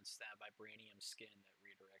wants that vibranium skin that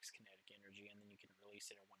redirects kinetic energy, and then you can release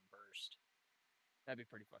it in one burst. That'd be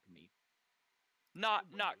pretty fucking neat. Not It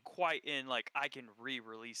would not be. quite in like I can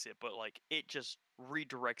re-release it, but like it just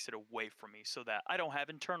redirects it away from me so that I don't have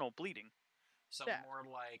internal bleeding. So Yeah. more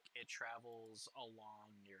like it travels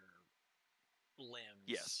along your limbs,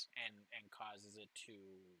 Yes. and causes it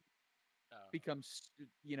to Becomes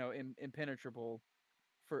impenetrable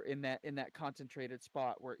for in that concentrated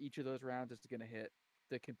spot where each of those rounds is going to hit.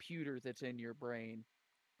 The computer that's in your brain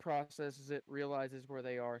processes it, realizes where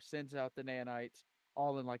they are, sends out the nanites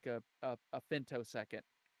all in like a femtosecond,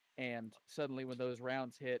 and suddenly when those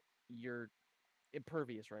rounds hit, you're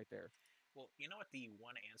impervious right there. Well, you know what the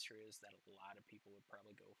one answer is that a lot of people would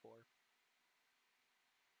probably go for?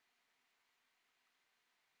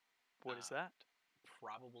 What is that?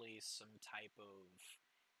 Probably some type of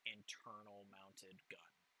internal mounted gun.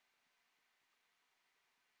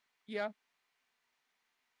 Yeah,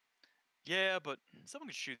 Yeah, but someone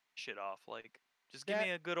could shoot shit off. Like, just give That-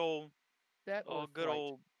 me a good old, that or good flight.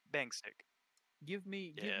 old bang stick. Give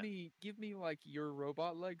me Yeah. like your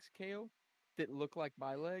robot legs, Kale, that look like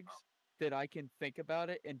my legs, that I can think about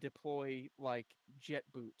it and deploy like jet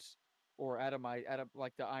boots or out of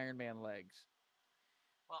like the Iron Man legs.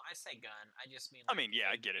 Well, I say gun. I just mean I like mean, yeah,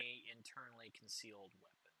 I get it. a internally concealed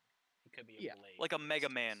weapon. It could be a Yeah. blade. Like a for Mega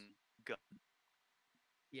instance. Man gun.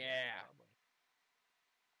 Yeah. Probably.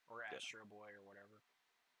 Or Yeah. Astro Boy or whatever.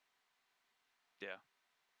 Yeah.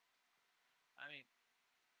 I mean,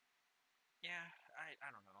 yeah, I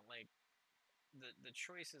don't know. Like the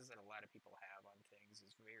choices that a lot of people have on things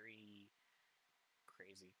is very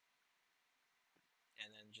crazy.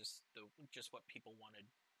 And then just what people want to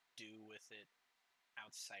do with it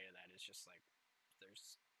outside of that is just like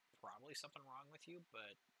there's probably something wrong with you,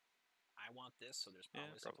 but I want this, so there's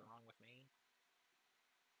probably something wrong with me.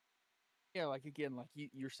 Yeah, like again, like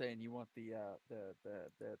you're saying, you want the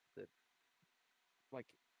like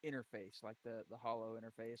interface, like the hollow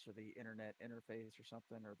interface or the internet interface or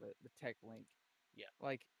something, or the tech link. Yeah.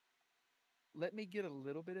 Like, let me get a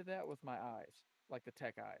little bit of that with my eyes, like the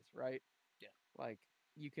tech eyes, right? Yeah. Like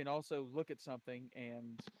you can also look at something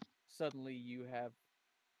and suddenly you have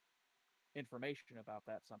information about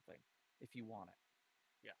that something if you want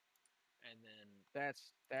it. Yeah. And then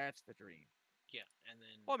that's the dream. yeah, and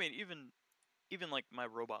then Well, I mean, even like my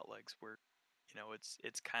robot legs, where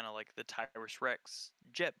it's kind of like the Tyrus Rex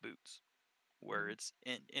jet boots, where it's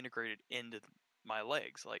integrated into my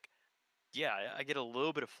legs. Like, yeah, I get a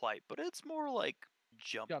little bit of flight, but it's more like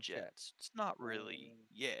jump jets. It's not really,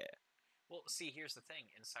 yeah. Well, see, here's the thing.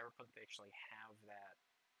 In Cyberpunk, they actually have that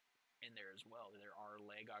in there as well. There are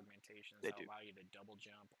leg augmentations that allow you to double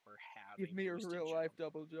jump or have Give me a real life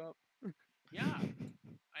double jump. Yeah.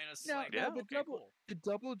 And it's now, like, now okay, cool. the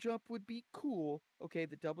double jump would be cool. Okay,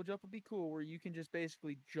 the double jump would be cool where you can just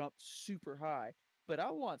basically jump super high. But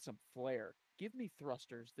I want some flair. Give me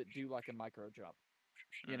thrusters that do like a micro jump.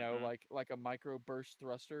 You know, like a micro burst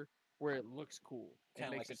thruster where it looks cool. It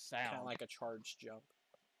makes a sound. Kind of like a charged jump.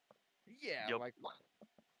 Yeah, like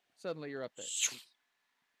suddenly you're up there.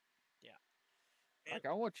 Yeah. Like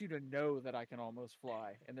I want you to know that I can almost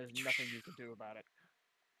fly, and there's nothing you can do about it.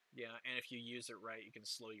 Yeah, and if you use it right, you can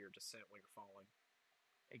slow your descent when you're falling.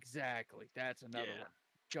 Exactly. That's another one.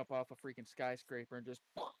 Jump off a freaking skyscraper and just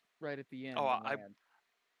right at the end. Oh, land.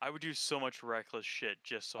 I would do so much reckless shit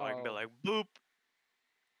just so I can be like, boop.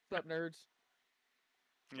 What's up, nerds?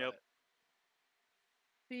 Yep.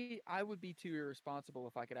 See, I would be too irresponsible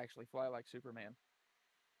if I could actually fly like Superman.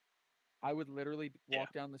 I would literally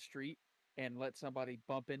walk down the street and let somebody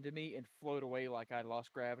bump into me and float away like I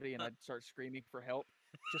lost gravity, and I'd start screaming for help,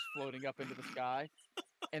 just floating up into the sky.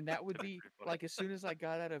 And that would be like, as soon as I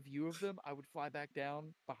got out of view of them, I would fly back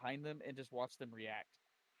down behind them and just watch them react.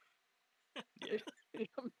 Yeah.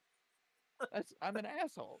 I'm an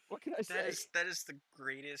asshole. What can I say? That is the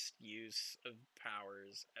greatest use of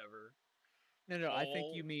powers ever. No, I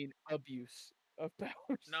think you mean abuse of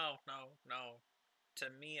powers. No. To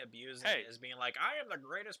me, abusing it is being like, I am the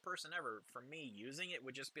greatest person ever. For me, using it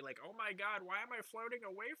would just be like, oh my god, why am I floating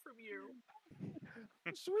away from you?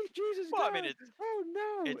 Sweet Jesus well, God! I mean, oh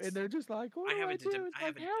no! And they're just like, what do I do? I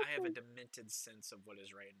have a demented sense of what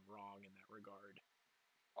is right and wrong in that regard.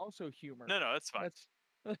 Also, humor. No, that's fine.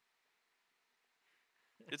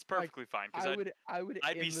 It's perfectly fine because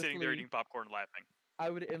I'd be sitting there eating popcorn, laughing. I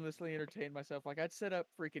would endlessly entertain myself. Like I'd set up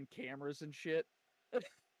freaking cameras and shit.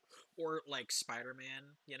 Or like Spider-Man,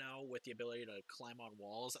 you know, with the ability to climb on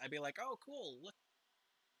walls. I'd be like, oh, cool. Look,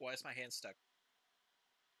 why is my hand stuck?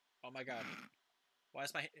 Oh my god. Why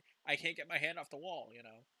is I can't get my hand off the wall, you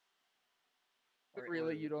know? But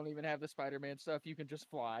really, you don't even have the Spider-Man stuff. You can just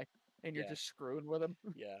fly, and you're just screwing with them.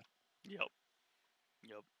 Yeah. Yep.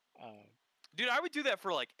 Dude, I would do that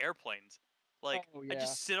for like airplanes. Like, I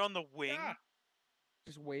just sit on the wing. Yeah.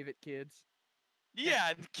 Just wave at kids.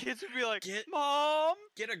 Yeah, the kids would be like, "Mom,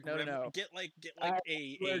 get a get like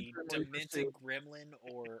a demented gremlin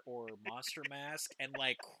or monster mask and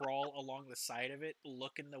like crawl along the side of it,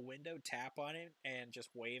 look in the window, tap on it, and just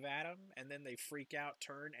wave at them, and then they freak out,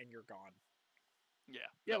 turn, and you're gone."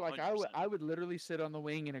 Yeah, like 100%. I would literally sit on the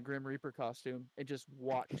wing in a Grim Reaper costume and just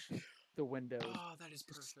watch the windows. Oh, that is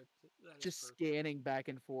perfect. Just scanning back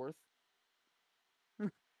and forth.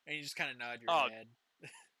 And you just kind of nod your head.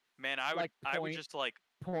 Man, I would just like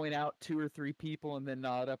point out 2 or 3 people and then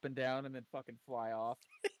nod up and down and then fucking fly off.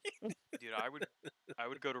 Dude, I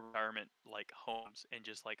would go to retirement like homes and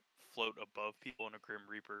just like float above people in a Grim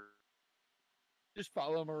Reaper. Just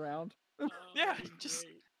follow them around. Yeah, just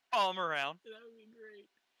follow them around. That would be great.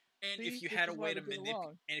 And if you had a way to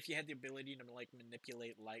and if you had the ability to like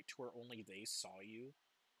manipulate light to where only they saw you.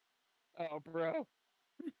 Oh, bro.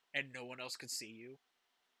 And no one else could see you.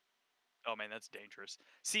 Oh man, that's dangerous.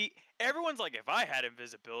 See, everyone's like, if I had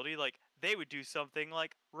invisibility, like they would do something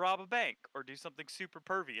like rob a bank or do something super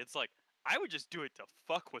pervy. It's like, I would just do it to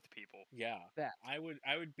fuck with people. Yeah. That. I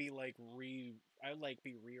would be like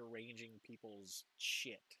be rearranging people's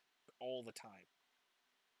shit all the time.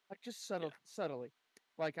 Like just subtly.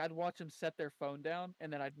 Like I'd watch them set their phone down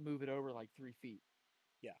and then I'd move it over like 3 feet.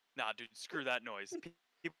 Nah, dude, screw that noise.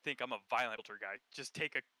 People think I'm a violent filter guy. Just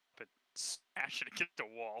take a cup and smash it against a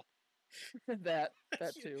wall. that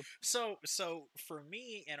too. So for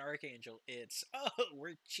me and Archangel, it's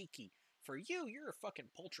we're cheeky. For you, you're a fucking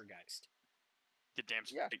poltergeist. Get damn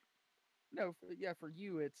Yeah. straight. No, for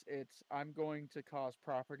you it's I'm going to cause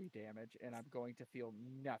property damage and I'm going to feel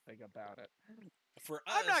nothing about it. For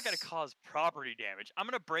us, I'm not gonna cause property damage. I'm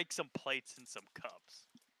gonna break some plates and some cups.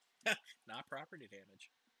 not property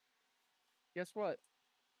damage. Guess what?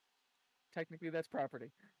 Technically that's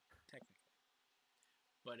property. Technically,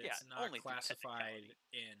 but Yeah, it's not only through classified technicality.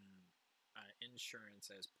 in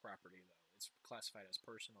insurance as property, though. It's classified as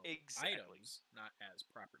personal Exactly. items, not as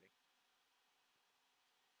property.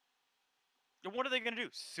 And what are they gonna do?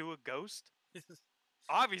 Sue a ghost?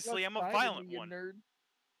 Obviously, I'm a Fine, violent you one. nerd.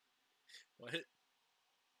 What?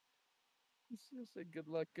 Just say good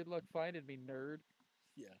luck finding me, nerd.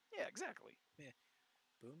 Yeah. Yeah, exactly.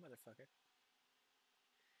 Boom, motherfucker.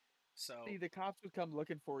 So, See, the cops would come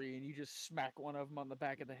looking for you, and you just smack one of them on the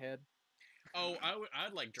back of the head.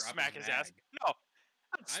 I'd like drop Smack his his ass. mag. No,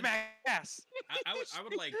 I'd smack his ass. I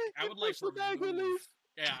would like Push the mag remove. loose.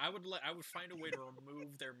 Yeah, I would find a way to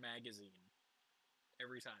remove their magazine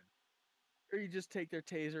every time. Or you just take their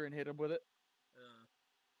taser and hit them with it.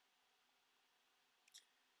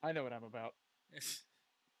 I know what I'm about.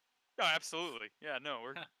 No, absolutely. Yeah, no,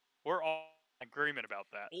 we're all in agreement about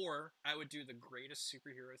that. Or I would do the greatest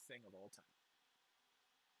superhero thing of all time: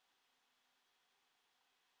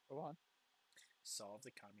 Go on. solve the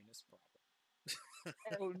communist problem.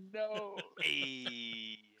 Oh no!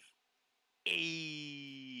 Ayy.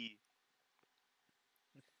 Ayy.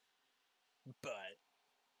 But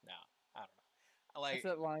no, I don't know. I like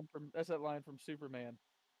That's that line from Superman.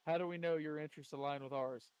 How do we know your interests align with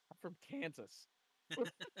ours? I'm from Kansas.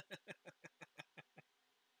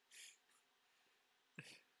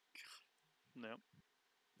 No.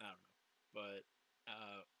 I don't know, but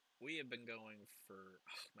we have been going for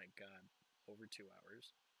oh my god, over 2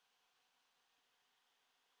 hours.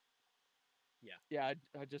 Yeah,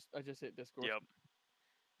 I just hit Discord. Yep.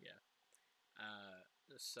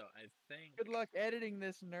 So I think Good luck editing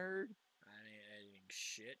this, nerd. I ain't editing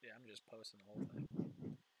shit. I'm just posting the whole thing.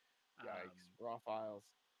 Yikes! Raw files.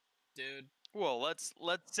 Dude, Well, let's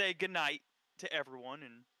say goodnight to everyone,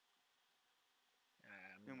 and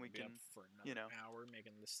I'm And gonna we be up can, for another you know. hour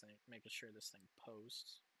making sure this thing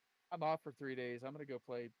posts. I'm off for 3 days. I'm gonna go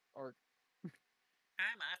play Ark.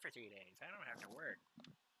 I'm off for 3 days. I don't have to work.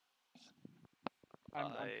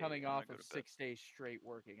 I'm coming I'm off gonna of go to bed. 6 days straight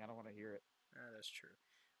working. I don't want to hear it. That's true.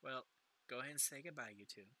 Well, go ahead and say goodbye, you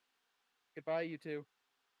two. Goodbye, you two.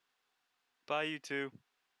 Bye, you two.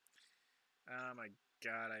 Oh my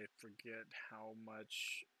god, I forget how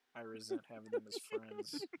much I resent having them as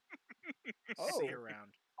friends. See Oh. you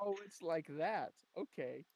around. Oh, it's like that. Okay.